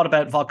one's ever thought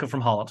about vodka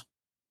from Holland.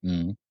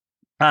 Mm.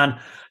 And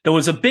there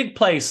was a big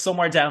place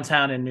somewhere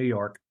downtown in New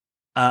York,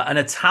 an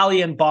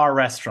Italian bar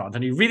restaurant.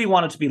 And he really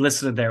wanted to be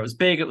listed there. It was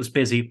big, it was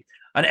busy.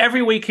 And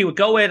every week he would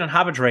go in and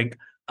have a drink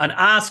and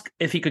ask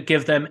if he could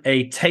give them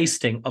a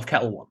tasting of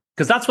Kettle One.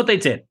 Because that's what they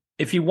did.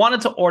 If you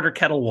wanted to order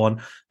Kettle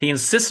One, he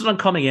insisted on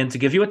coming in to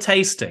give you a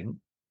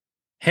tasting,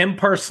 him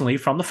personally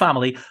from the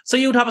family, so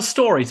you would have a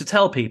story to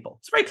tell people.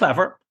 It's very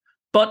clever,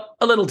 but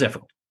a little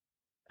difficult.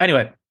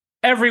 Anyway,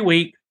 every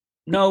week,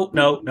 no.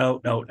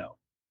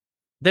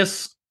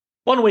 This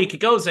one week, he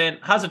goes in,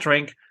 has a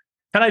drink.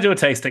 Can I do a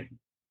tasting?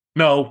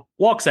 No.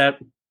 Walks out.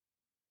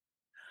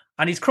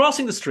 And he's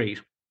crossing the street,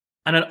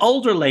 and an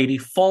older lady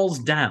falls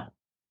down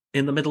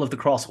in the middle of the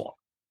crosswalk.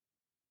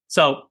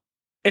 So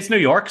it's New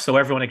York, so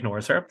everyone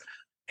ignores her.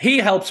 He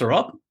helps her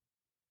up,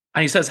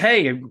 and he says,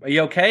 "Hey, are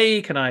you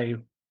okay? Can I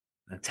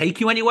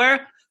take you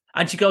anywhere?"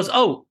 And she goes,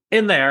 "Oh,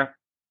 in there."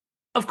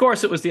 Of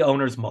course, it was the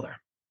owner's mother.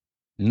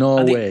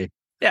 No way.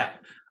 Yeah.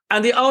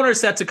 And the owner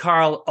said to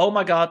Carl, "Oh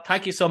my God,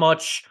 thank you so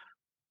much.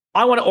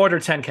 I want to order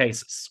 10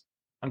 cases.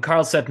 And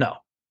Carl said no.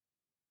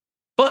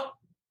 But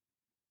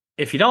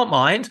if you don't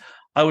mind,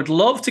 I would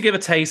love to give a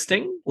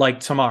tasting like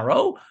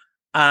tomorrow.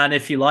 And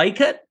if you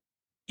like it,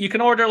 you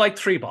can order like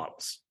 3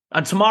 bottles.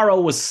 And tomorrow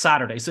was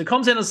Saturday. So he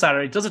comes in on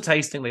Saturday, does a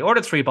tasting, they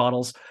order 3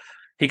 bottles.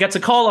 He gets a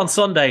call on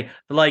Sunday,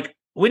 like,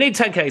 we need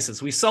 10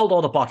 cases. We sold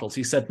all the bottles.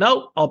 He said,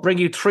 no, I'll bring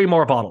you 3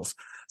 more bottles.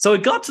 So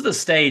it got to the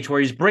stage where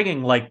he's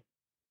bringing like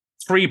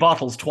 3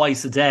 bottles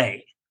twice a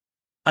day.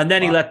 And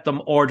then he let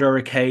them order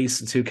a case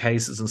and 2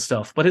 cases and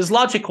stuff. But his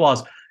logic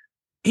was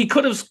he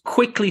could have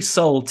quickly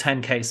sold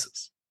 10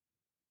 cases.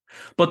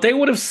 But they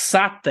would have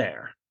sat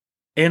there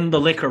in the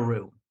liquor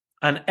room.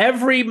 And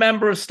every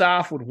member of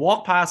staff would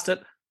walk past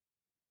it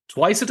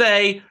twice a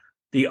day,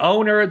 the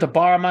owner, the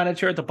bar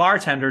manager, the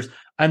bartenders,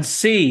 and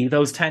see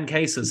those 10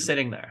 cases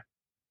sitting there.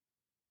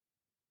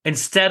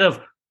 Instead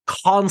of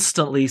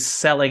constantly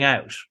selling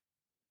out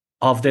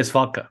of this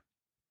vodka.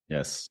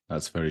 Yes,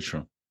 that's very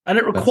true. And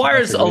it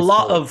requires a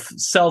lot of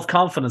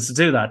self-confidence to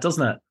do that,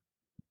 doesn't it?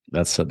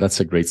 That's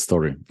a great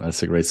story.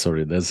 That's a great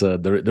story. There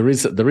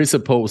is a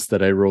post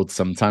that I wrote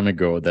some time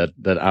ago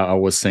that I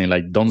was saying,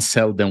 like, don't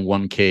sell them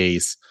 1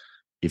 case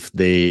if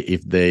they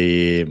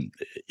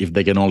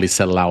can only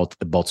sell out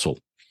a bottle.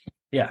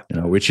 Yeah,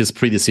 which is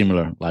pretty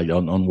similar, like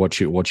on what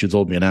you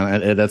told me,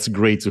 and that's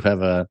great to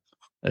have a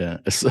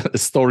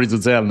story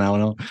to tell now.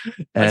 No?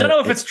 I don't know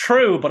if it's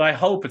true, but I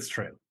hope it's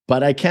true.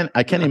 But I can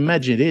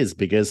imagine it is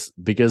because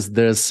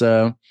there's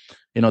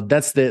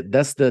that's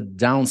the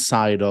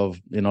downside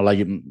of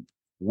like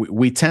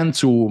we tend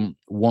to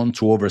want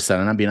to oversell,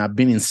 and I've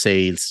been in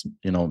sales,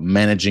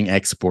 managing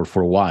export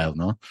for a while,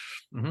 no,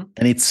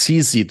 and it's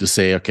easy to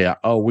say, okay,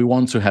 we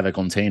want to have a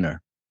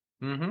container,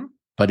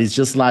 but it's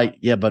just like,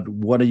 yeah, but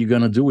what are you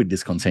gonna do with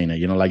this container?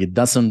 Like it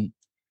doesn't.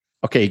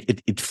 Okay,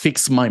 it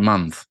fixed my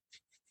month,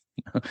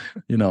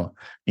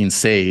 in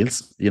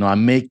sales. I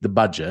make the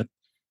budget,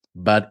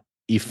 but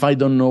if I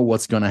don't know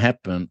what's going to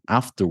happen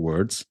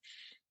afterwards,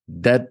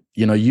 that,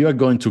 you are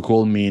going to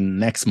call me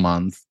next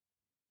month,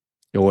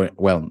 or,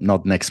 well,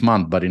 not next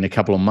month, but in a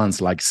couple of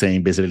months, like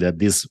saying basically that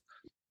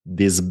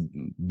this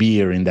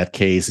beer in that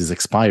case is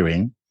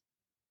expiring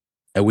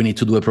and we need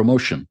to do a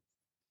promotion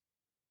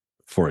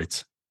for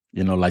it,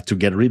 like to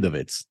get rid of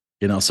it,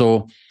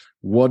 so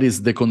what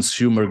is the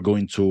consumer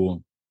going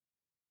to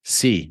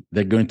see?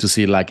 They're going to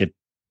see like a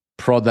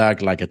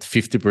product like at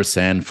 50%,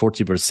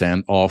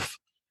 40% off,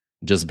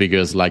 just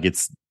because like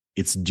it's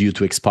due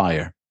to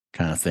expire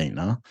kind of thing,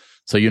 no?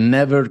 So you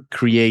never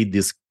create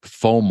this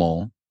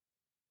FOMO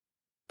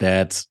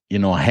that,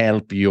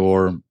 help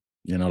your,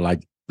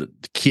 like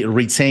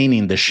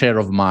retaining the share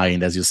of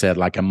mind, as you said,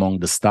 like among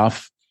the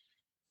staff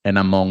and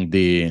among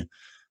the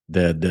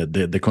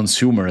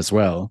consumer as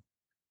well,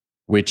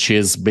 which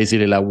is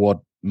basically like what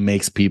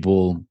makes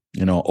people,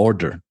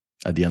 order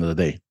at the end of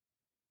the day.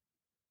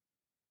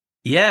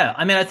 Yeah,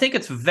 I mean, I think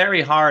it's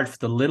very hard for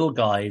the little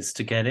guys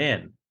to get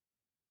in,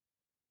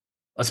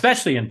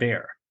 especially in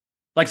beer.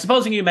 Like,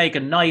 supposing you make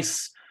a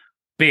nice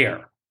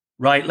beer,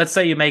 right? Let's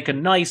say you make a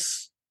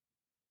nice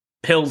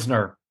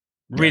Pilsner,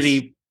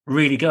 really,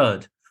 really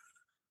good.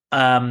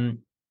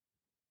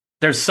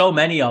 There's so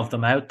many of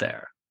them out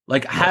there.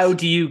 Like, how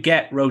do you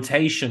get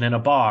rotation in a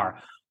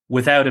bar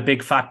without a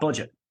big fat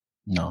budget?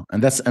 No,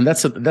 and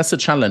that's a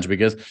challenge,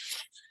 because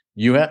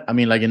you have, I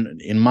mean, like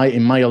in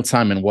my old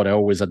time, and what I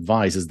always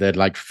advise is that,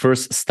 like,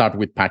 first start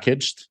with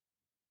packaged.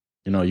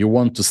 You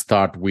want to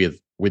start with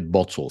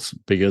bottles,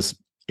 because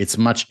it's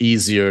much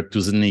easier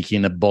to sneak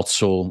in a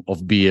bottle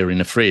of beer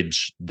in a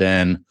fridge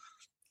than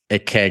a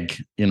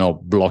keg,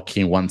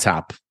 blocking one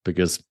tap,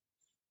 because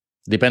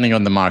depending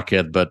on the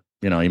market, but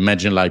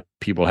imagine like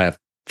people have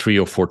 3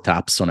 or 4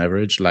 taps on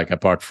average, like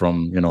apart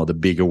from the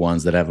bigger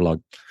ones that have like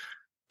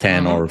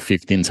 10 or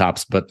 15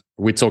 taps, but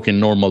we're talking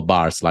normal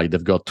bars, like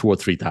they've got 2 or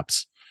 3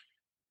 taps.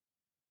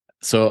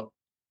 So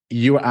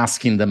you're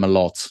asking them a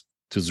lot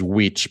to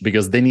switch,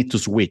 because they need to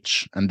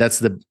switch, and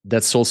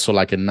that's also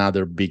like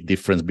another big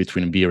difference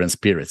between beer and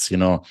spirits.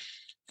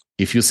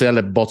 If you sell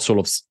a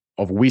bottle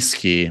of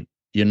whiskey,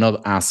 you're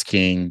not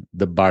asking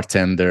the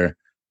bartender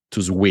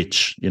to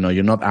switch.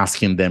 You're not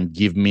asking them,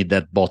 give me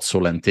that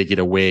bottle and take it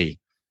away.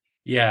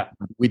 Yeah.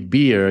 With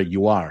beer,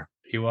 you are.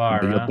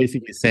 You're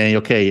basically saying,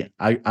 okay,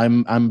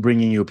 I'm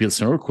bringing you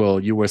Pilsner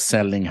Urquell. You were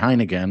selling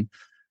Heineken.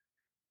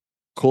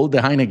 Call the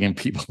Heineken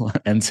people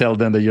and tell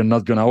them that you're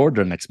not going to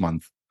order next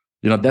month.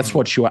 That's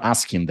what you are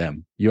asking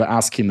them. You're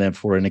asking them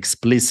for an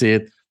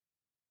explicit,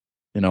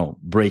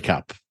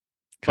 breakup.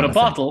 But a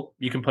bottle,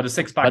 you can put a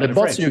 6-pack in the fridge.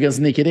 But a bottle, you can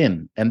sneak it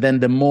in. And then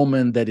the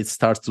moment that it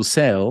starts to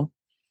sell,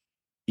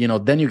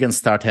 then you can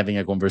start having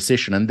a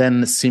conversation. And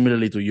then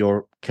similarly to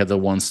your Kettle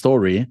One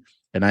story,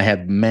 and I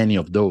had many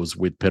of those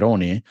with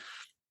Peroni,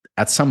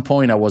 at some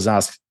point I was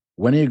asked,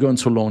 when are you going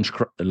to launch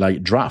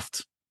like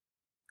draft?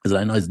 Because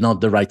I know it's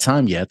not the right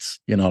time yet,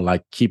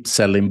 like keep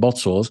selling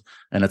bottles,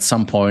 and at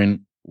some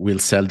point we'll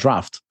sell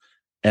draft.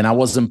 And I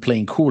wasn't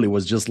playing cool. It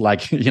was just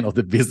like,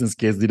 the business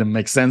case didn't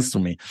make sense to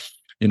me,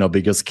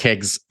 because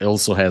kegs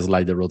also has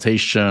like the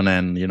rotation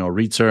and,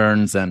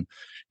 returns, and,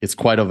 it's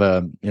quite of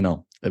a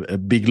a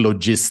big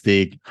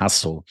logistic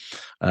hassle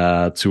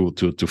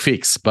to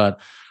fix. But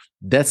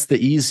that's the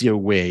easier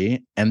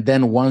way. And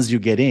then once you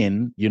get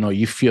in,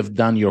 if you have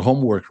done your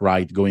homework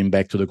right, going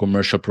back to the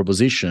commercial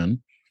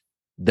proposition,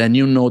 then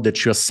you know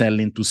that you're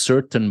selling to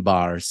certain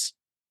bars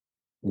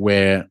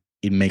where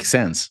it makes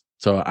sense.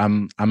 So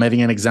I'm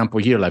having an example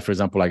here. Like, for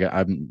example, like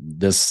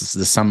there's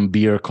some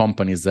beer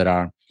companies that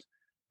are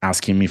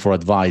asking me for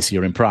advice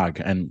here in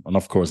Prague. And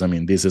of course, I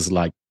mean, this is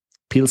like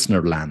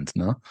Pilsner land,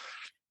 no?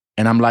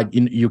 And I'm like,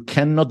 you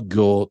cannot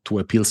go to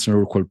a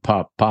Pilsner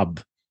Urquell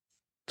pub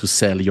to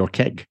sell your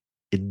keg.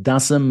 It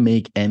doesn't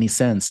make any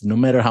sense, no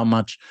matter how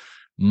much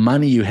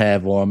money you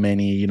have or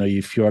many,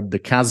 if you're the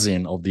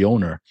cousin of the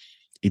owner,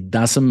 it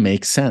doesn't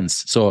make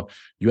sense. So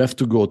you have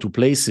to go to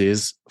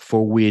places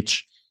for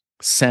which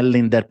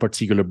selling that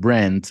particular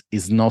brand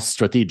is not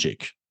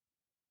strategic.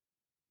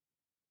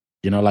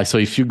 So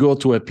if you go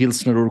to a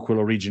Pilsner Urquell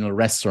original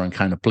restaurant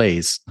kind of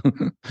place,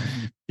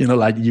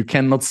 like you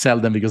cannot sell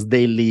them because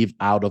they live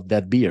out of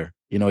that beer.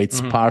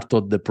 It's part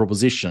of the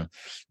proposition.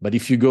 But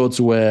if you go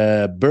to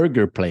a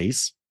burger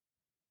place,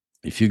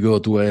 if you go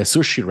to a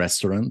sushi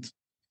restaurant,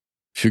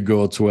 if you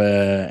go to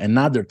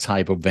another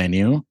type of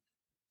venue,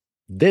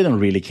 they don't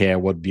really care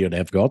what beer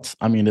they've got.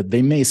 I mean,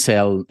 they may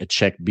sell a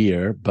Czech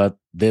beer, but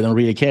they don't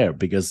really care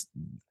because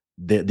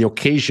the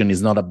occasion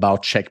is not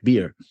about Czech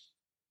beer.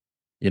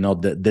 They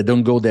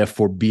don't go there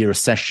for beer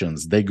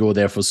sessions. They go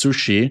there for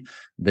sushi.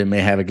 They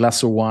may have a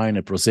glass of wine,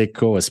 a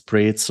Prosecco, a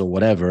Spritz, or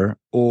whatever,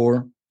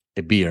 or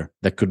a beer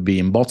that could be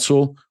in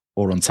bottle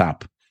or on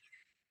tap.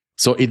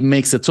 So it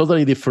makes a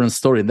totally different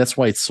story. And that's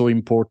why it's so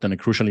important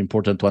and crucially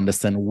important to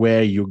understand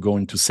where you're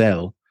going to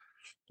sell.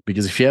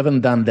 Because if you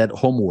haven't done that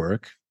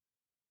homework,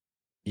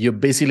 you're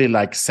basically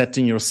like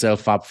setting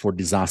yourself up for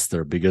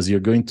disaster, because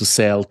you're going to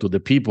sell to the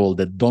people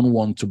that don't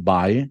want to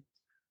buy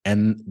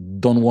and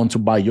don't want to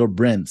buy your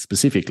brand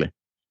specifically.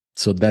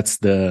 So that's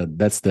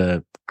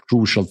the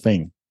crucial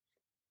thing.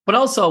 But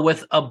also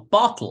with a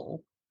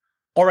bottle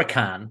or a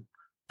can,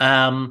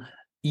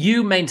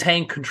 you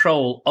maintain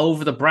control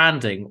over the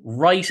branding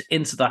right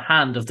into the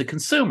hand of the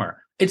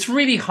consumer. It's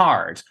really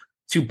hard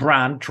to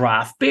brand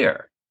draft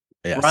beer,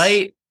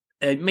 right?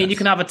 I mean, you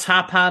can have a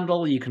tap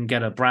handle, you can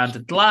get a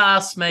branded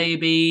glass,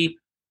 maybe.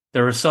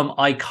 There are some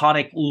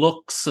iconic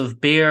looks of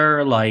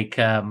beer like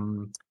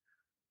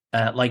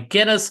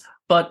Guinness,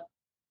 but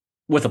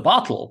with a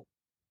bottle,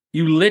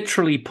 you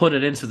literally put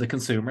it into the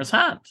consumer's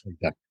hand.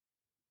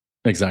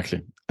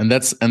 Exactly. And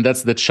that's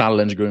the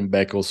challenge, going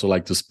back also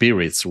like to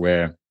spirits,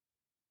 where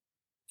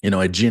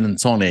a gin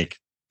and tonic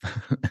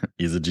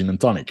is a gin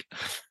and tonic.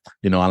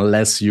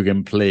 Unless you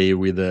can play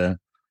with a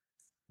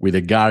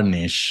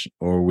garnish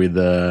or with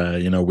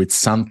with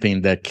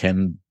something that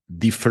can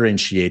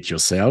differentiate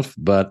yourself.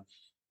 But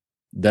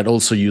that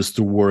also used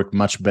to work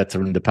much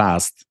better in the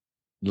past,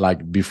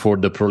 like before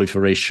the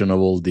proliferation of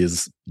all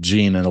this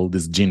gin and all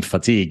this gin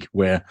fatigue,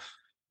 where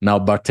now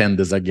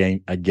bartenders are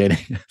getting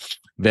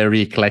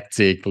very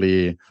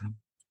eclectically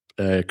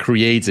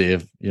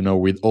creative,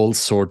 with all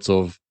sorts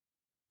of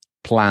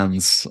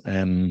plants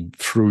and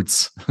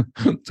fruits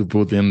to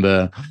put in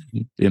a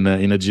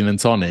gin and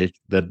tonic,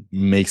 that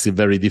makes it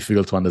very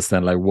difficult to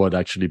understand like what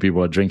actually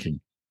people are drinking.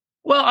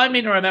 Well, I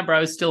mean, I remember I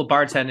was still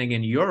bartending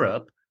in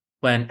Europe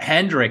when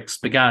Hendrix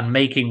began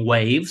making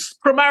waves,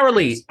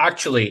 primarily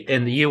actually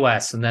in the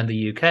US and then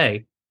the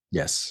UK.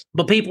 Yes.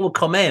 But people would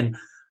come in,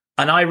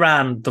 and I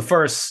ran the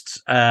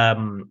first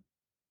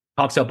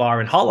cocktail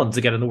bar in Holland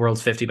to get in the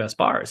world's 50 best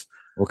bars.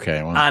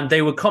 Okay. Wow. And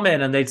they would come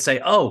in and they'd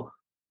say, "Oh,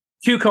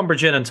 cucumber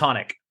gin and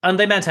tonic." And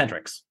they meant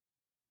Hendrix.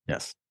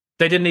 Yes.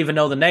 They didn't even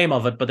know the name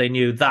of it, but they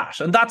knew that.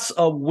 And that's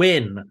a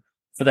win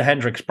for the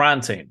Hendrix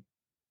brand team.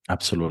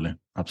 Absolutely.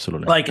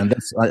 Like, and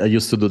I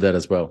used to do that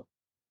as well.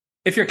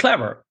 If you're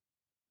clever,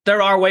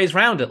 there are ways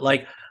around it.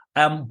 Like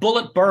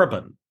Bulleit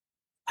Bourbon,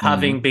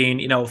 having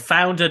been,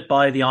 founded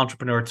by the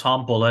entrepreneur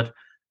Tom Bulleit,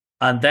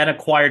 and then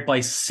acquired by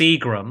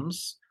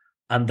Seagram's,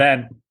 and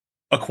then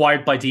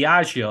acquired by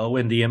Diageo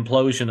in the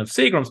implosion of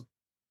Seagram's.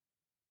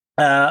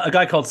 A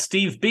guy called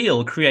Steve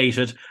Beal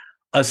created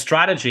a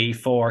strategy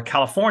for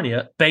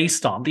California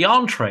based on the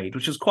on-trade,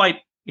 which is quite,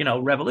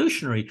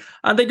 revolutionary.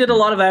 And they did a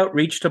lot of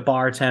outreach to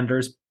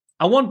bartenders.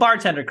 And one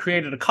bartender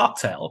created a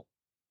cocktail,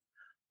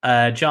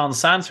 John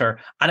Santer,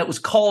 and it was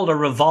called a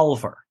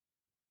revolver.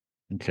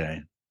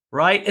 Okay.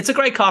 Right? It's a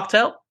great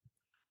cocktail,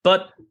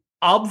 but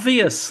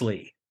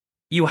obviously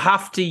you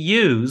have to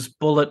use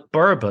Bulleit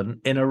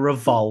Bourbon in a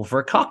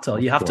revolver cocktail.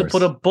 You have to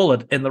put a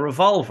bullet in the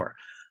revolver.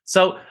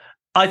 So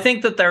I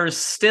think that there is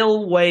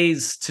still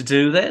ways to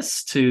do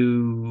this,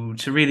 to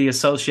really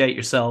associate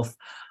yourself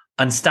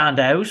and stand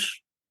out.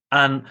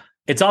 And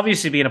it's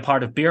obviously been a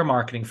part of beer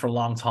marketing for a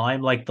long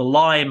time. Like the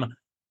lime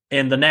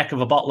in the neck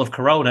of a bottle of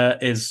Corona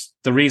is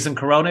the reason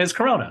Corona is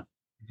Corona,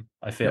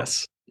 I feel.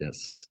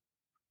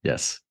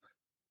 Yes.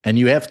 And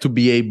you have to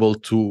be able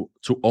to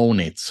own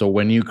it. So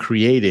when you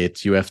create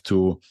it, you have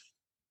to,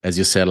 as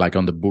you said, like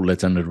on the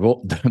bullet and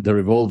the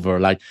revolver,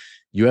 like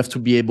you have to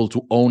be able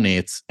to own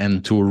it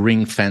and to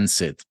ring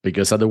fence it,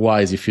 because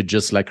otherwise, if you're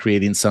just like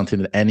creating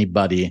something that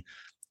anybody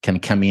can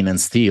come in and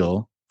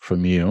steal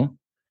from you,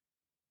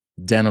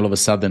 then all of a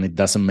sudden it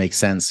doesn't make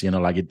sense.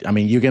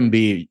 You can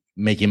be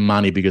making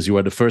money because you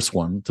were the first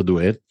one to do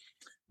it,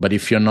 but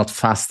if you're not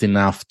fast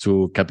enough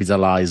to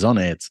capitalize on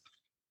it,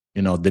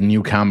 the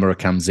newcomer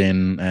comes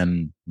in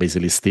and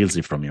basically steals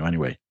it from you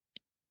anyway.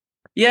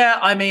 Yeah,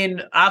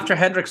 after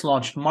Hendrix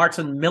launched,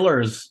 Martin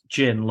Miller's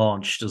gin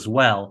launched as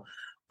well.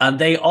 And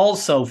they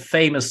also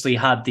famously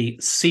had the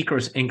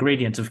secret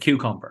ingredient of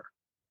cucumber.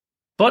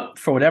 But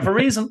for whatever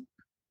reason,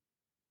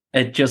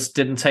 it just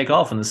didn't take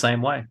off in the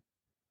same way.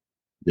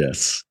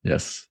 Yes.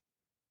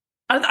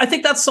 And I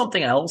think that's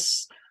something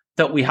else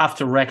that we have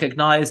to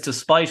recognize,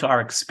 despite our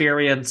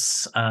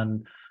experience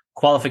and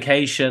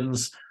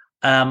qualifications.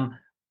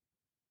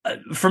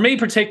 For me,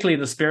 particularly in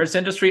the spirits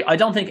industry, I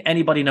don't think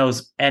anybody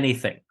knows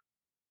anything.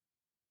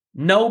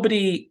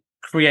 Nobody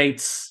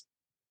creates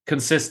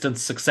consistent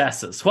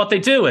successes. What they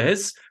do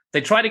is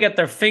they try to get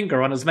their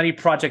finger on as many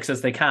projects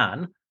as they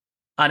can.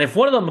 And if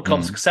one of them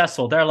becomes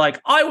successful, they're like,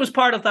 I was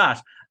part of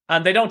that.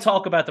 And they don't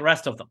talk about the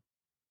rest of them.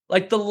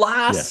 Like the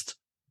last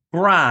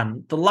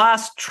brand, the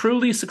last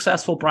truly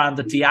successful brand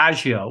that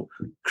Diageo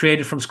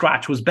created from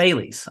scratch was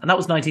Bailey's. And that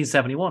was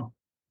 1971.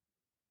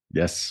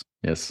 Yes.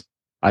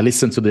 I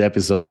listened to the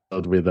episode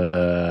with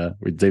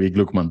David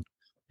Gluckman.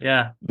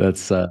 Yeah.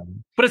 That's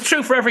but it's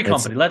true for every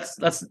company. Let's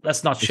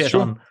not shit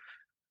on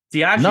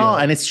Diageo. No,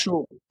 and it's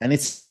true. And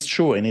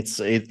it's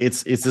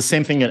the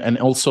same thing. And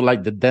also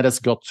like that has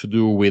got to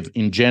do with,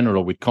 in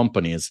general, with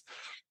companies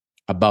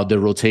about the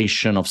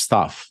rotation of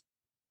stuff.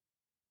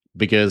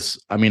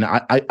 Because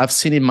I've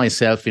seen it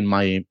myself in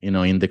my,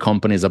 in the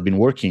companies I've been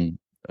working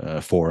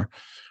for.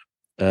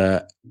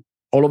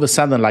 All of a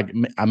sudden, like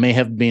I may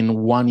have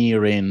been 1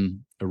 year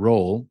in a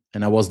role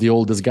and I was the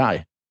oldest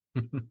guy.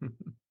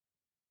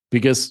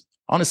 Because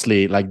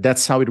honestly, like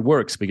that's how it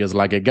works. Because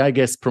like a guy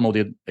gets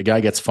promoted, a guy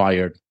gets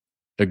fired,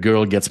 a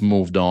girl gets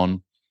moved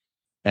on,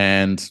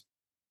 and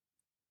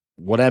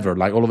whatever.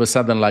 Like all of a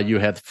sudden, like you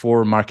had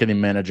 4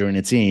 marketing manager in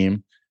a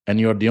team,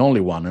 and you're the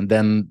only one. And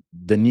then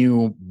the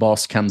new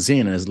boss comes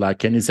in and is like,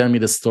 "Can you tell me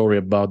the story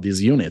about this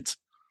unit?"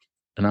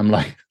 And I'm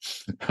like,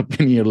 "I've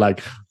been here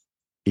like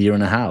a year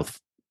and a half,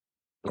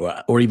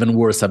 or even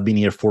worse, I've been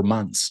here 4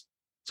 months.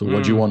 So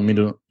what do you want me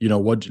to,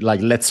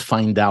 let's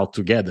find out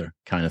together,"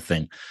 kind of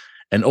thing.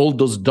 And all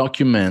those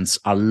documents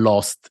are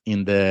lost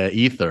in the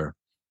ether,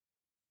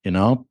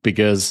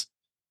 because,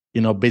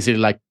 basically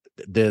like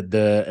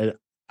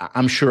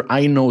I'm sure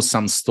I know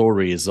some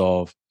stories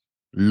of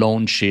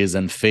launches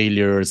and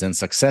failures and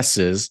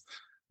successes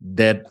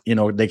that,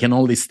 they can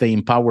only stay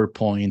in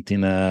PowerPoint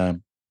in a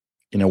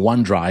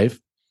OneDrive.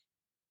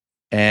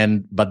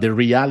 But the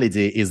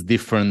reality is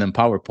different than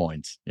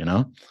PowerPoint,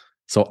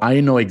 So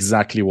I know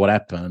exactly what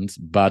happened,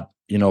 but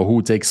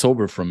who takes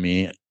over from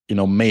me,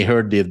 may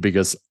heard it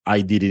because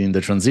I did it in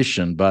the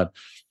transition. But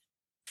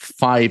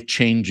 5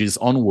 changes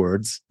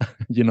onwards,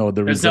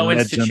 there's no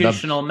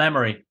institutional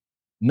memory.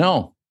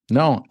 No,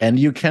 and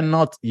you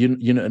cannot.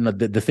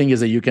 The thing is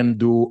that you can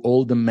do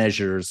all the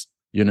measures.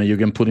 You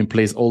can put in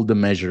place all the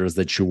measures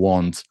that you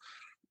want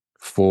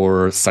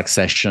for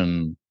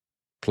succession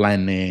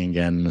planning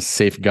and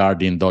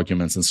safeguarding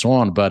documents and so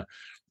on. But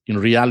in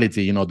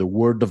reality, the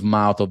word of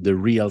mouth of the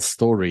real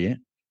story,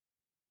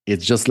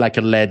 it's just like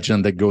a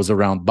legend that goes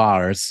around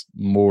bars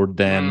more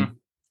than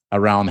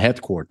around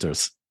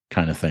headquarters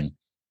kind of thing.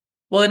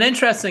 Well, an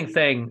interesting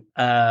thing,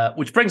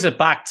 which brings it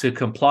back to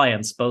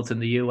compliance, both in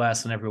the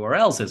US and everywhere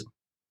else, is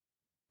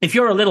if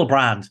you're a little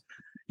brand,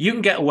 you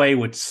can get away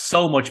with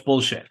so much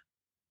bullshit.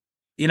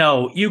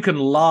 You can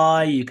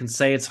lie, you can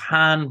say it's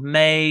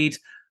handmade.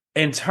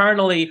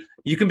 Internally,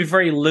 you can be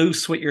very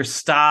loose with your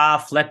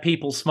staff, let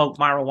people smoke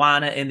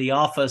marijuana in the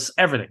office,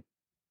 everything.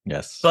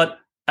 Yes. But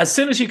as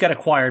soon as you get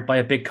acquired by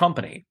a big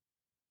company,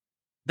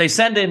 they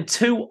send in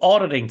 2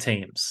 auditing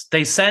teams.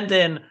 They send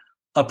in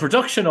a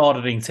production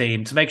auditing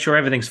team to make sure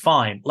everything's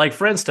fine. Like,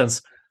 for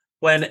instance,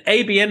 when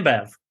AB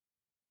InBev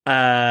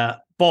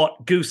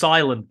bought Goose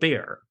Island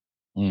beer,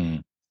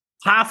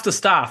 half the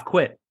staff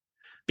quit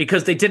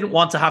because they didn't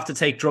want to have to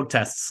take drug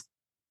tests.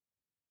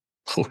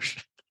 Oh,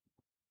 shit.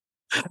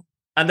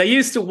 And they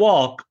used to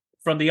walk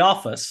from the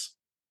office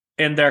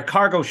in their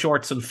cargo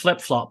shorts and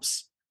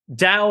flip-flops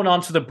down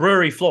onto the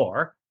brewery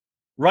floor,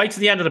 right to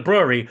the end of the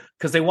brewery,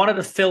 because they wanted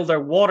to fill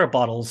their water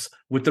bottles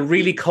with the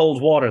really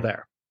cold water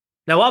there.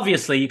 Now,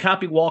 obviously, you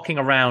can't be walking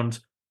around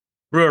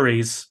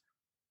breweries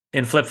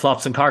in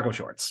flip-flops and cargo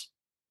shorts.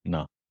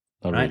 No,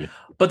 not really.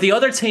 But the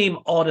other team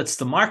audits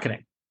the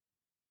marketing.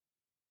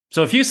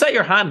 So if you say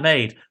you're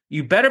handmade,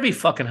 you better be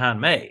fucking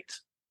handmade,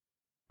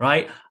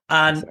 right?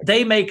 And exactly.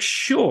 They make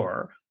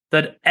sure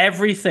that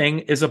everything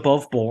is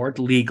above board,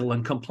 legal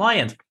and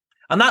compliant.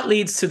 And that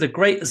leads to the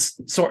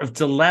greatest sort of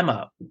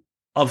dilemma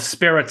of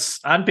spirits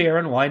and beer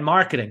and wine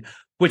marketing,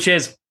 which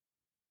is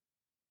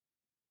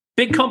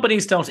big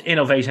companies don't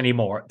innovate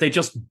anymore. They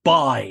just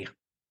buy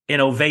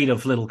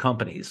innovative little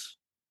companies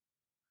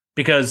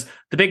because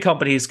the big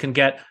companies can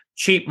get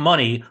cheap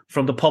money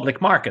from the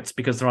public markets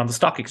because they're on the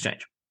stock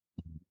exchange.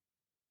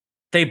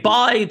 They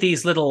buy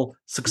these little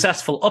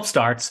successful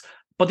upstarts,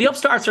 but the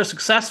upstarts are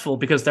successful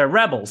because they're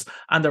rebels,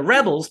 and they're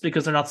rebels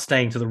because they're not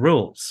staying to the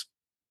rules.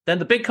 Then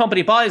the big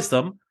company buys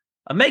them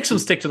and makes them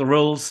stick to the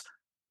rules,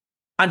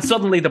 and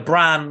suddenly the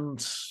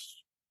brand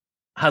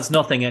has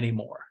nothing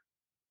anymore.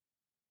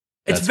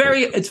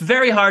 It's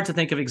very hard to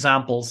think of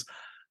examples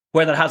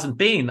where that hasn't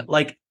been.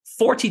 Like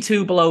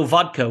 42 Below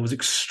Vodka was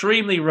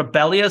extremely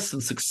rebellious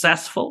and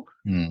successful,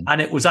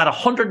 and it was at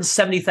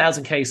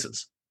 170,000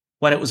 cases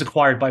when it was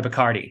acquired by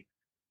Bacardi.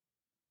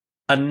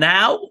 And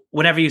now,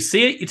 whenever you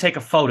see it, you take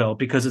a photo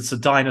because it's a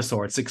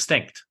dinosaur. It's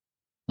extinct.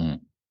 I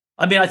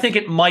mean, I think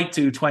it might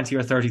do 20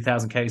 or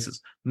 30,000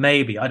 cases.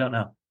 Maybe. I don't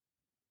know.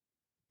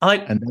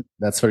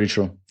 That's very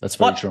true. That's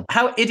very true.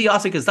 How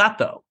idiotic is that,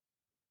 though?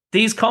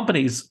 These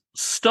companies,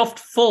 stuffed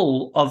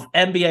full of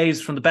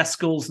MBAs from the best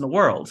schools in the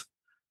world,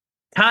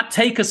 can't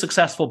take a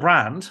successful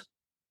brand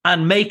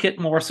and make it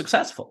more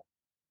successful.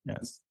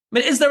 Yes. I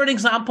mean, is there an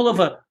example of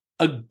a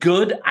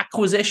good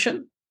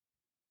acquisition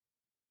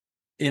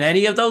in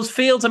any of those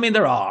fields? I mean,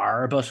 there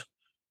are,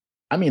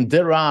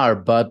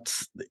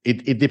 but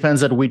it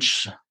depends at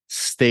which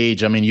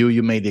stage. I mean,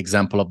 you made the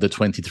example of the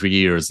 23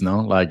 years, no?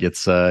 Like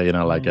it's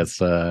when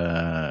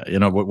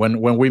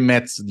we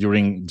met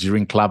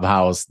during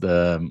Clubhouse,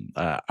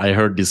 I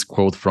heard this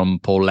quote from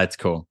Paul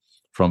Letko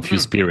from Few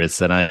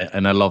Spirits, and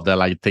I love that.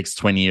 Like, it takes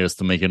 20 years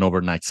to make an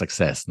overnight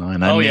success, no?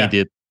 And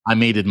I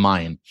made it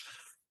mine.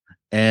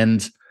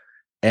 And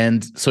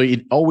so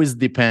it always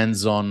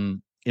depends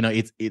on,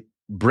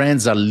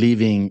 brands are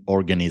living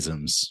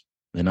organisms,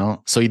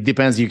 so it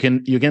depends. You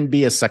can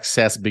be a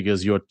success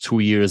because you're 2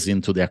 years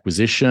into the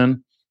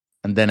acquisition,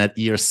 and then at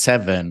year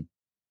 7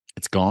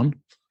 it's gone,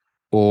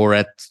 or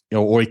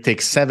it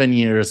takes 7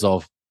 years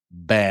of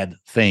bad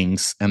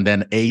things, and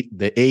then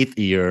the 8th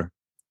year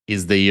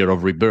is the year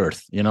of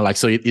rebirth.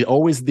 So it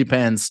always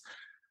depends.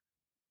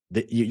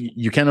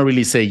 You cannot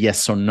really say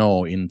yes or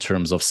no in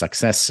terms of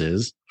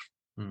successes.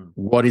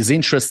 What is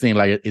interesting,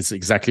 like, it's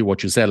exactly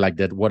what you said, like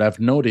that. What I've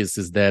noticed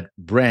is that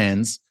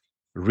brands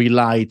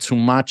rely too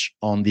much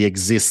on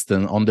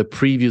the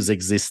previous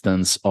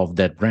existence of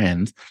that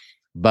brand.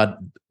 But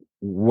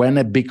when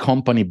a big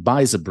company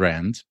buys a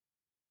brand,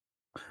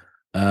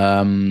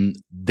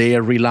 they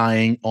are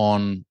relying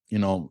on,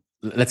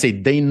 let's say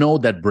they know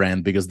that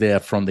brand because they are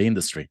from the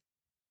industry.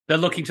 They're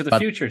looking to the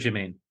future, do you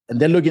mean? And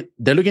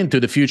they're looking to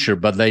the future,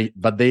 but they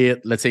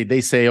let's say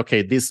they say,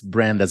 okay, this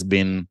brand has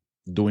been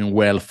doing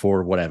well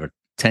for whatever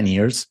 10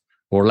 years,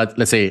 or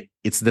let's say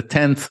it's the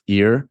 10th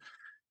year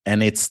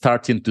and it's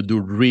starting to do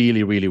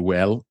really, really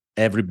well.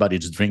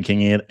 Everybody's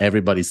drinking it,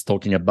 everybody's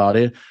talking about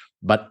it,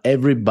 but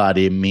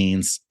everybody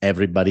means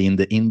everybody in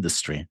the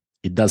industry.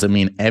 It doesn't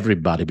mean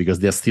everybody, because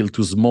they're still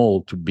too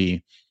small to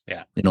be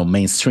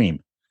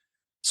mainstream.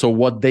 So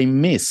what they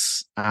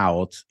miss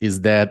out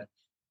is that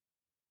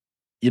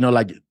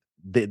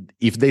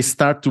if they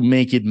start to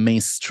make it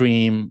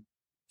mainstream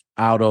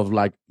out of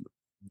like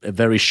a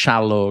very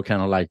shallow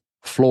kind of like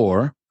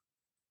floor,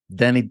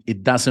 then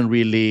it doesn't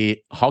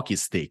really hockey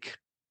stick.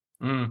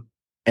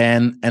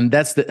 And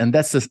that's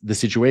the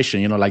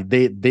situation. Like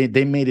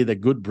they made it a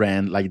good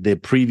brand. Like the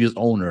previous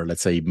owner,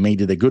 let's say,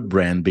 made it a good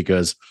brand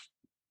because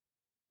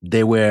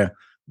they were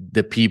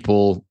the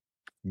people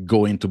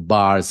going to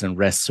bars and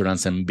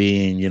restaurants and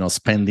being,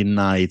 spending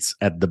nights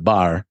at the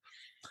bar.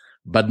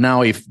 But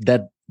now if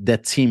that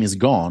team is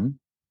gone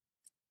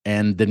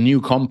and the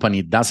new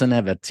company doesn't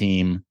have a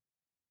team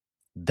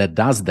that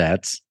does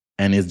that,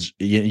 and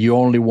you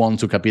only want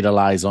to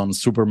capitalize on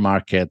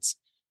supermarkets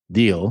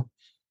deal,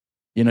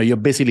 you're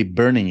basically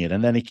burning it.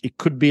 And then it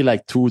could be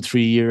like 2,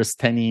 3 years,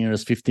 10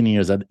 years, 15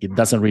 years. It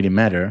doesn't really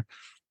matter.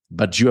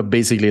 But you are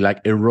basically like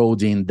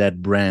eroding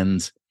that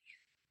brand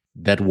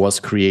that was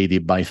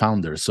created by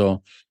founders.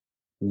 So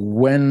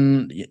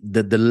when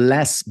the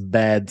less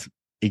bad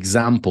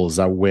examples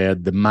are where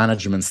the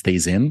management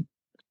stays in,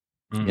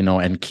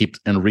 and keep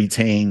and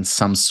retain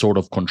some sort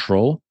of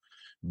control.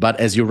 But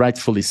as you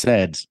rightfully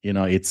said,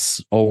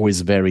 it's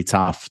always very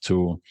tough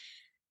to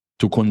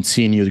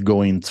continue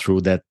going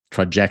through that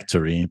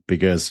trajectory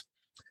because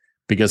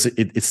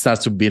it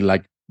starts to be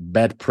like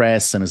bad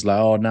press, and it's like,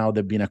 oh, now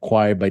they've been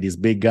acquired by these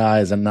big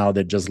guys, and now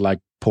they're just like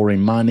pouring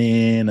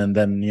money in, and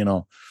then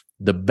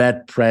the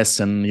bad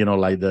press and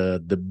like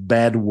the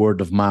bad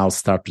word of mouth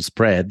start to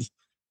spread.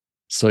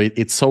 So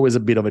it's always a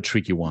bit of a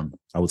tricky one,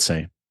 I would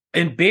say.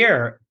 In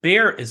beer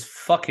is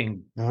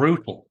fucking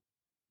brutal.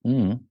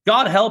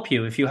 God help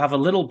you if you have a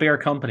little beer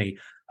company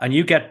and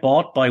you get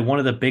bought by one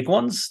of the big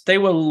ones. They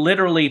will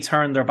literally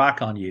turn their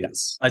back on you.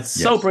 Yes. It's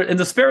so in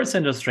the spirits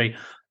industry,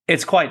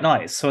 it's quite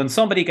nice. So when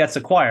somebody gets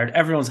acquired,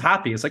 everyone's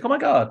happy. It's like, oh my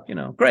God,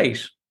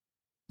 great.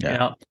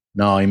 Yeah.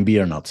 No, in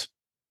beer, not.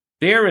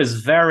 Beer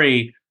is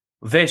very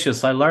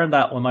vicious. I learned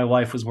that when my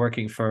wife was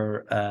working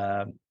for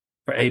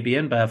AB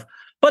InBev.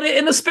 But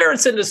in the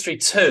spirits industry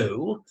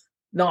too,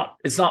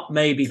 it's not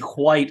maybe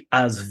quite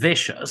as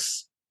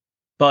vicious,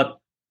 but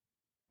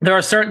there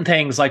are certain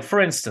things like, for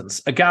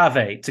instance,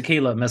 agave,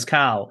 tequila,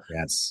 mezcal.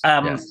 Yes.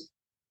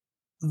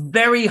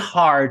 Very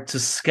hard to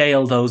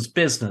scale those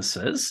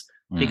businesses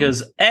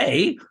because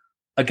A,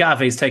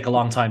 agaves take a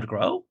long time to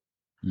grow,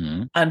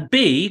 and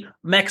B,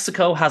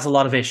 Mexico has a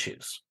lot of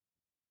issues.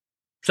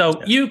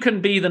 So you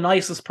can be the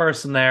nicest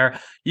person there.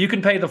 You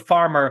can pay the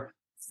farmer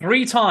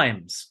 3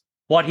 times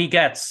what he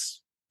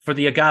gets for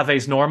the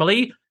agaves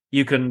normally.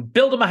 You can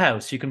build him a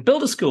house. You can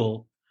build a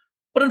school.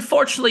 But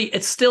unfortunately,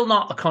 it's still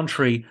not a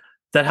country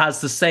that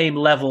has the same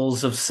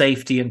levels of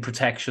safety and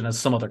protection as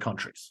some other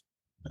countries.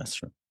 That's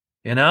true.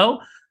 You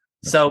know?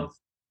 That's so true.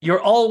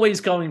 You're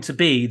always going to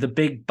be the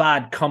big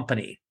bad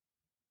company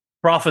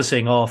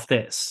profiting off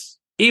this.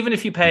 Even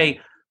if you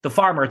pay the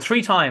farmer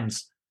 3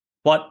 times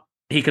what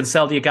he can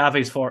sell the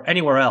agaves for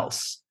anywhere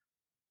else.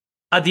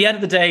 At the end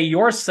of the day,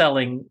 you're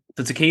selling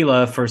the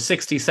tequila for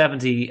 $60,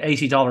 $70,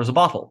 $80 a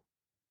bottle.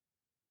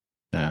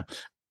 Yeah.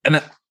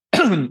 And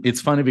it's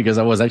funny because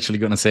I was actually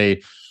going to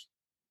say,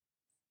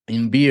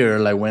 in beer,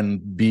 like when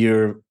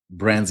beer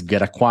brands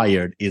get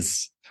acquired,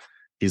 is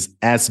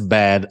as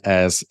bad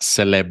as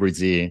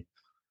celebrity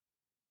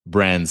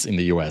brands in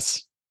the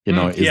US. Is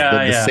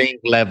the same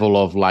level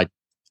of like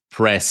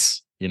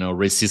press,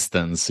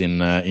 resistance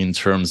in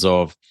terms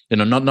of,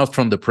 not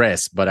from the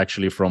press, but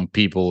actually from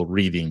people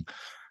reading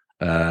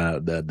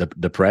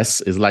the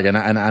press. Is like, and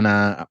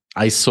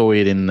I saw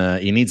it in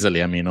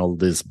Italy. I mean, all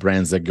these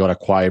brands that got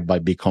acquired by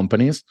big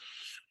companies.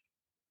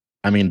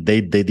 I mean,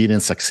 they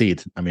didn't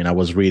succeed. I mean, I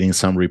was reading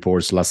some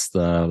reports last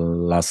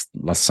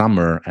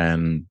summer,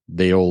 and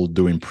they all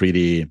doing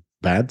pretty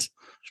bad.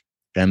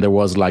 And there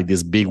was like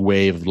this big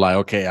wave, like,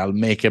 okay, I'll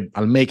make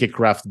a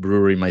craft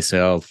brewery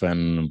myself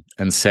and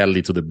sell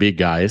it to the big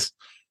guys.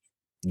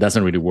 It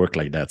doesn't really work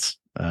like that.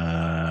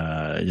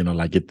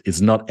 Like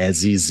it's not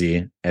as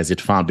easy as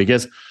it found,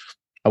 because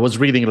I was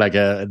reading like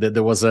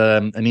there was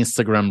an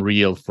Instagram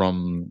reel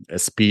from a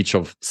speech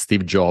of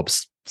Steve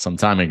Jobs some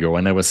time ago,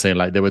 and they were saying,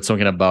 like, they were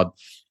talking about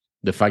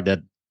the fact that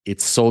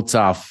it's so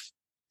tough,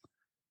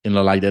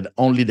 like that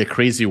only the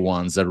crazy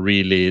ones are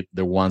really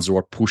the ones who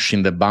are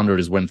pushing the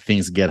boundaries when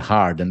things get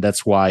hard. And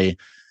that's why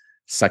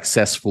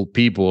successful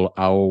people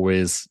are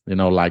always,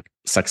 like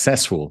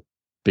successful,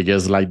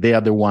 because like they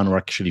are the one who are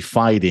actually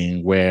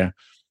fighting where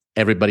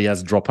everybody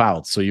has dropped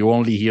out. So you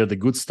only hear the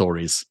good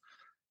stories,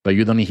 but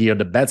you don't hear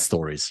the bad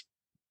stories.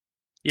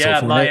 Yeah,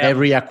 so for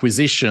every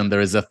acquisition, there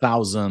is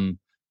 1,000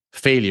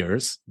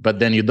 failures, but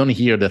then you don't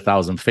hear the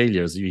 1,000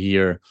 failures. You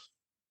hear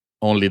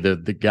only the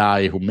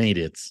guy who made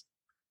it.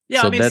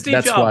 Yeah, so I mean, that's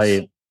Jobs.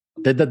 why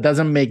that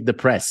doesn't make the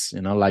press,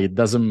 like it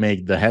doesn't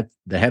make the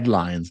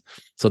headlines.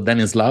 So then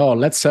it's like, oh,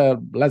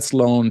 let's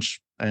launch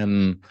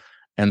and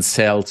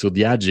sell to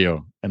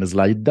Diageo, and it's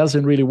like, it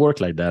doesn't really work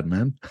like that,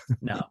 man.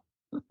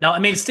 No, I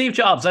mean, Steve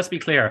Jobs, let's be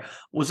clear,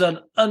 was an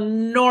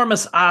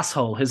enormous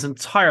asshole his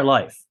entire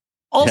life.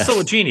 Also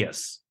a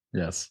genius.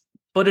 Yes.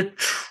 But a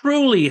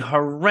truly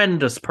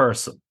horrendous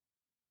person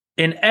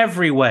in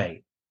every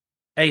way.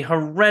 A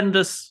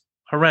horrendous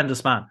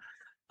man.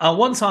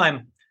 One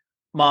time,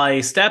 my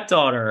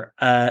stepdaughter,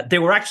 they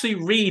were actually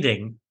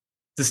reading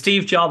the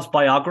Steve Jobs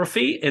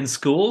biography in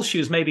school. She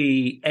was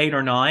maybe 8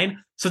 or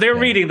 9. So they were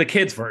reading the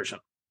kids' version.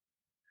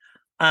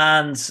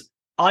 And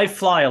I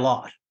fly a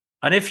lot.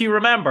 And if you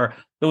remember,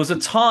 there was a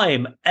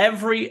time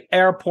every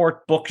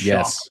airport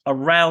bookshop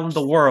around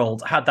the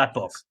world had that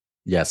book.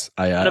 Yes,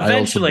 and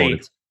eventually, I also bought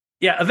it.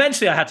 Yeah,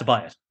 eventually I had to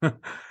buy it.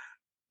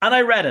 And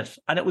I read it,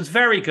 and it was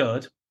very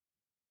good.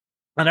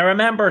 And I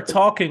remember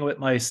talking with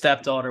my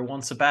stepdaughter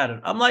once about it.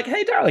 I'm like,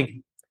 hey,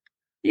 darling,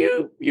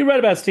 you read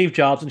about Steve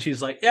Jobs? And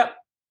she's like, yep.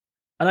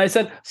 And I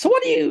said, so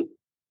what do you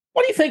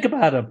think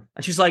about him?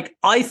 And she's like,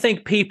 I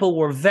think people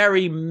were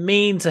very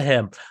mean to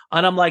him.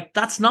 And I'm like,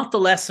 that's not the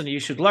lesson you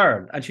should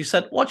learn. And she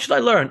said, what should I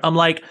learn? I'm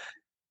like,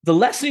 the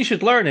lesson you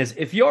should learn is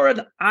if you're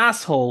an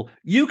asshole,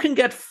 you can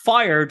get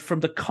fired from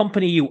the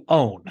company you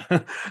own.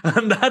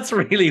 And that's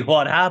really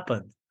what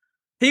happened.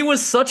 He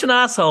was such an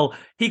asshole,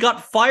 he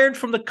got fired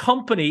from the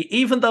company,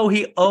 even though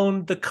he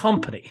owned the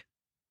company.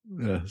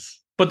 Yes.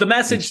 But the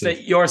message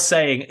that you're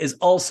saying is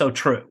also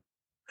true.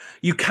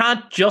 You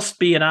can't just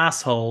be an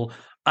asshole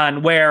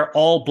and wear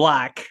all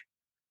black,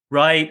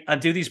 right?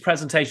 And do these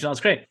presentations on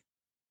screen.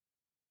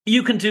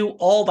 You can do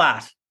all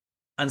that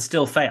and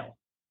still fail.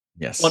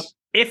 Yes. But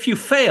if you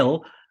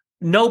fail,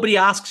 nobody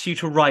asks you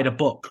to write a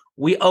book.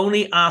 We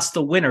only ask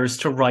the winners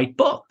to write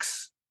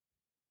books.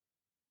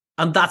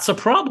 And that's a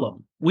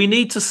problem. We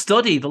need to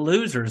study the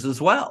losers as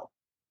well.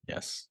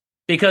 Yes.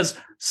 Because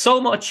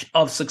so much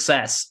of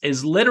success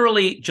is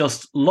literally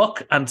just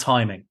luck and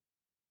timing.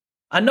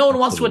 And no one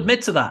wants to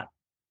admit to that.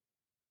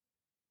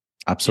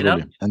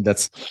 Absolutely. And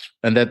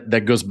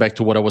that goes back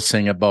to what I was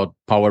saying about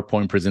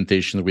PowerPoint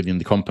presentations within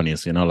the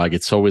companies. Like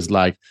it's always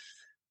like,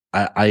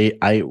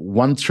 I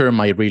one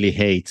term I really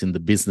hate in the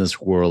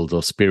business world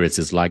of spirits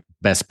is like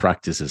best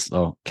practices.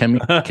 Oh, can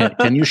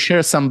you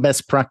share some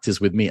best practice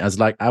with me? As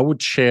like I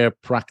would share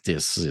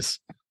practices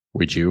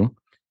with you.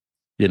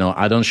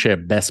 I don't share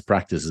best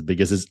practices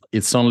because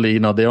it's only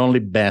they're only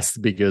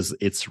best because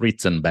it's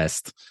written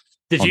best.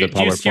 on the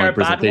Do you share PowerPoint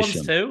bad ones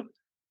presentation. too?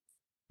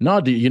 No,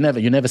 you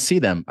never see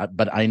them,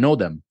 but I know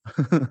them.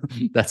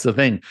 That's the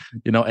thing,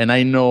 and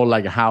I know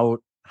like how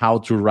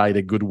to write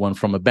a good one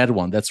from a bad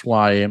one. That's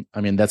why,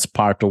 I mean, that's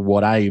part of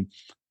what I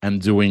am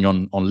doing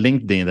on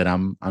LinkedIn, that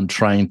I'm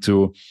trying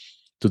to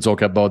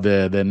talk about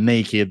the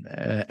naked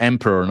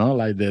emperor, no,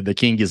 like the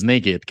king is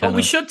naked But kind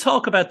we of. should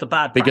talk about the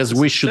bad Because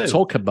we practices should too.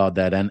 talk about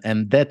that,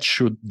 and that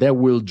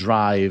will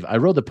drive. I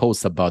wrote a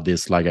post about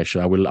this, like,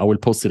 actually I will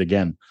post it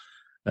again.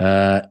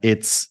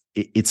 It's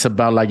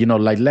about, like,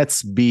 like,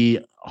 let's be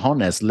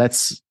honest,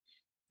 let's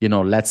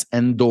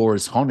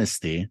endorse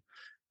honesty,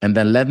 and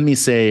then let me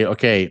say,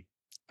 okay,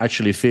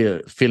 actually,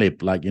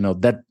 Philip, like,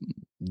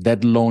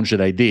 that launch that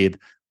I did,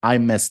 I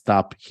messed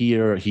up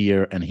here,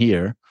 and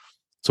here,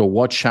 so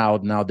watch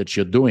out now that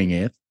you're doing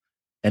it.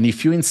 And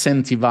if you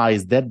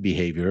incentivize that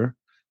behavior,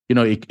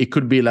 it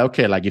could be like,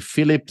 okay, like, if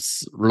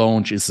Philip's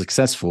launch is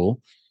successful,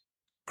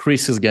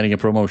 Chris is getting a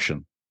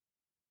promotion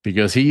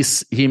because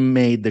he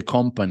made the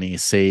company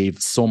save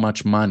so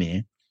much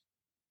money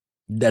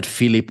that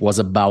Philip was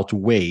about to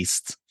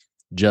waste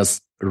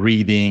just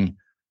reading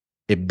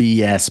a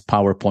BS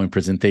PowerPoint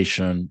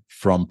presentation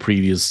from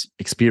previous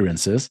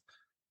experiences,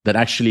 that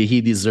actually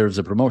he deserves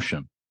a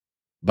promotion.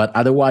 But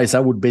otherwise, I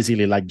would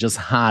basically, like, just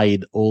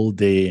hide all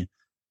the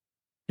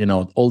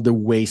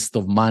waste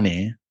of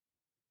money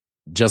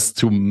just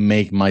to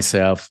make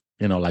myself,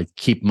 like,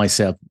 keep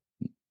myself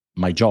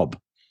my job.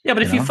 Yeah,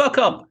 but if you fuck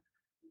up,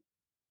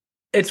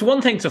 it's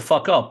one thing to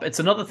fuck up. It's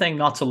another thing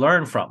not to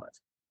learn from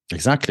it.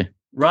 Exactly.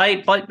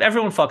 Right? But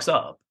everyone fucks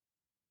up.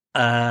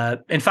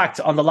 In fact,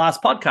 on the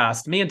last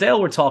podcast, me and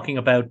Dale were talking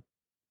about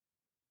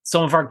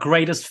some of our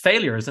greatest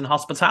failures in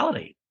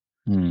hospitality.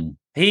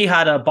 He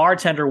had a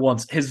bartender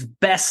once, his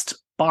best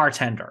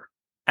bartender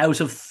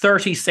out of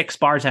 36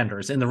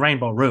 bartenders in the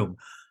Rainbow Room,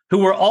 who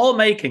were all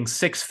making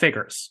six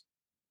figures.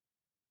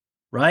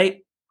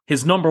 Right?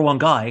 His number one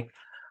guy.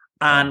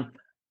 And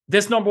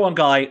this number one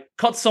guy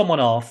cut someone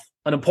off,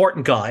 an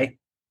important guy,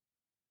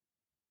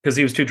 because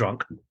he was too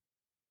drunk.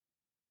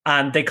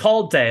 And they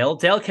called Dale.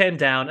 Dale came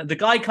down, and the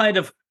guy kind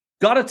of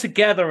got it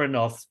together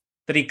enough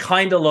that he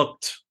kind of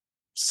looked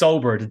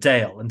sober to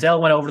Dale. And Dale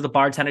went over to the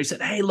bartender. He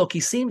said, "Hey, look, he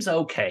seems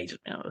okay.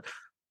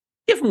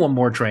 Give him one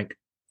more drink."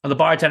 And the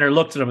bartender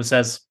looked at him and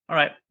says, "All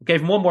right,"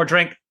 gave him one more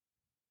drink,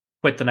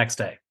 quit the next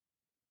day.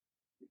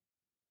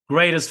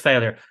 Greatest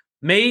failure.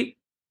 Me,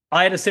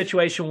 I had a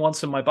situation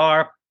once in my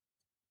bar.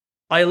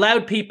 I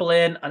allowed people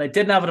in and I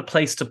didn't have a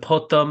place to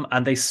put them,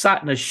 and they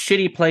sat in a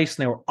shitty place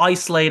and they were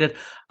isolated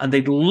and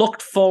they'd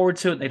looked forward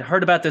to it and they'd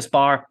heard about this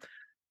bar.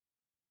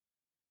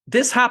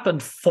 This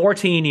happened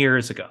 14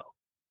 years ago,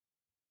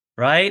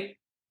 right?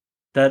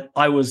 That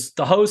I was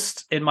the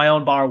host in my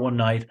own bar one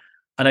night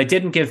and I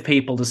didn't give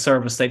people the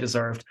service they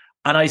deserved.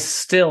 And I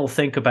still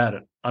think about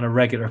it on a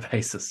regular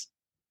basis.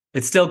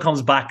 It still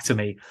comes back to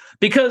me,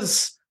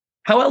 because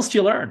how else do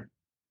you learn?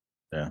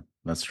 Yeah,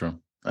 that's true.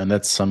 And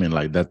that's something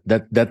like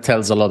that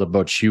tells a lot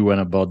about you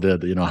and about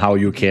the how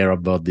you care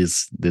about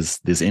this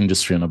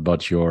industry and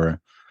about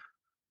your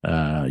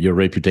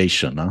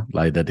reputation, huh?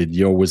 Like that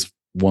you always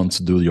want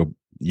to do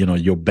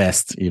your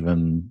best,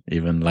 even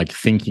like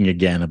thinking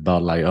again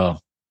about, like, oh,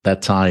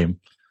 that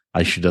time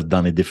I should have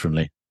done it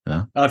differently.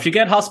 If you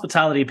get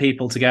hospitality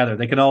people together,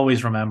 they can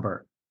always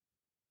remember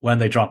when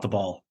they drop the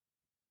ball.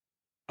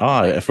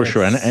 Oh, for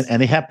sure,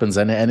 and it happens,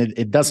 and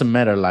it doesn't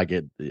matter, like,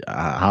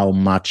 how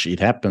much it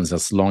happens,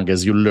 as long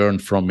as you learn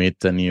from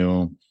it and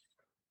you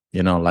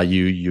like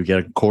you get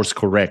a course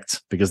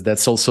correct, because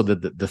that's also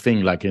the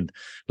thing. Like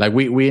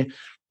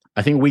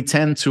I think we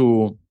tend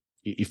to,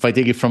 if I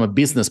take it from a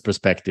business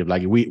perspective,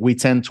 like we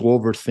tend to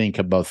overthink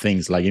about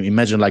things. Like,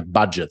 imagine like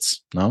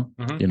budgets, no?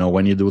 Mm-hmm.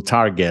 When you do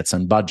targets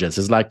and budgets,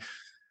 it's like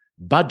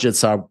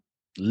budgets are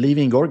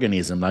living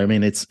organism. I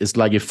mean, it's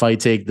like, if I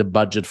take the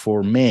budget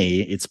for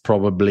May, it's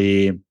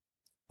probably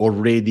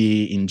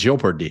already in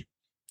jeopardy,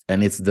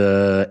 and it's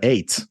the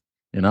 8th,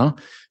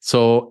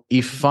 so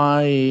if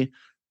I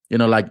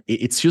like,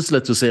 it's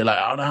useless to say, like,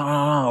 oh,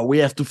 no, we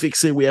have to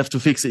fix it,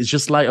 it's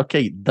just like,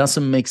 okay, it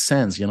doesn't make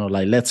sense,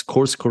 like, let's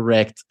course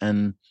correct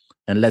and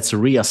let's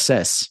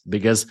reassess,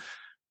 because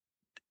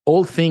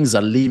all things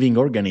are living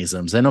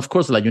organisms. And of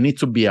course, like, you need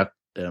to be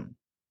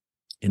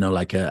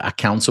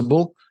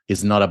accountable.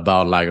 It's not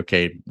about, like,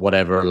 okay,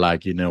 whatever,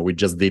 like, we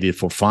just did it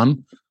for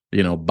fun,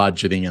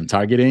 budgeting and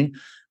targeting.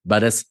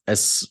 But as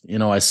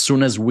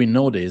soon as we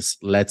notice,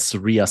 let's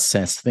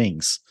reassess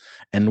things.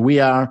 And we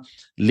are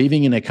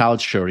living in a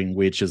culture in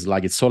which is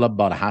like, it's all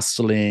about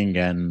hustling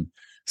and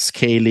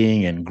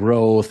scaling and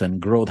growth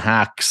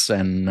hacks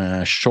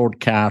and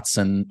shortcuts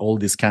and all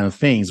these kind of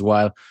things,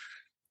 while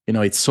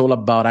it's all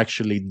about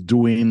actually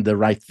doing the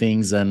right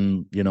things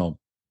and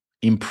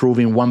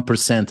improving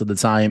 1% of the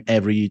time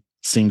every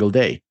single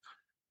day.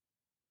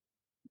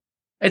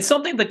 It's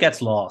something that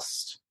gets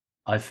lost,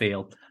 I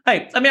feel.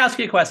 Hey, let me ask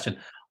you a question.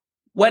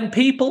 When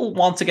people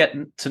want to get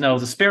to know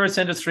the spirits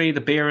industry, the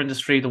beer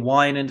industry, the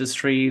wine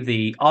industry,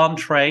 the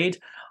on-trade,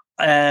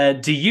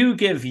 do you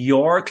give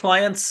your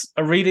clients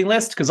a reading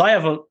list? Because I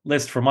have a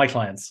list for my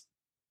clients.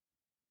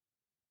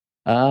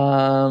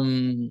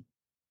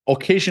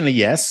 Occasionally,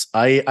 yes.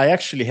 I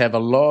actually have a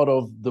lot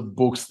of the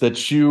books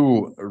that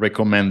you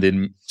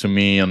recommended to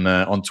me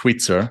on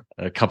Twitter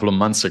a couple of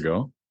months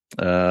ago.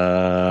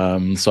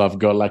 So I've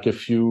got like a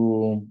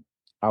few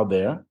out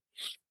there.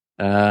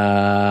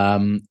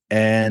 And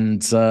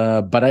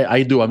but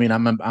I do. I mean,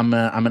 I'm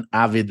an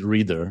avid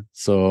reader,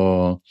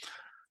 so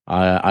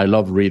I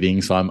love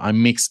reading. So I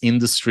mix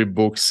industry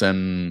books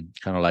and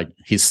kind of like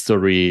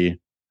history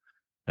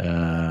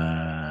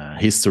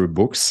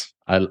books.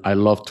 I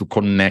love to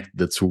connect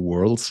the two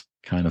worlds,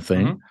 kind of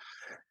thing.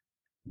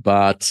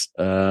 But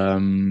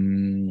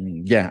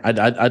yeah,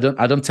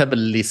 I don't have a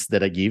list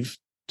that I give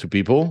to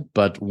people,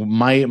 but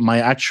my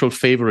actual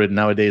favorite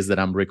nowadays that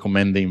I'm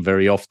recommending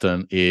very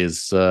often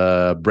is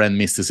Brand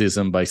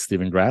Mysticism by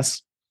Stephen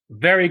Grass.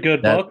 Very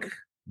good book.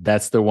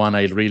 That's the one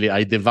I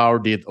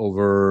devoured it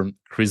over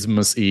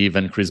Christmas Eve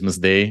and Christmas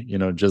Day,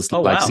 just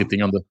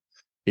sitting on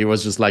it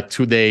was just like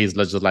 2 days,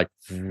 just like,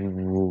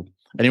 and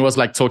it was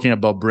like talking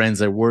about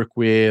brands I work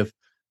with,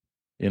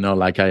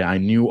 like I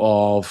knew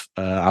of.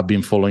 I've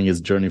been following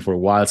his journey for a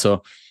while,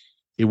 so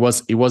it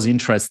was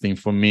interesting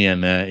for me,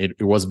 and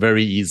it was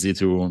very easy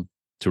to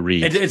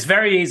read. It's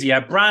very easy.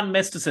 Brand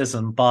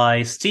Mysticism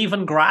by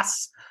Stephen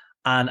Grass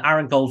and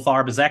Aaron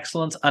Goldfarb is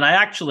excellent, and I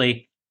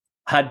actually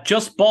had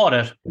just bought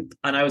it,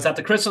 and I was at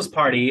the Christmas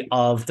party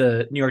of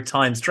the New York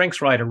Times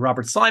drinks writer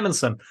Robert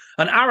Simonson,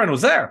 and Aaron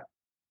was there,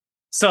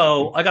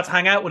 so I got to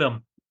hang out with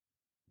him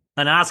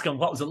and ask him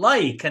what was it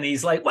like, and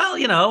he's like, well,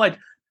 I'd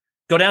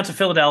go down to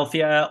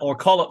Philadelphia or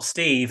call up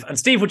Steve, and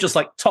Steve would just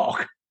like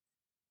talk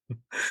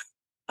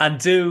and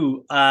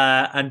do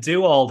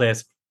all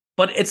this.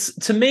 But it's,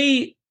 to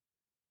me,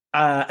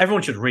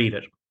 everyone should read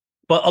it.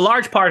 But a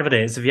large part of it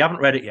is, if you haven't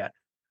read it yet,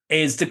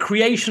 is the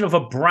creation of a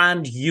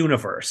brand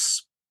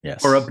universe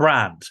for a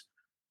brand,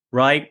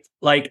 right?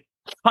 Like,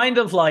 kind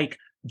of like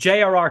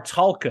J.R.R.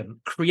 Tolkien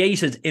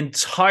created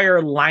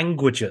entire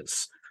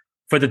languages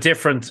for the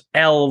different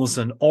elves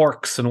and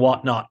orcs and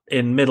whatnot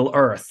in Middle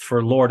Earth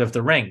for Lord of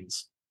the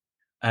Rings,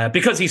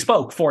 because he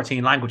spoke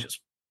 14 languages.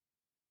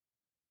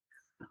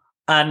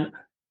 And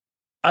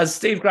as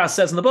Steve Grass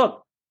says in the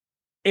book,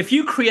 if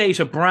you create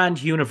a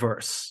brand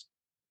universe,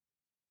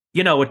 a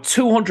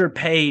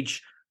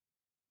 200-page,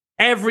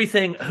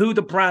 everything, who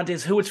the brand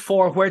is, who it's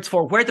for,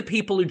 where the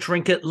people who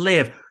drink it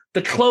live,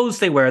 the clothes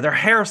they wear, their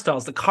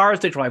hairstyles, the cars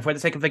they drive, where they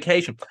take a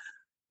vacation,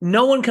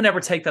 no one can ever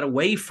take that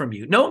away from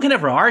you. No one can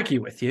ever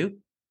argue with you.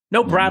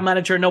 No brand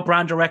manager, no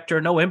brand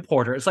director, no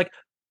importer. It's like,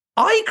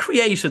 I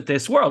created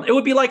this world. It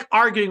would be like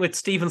arguing with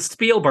Steven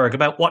Spielberg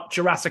about what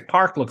Jurassic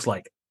Park looks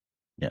like.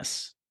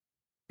 Yes.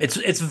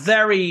 It's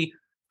very,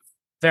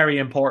 very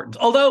important.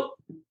 Although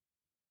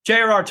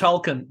J.R.R.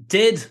 Tolkien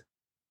did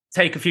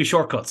take a few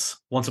shortcuts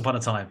once upon a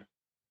time.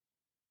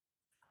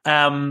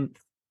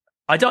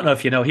 I don't know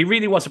if you know, he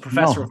really was a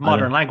professor of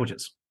modern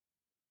languages.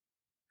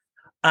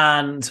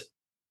 And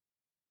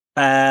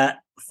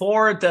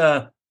for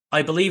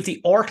I believe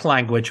the Orc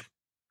language,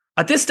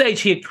 at this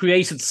stage he had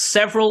created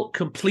several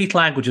complete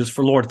languages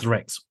for Lord of the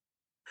Rings.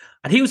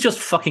 And he was just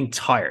fucking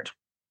tired.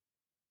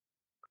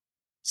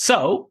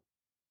 So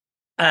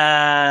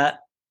the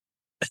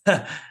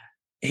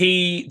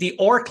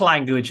Orc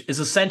language is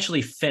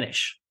essentially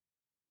Finnish.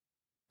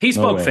 He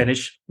spoke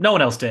Finnish. No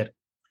one else did.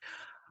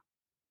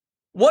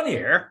 One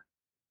year,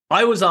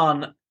 I was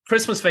on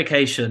Christmas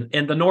vacation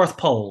in the North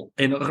Pole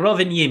in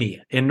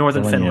Rovaniemi in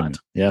northern Finland.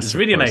 Yes, it's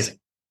really amazing.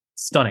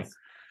 Stunning.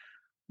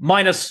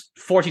 Minus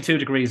 42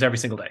 degrees every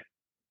single day.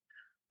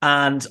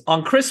 And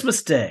on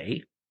Christmas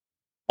Day,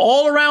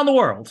 all around the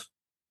world,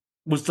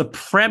 was the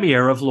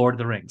premiere of Lord of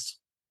the Rings.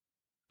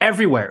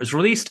 Everywhere. It was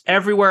released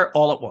everywhere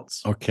all at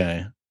once.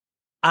 Okay.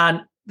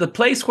 And the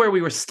place where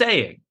we were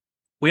staying,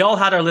 we all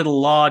had our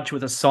little lodge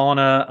with a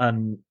sauna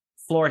and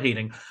floor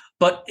heating,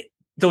 but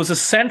there was a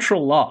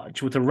central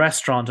lodge with a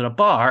restaurant and a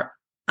bar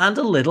and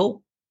a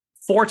little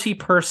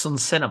 40-person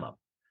cinema.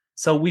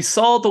 So we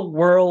saw the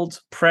world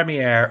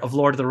premiere of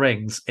Lord of the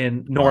Rings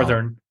in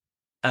northern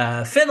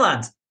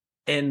Finland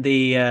in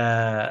the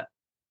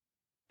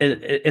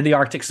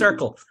Arctic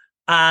Circle.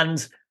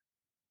 And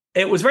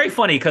it was very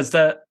funny because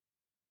the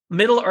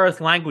Middle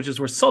Earth languages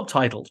were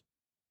subtitled.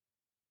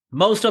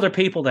 Most other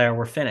people there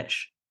were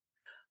Finnish.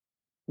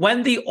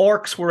 When the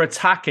orcs were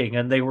attacking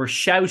and they were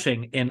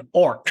shouting in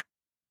orc,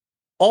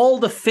 all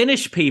the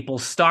Finnish people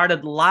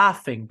started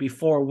laughing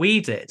before we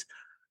did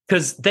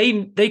because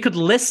they could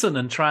listen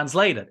and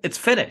translate it. It's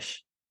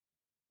Finnish.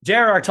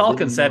 J.R.R.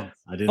 Tolkien said,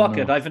 fuck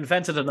it, I've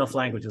invented enough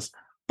languages.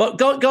 But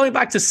going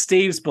back to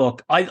Steve's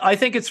book, I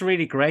think it's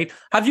really great.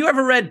 Have you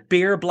ever read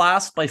Beer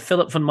Blast by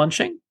Philip von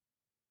Munching?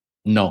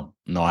 No,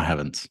 I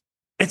haven't.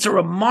 It's a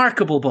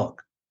remarkable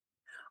book.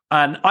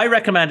 And I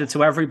recommend it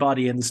to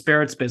everybody in the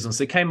spirits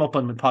business. It came up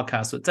on the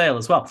podcast with Dale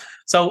as well.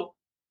 So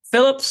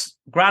Philip's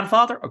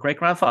grandfather or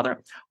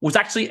great-grandfather was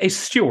actually a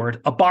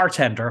steward, a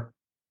bartender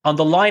on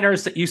the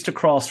liners that used to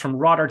cross from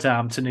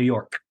Rotterdam to New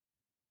York.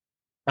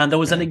 And there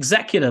was an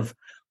executive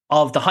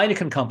of the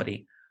Heineken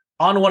company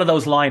on one of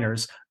those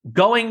liners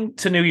going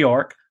to New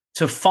York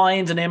to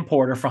find an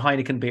importer for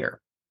Heineken beer.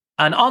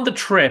 And on the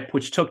trip,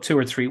 which took 2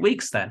 or 3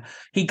 weeks then,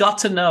 he got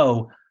to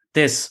know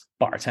this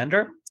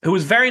bartender who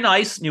was very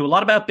nice, knew a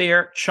lot about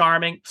beer,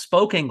 charming,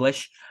 spoke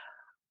English.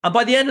 And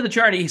by the end of the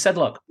journey, he said,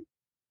 look,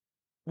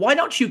 why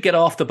don't you get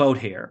off the boat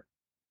here?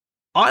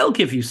 I'll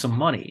give you some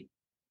money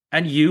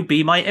and you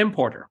be my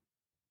importer.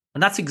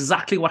 And that's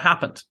exactly what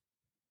happened.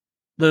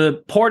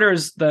 The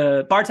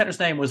bartender's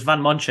name was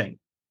Van Munching.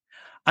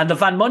 And the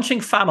Van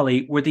Munching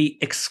family were the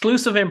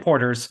exclusive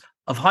importers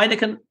of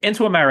Heineken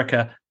into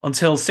America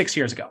until 6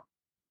 years ago.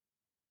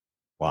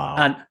 Wow.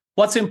 And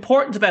what's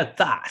important about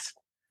that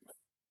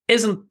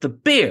isn't the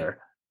beer.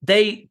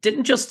 They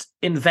didn't just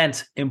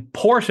invent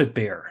imported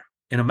beer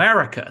in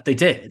America.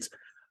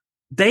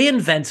 They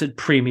invented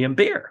premium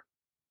beer.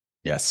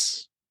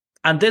 Yes.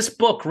 And this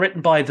book,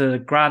 written by the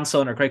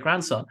grandson or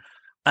great-grandson,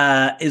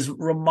 is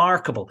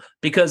remarkable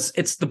because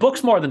the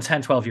book's more than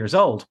 10, 12 years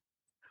old,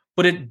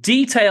 but it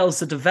details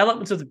the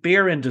development of the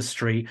beer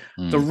industry,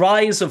 the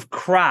rise of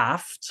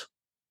craft.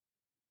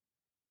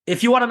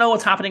 If you want to know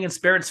what's happening in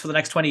spirits for the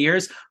next 20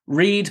 years,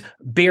 read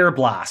Beer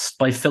Blast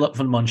by Philip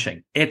Van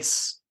Munching.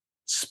 It's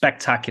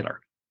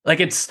spectacular. Like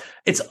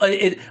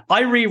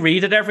I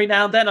reread it every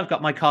now and then. I've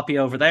got my copy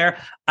over there,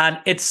 and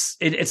it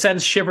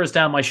sends shivers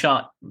down my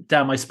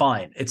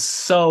spine. It's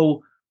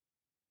so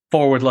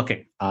forward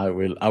looking. I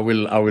will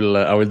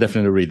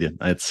definitely read it.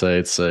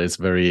 It's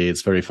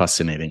very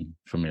fascinating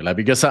for me. Like,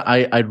 because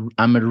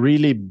I'm a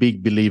really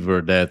big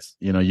believer that,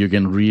 you know, you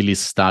can really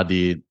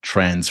study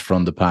trends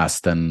from the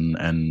past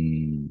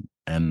and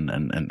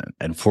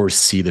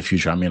foresee the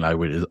future. I mean,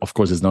 of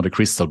course, it's not a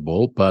crystal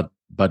ball,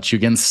 but you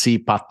can see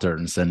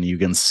patterns and you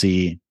can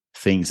see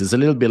things. It's a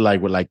little bit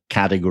like with like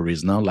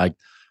categories, no? Like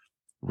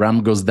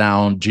rum goes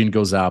down, gin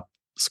goes up,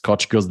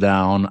 Scotch goes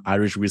down,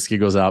 Irish whiskey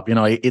goes up. You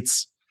know,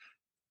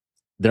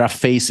 there are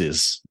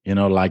phases, you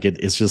know, like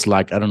it's just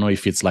like, I don't know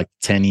if it's like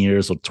 10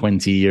 years or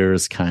 20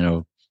 years kind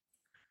of,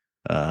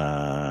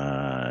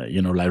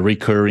 you know, like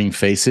recurring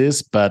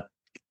phases, but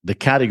the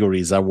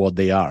categories are what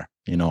they are,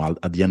 you know,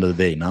 at the end of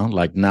the day. Now,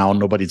 like now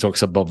nobody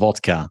talks about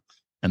vodka,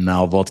 and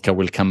now vodka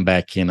will come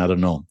back in, I don't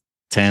know,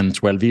 10,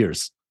 12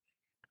 years.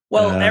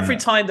 Well, every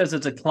time there's a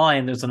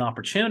decline, there's an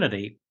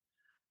opportunity.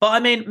 But I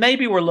mean,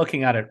 maybe we're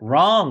looking at it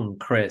wrong,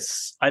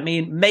 Chris. I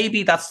mean,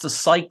 maybe that's the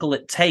cycle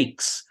it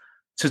takes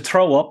to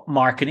throw up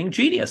marketing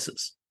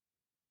geniuses.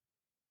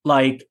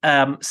 Like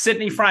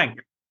Sidney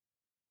Frank,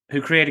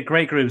 who created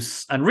Grey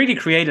Goose and really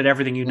created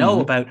everything you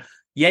know about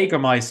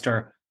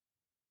Jägermeister.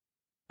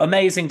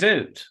 Amazing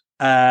dude.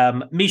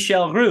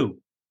 Michel Roux,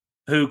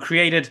 who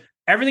created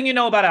everything you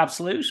know about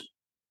Absolute.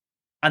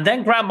 And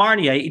then Grand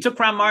Marnier. He took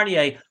Grand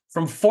Marnier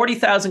from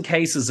 40,000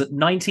 cases at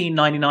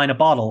 $19.99 a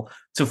bottle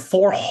to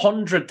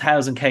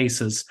 400,000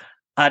 cases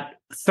at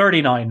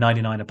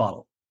 $39.99 a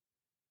bottle.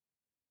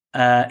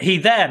 He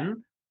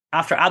then,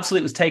 after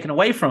Absolute was taken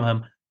away from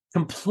him,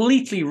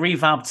 completely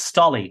revamped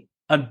Stolly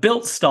and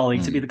built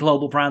Stolly to be the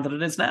global brand that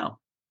it is now.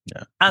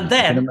 Yeah. And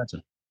then,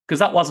 because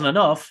that wasn't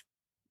enough,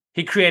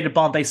 he created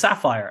Bombay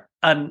Sapphire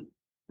and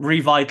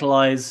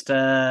revitalized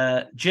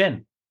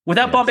gin.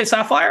 Without Bombay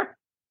Sapphire,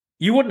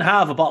 you wouldn't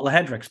have a bottle of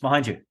Hendrix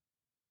behind you.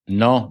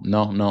 No,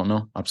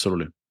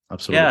 absolutely.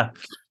 Yeah.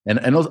 And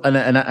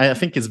I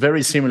think it's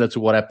very similar to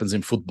what happens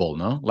in football,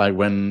 no? Like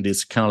when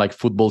these kind of like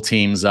football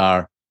teams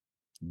are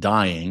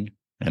dying,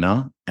 you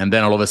know, and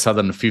then all of a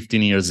sudden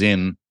 15 years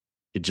in,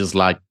 it's just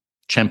like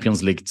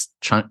Champions League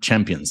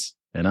champions,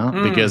 you know,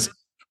 because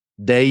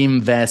they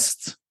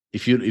invest.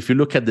 If you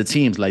look at the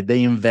teams, like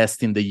they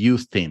invest in the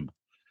youth team,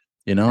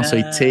 you know, so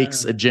it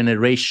takes a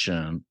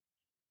generation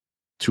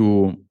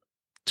to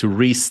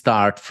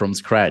restart from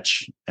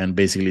scratch and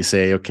basically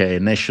say, okay,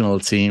 national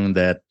team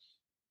that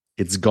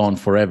it's gone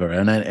forever.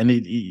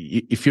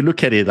 If you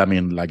look at it, I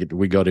mean, like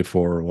we got it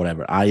for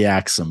whatever,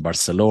 Ajax and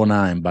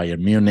Barcelona and Bayern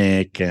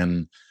Munich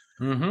and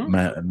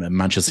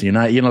Manchester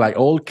United, you know, like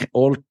all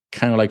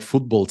kind of like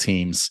football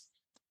teams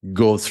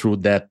go through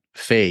that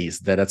phase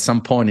that at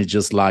some point it's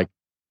just like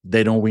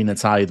they don't win a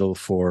title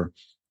for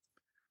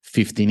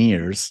 15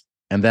 years.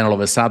 And then all of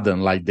a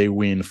sudden, like they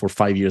win for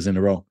 5 years in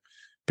a row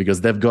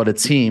because they've got a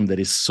team that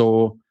is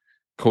so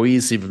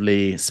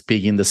cohesively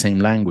speaking the same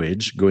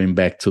language, going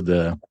back to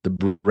the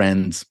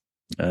brand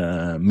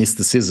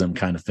mysticism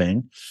kind of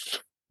thing.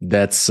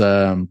 That's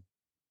the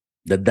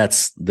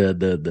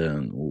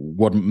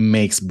what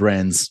makes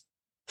brands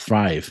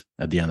thrive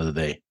at the end of the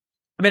day.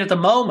 I mean, at the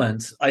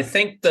moment, I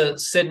think the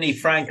Sidney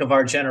Frank of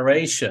our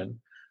generation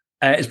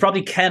is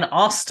probably Ken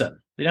Austin.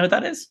 You know who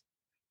that is?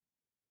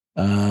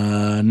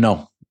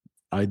 No,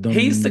 I don't.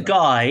 He's the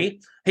guy.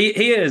 He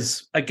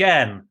is,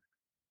 again,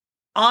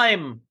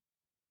 I'm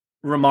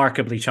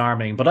remarkably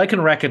charming, but I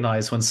can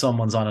recognize when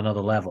someone's on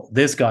another level.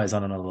 This guy's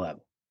on another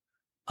level.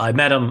 I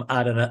met him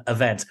at an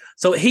event.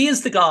 So he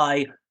is the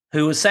guy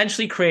who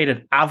essentially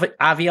created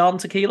Avion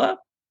tequila.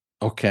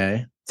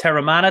 Okay.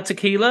 Terramana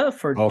tequila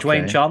for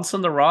Dwayne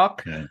Johnson, The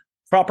Rock. Okay.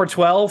 Proper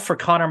 12 for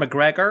Conor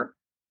McGregor.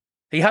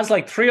 He has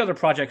like 3 other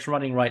projects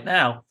running right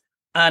now.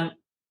 And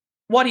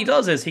what he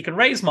does is he can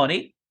raise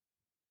money.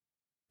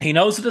 He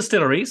knows the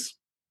distilleries.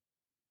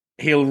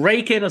 He'll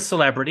rake in a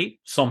celebrity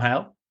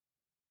somehow,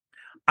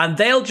 and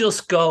they'll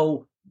just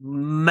go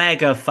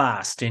mega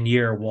fast in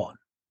year one.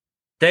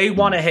 They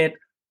want to hit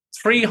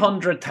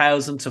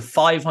 300,000 to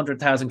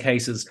 500,000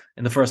 cases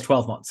in the first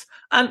 12 months.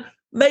 And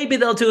maybe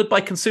they'll do it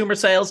by consumer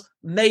sales.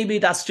 Maybe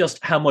that's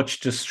just how much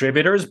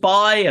distributors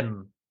buy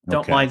and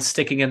don't mind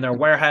sticking in their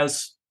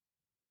warehouse.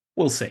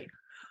 We'll see.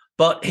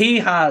 But he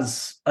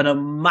has an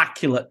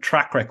immaculate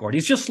track record.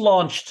 He's just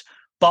launched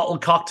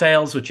bottled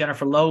cocktails with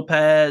Jennifer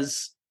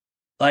Lopez.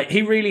 Like,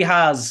 he really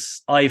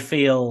has, I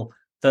feel,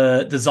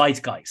 the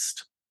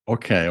zeitgeist.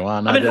 Okay,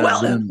 well, I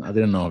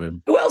didn't know of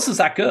him. Who else is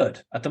that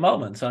good at the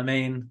moment? I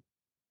mean,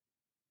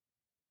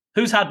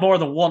 who's had more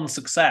than one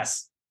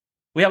success?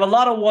 We have a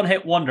lot of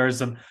one-hit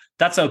wonders, and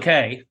that's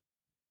okay.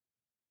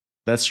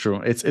 That's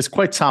true. It's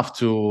quite tough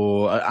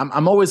to.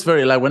 I'm always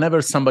very like,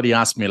 whenever somebody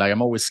asks me, like,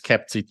 I'm always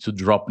skeptic to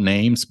drop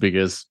names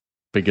because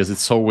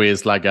it's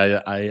always like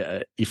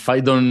I if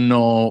I don't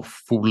know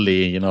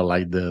fully, you know,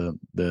 like the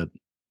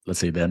let's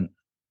say the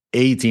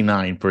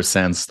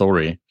 89%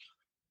 story,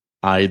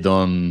 I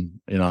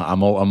don't, you know,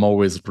 I'm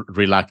always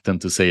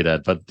reluctant to say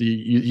that. But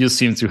you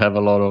seem to have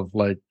a lot of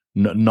like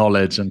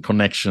knowledge and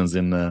connections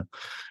in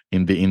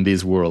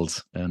these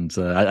worlds, and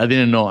I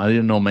didn't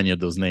know many of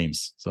those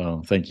names.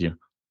 So thank you.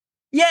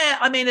 Yeah,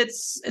 I mean,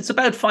 it's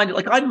about finding,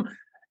 like,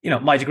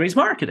 my degree is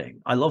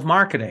marketing. I love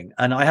marketing,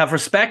 and I have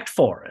respect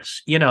for it.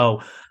 You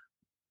know,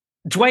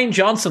 Dwayne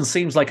Johnson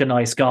seems like a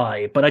nice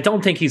guy, but I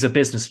don't think he's a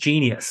business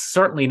genius.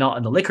 Certainly not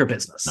in the liquor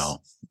business.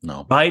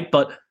 No. Right?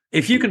 But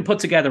if you can put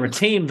together a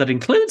team that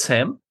includes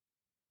him,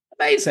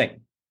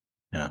 amazing.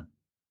 Yeah.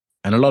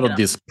 And a lot of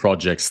these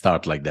projects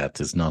start like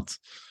that. It's not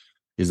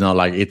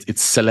like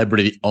it's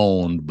celebrity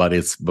owned, but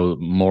it's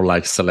more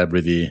like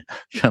celebrity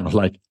kind of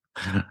like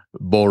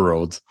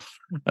borrowed.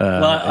 In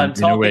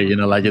a way, you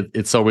know, like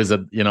it's always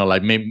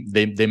like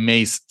maybe they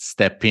may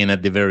step in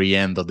at the very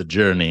end of the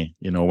journey,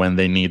 you know, when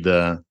they need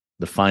the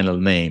final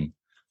name.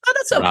 Oh,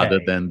 that's okay.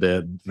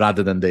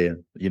 rather than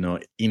the you know,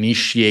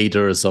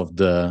 initiators of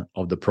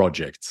the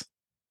project.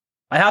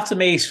 I have to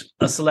meet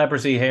a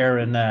celebrity here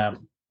in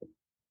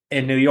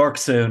New York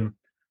soon.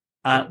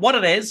 What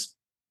it is,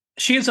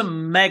 she is a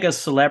mega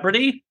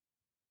celebrity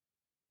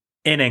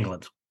in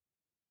England.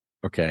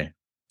 Okay.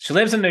 She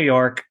lives in New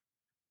York.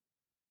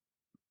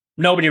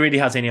 Nobody really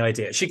has any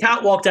idea. She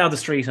can't walk down the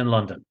street in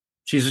London.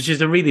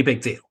 She's a really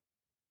big deal.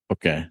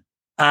 Okay.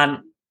 And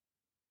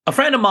a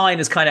friend of mine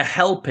is kind of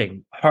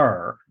helping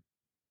her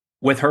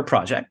with her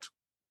project.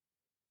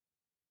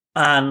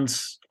 And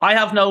I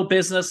have no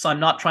business. I'm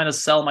not trying to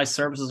sell my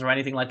services or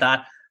anything like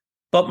that.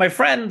 But my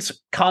friend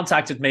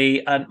contacted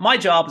me, and my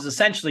job is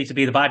essentially to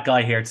be the bad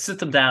guy here, to sit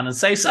them down and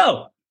say,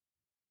 so,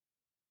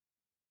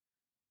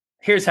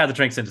 here's how the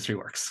drinks industry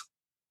works.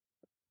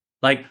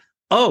 Like,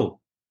 oh,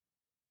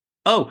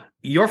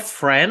 your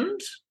friend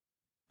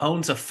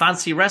owns a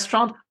fancy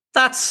restaurant?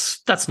 That's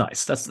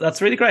nice.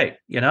 That's really great.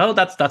 You know,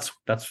 that's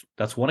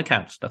one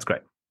account. That's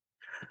great.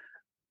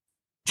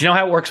 Do you know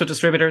how it works with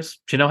distributors?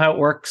 Do you know how it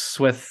works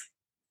with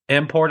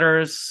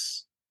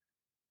importers?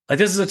 Like,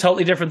 this is a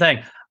totally different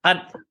thing.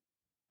 And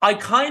I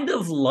kind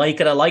of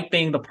like it. I like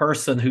being the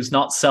person who's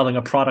not selling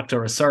a product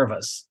or a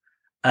service,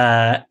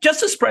 just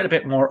to spread a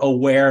bit more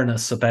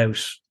awareness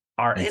about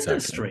our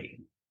industry.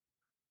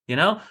 You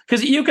know,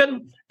 because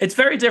it's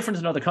very different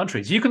in other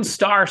countries. You can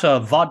start a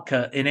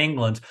vodka in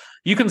England.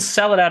 You can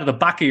sell it out of the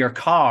back of your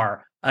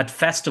car at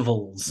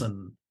festivals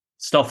and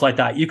stuff like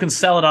that. You can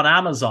sell it on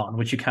Amazon,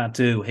 which you can't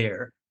do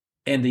here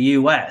in the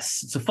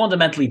US. It's a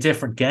fundamentally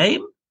different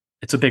game.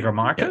 It's a bigger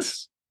market.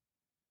 Yes.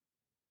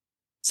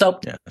 So,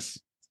 yes.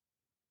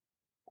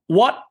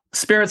 What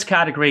spirits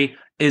category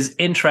is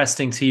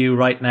interesting to you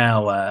right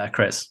now,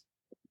 Chris?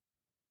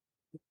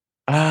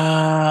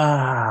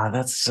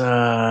 That's.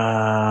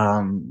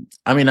 I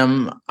mean,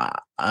 I'm.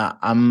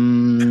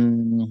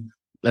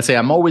 Let's say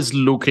I'm always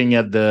looking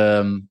at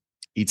the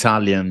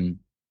Italian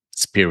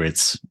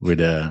spirits with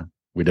a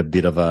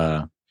bit of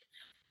a,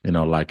 you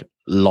know, like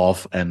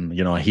love and,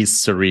 you know,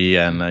 history,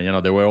 and you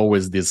know, there were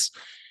always these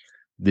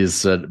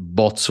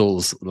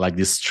bottles, like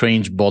these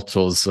strange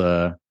bottles,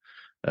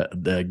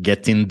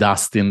 getting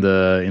dust in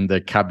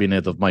the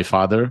cabinet of my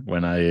father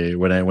when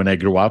I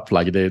grew up.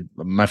 Like,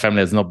 my family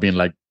has not been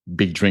like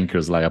big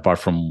drinkers, like apart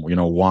from, you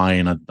know,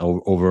 wine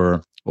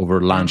over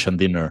lunch and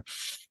dinner.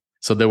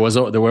 So there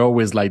were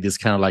always like this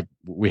kind of like,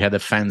 we had a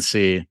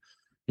fancy,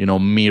 you know,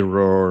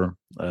 mirror,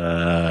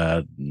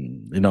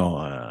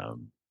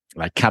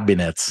 like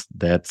cabinets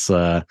that's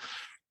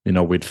you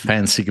know, with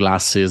fancy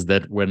glasses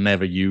that were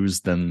never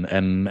used, and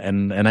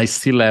I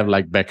still have,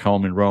 like, back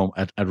home in Rome,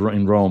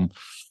 in Rome,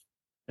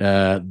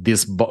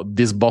 these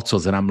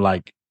bottles, and I'm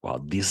like, wow,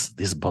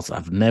 these bottles,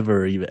 I've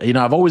never even, you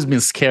know, I've always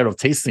been scared of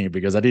tasting it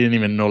because I didn't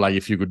even know, like,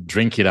 if you could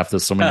drink it after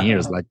so many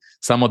years. Like,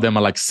 some of them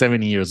are like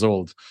 70 years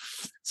old.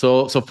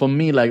 So for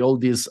me, like, all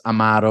these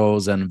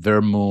Amaros and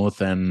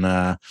Vermouth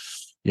and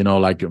you know,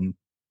 like,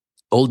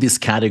 all these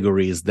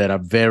categories that are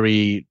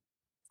very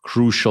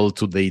crucial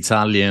to the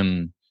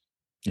Italian,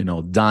 you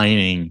know,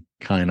 dining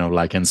kind of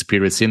like and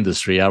spirits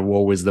industry are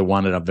always the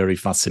one that are very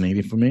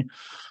fascinating for me.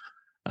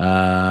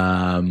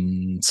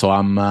 So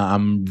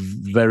I'm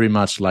very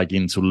much like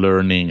into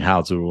learning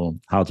how to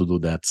do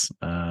that,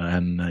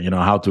 and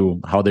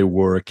how they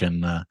work,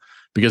 and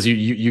because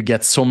you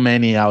get so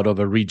many out of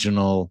a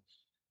regional,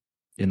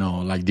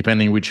 like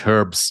depending which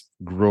herbs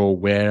grow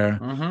where,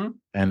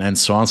 and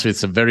so on. So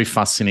it's a very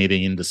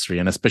fascinating industry,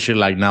 and especially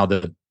like now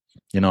that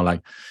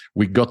like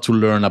we got to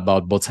learn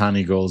about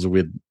botanicals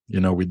with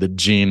the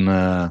gene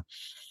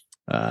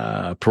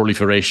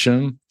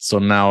proliferation. So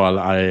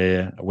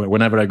now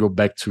whenever I go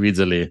back to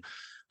Italy,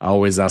 I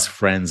always ask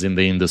friends in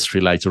the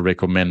industry like to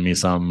recommend me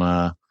some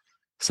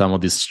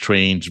of these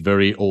strange,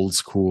 very old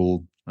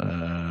school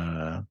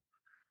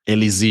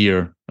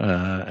elixir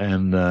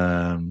and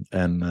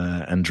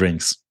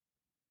drinks.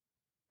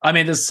 I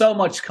mean, there's so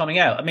much coming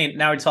out. I mean,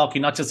 now we're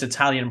talking not just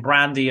Italian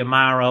brandy,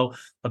 Amaro,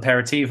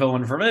 aperitivo,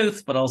 and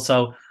vermouth, but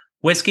also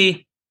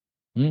whiskey.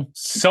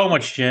 So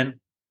much gin.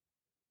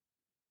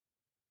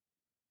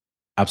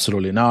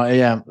 Absolutely. Now,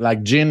 yeah,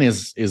 like gin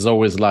is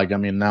always like, I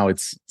mean, now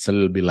it's a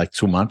little bit like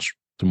too much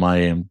to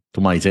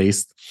my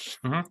taste.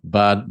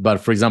 But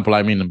for example,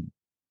 I mean,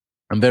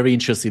 I'm very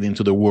interested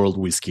into the world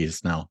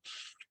whiskeys now.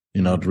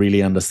 To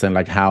really understand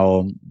like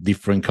how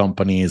different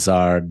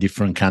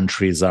different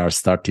countries are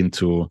starting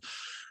to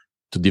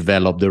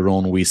develop their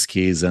own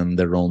whiskeys and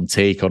their own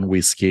take on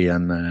whiskey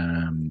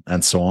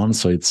and so on.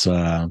 So it's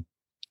a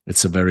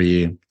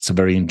very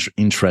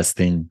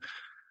interesting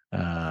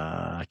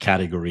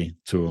category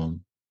to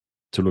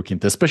look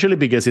into, especially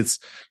because it's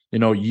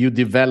you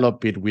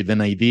develop it with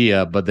an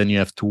idea, but then you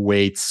have to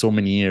wait so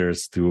many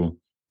years to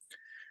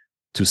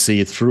see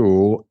it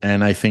through.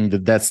 And I think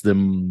that's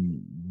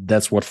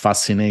what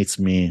fascinates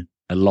me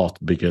a lot,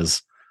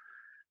 because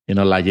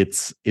like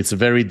it's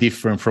very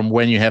different from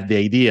when you have the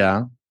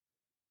idea.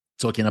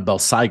 Talking about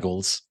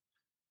cycles,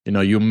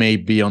 you may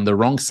be on the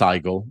wrong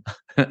cycle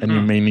and you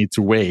may need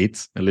to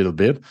wait a little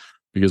bit,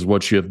 because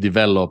what you have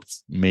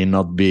developed may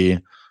not be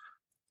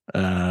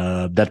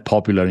that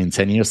popular in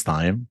 10 years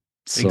time.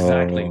 So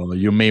exactly.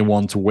 You may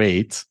want to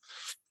wait,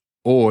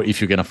 or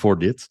if you can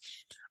afford it,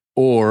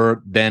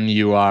 or then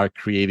you are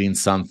creating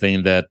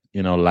something that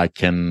like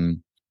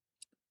can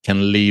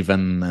live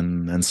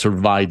and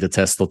survive the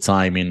test of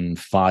time in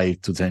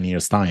 5 to 10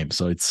 years time.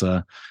 So it's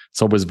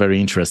always very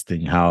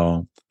interesting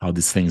how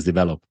these things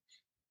develop.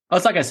 Oh,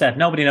 it's like I said,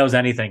 nobody knows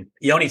anything.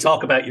 You only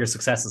talk about your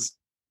successes.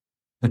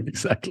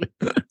 Exactly.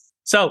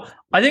 So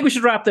I think we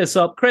should wrap this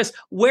up. Chris,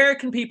 where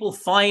can people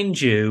find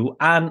you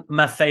and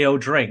Maffeo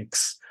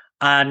Drinks?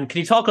 And can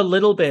you talk a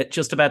little bit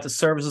just about the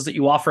services that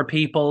you offer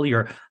people,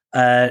 your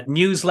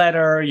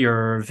newsletter,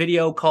 your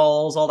video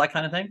calls, all that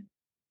kind of thing?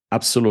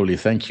 Absolutely.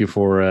 Thank you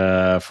for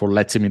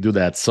letting me do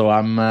that. So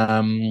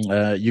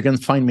you can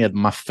find me at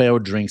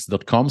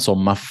maffeodrinks.com. So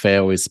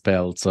Maffeo is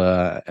spelled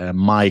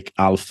Mike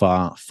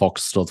Alpha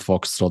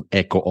Foxtrot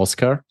Echo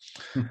Oscar.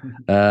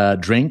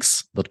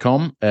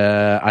 Drinks.com.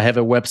 I have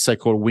a website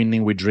called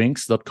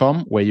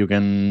winningwithdrinks.com where you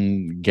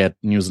can get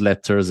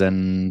newsletters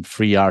and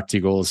free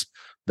articles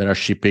that are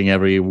shipping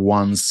every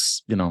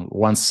once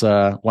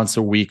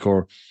a week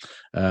or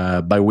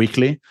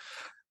bi-weekly.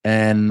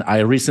 And I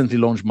recently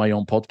launched my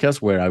own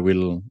podcast where I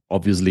will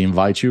obviously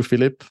invite you,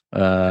 Philip,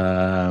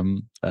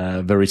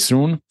 very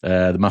soon,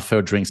 the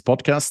Maffeo Drinks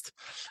podcast.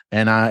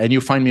 And you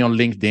find me on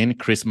LinkedIn,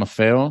 Chris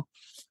Maffeo,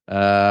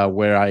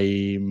 where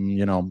I,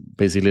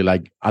 basically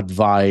like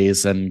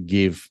advise and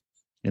give,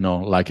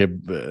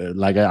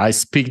 I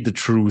speak the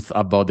truth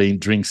about the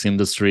drinks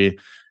industry,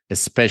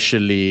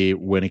 especially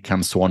when it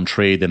comes to on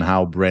trade and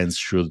how brands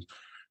should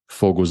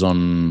focus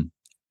on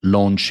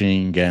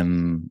launching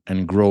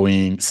and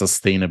growing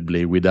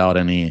sustainably without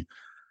any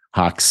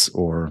hacks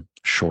or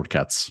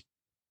shortcuts.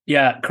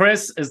 Yeah,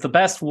 Chris is the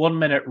best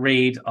 1-minute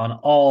read on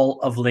all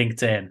of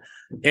LinkedIn.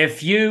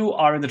 If you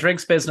are in the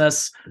drinks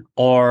business,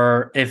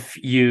 or if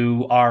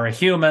you are a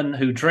human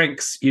who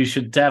drinks, you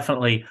should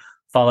definitely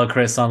follow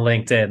Chris on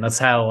LinkedIn. That's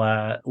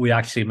how we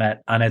actually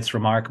met, and it's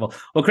remarkable.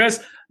 Well,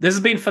 Chris, this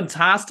has been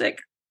fantastic.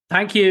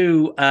 Thank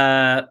you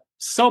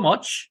so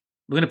much.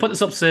 We're going to put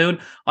this up soon.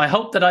 I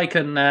hope that I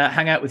can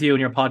hang out with you on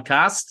your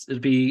podcast.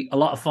 It'd be a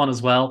lot of fun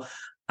as well.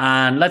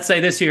 And let's say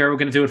this year, we're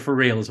going to do it for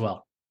real as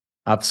well.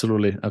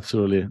 Absolutely.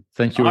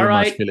 Thank you very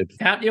much, Philip.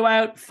 Count you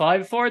out.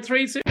 5, 4,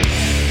 3, 2.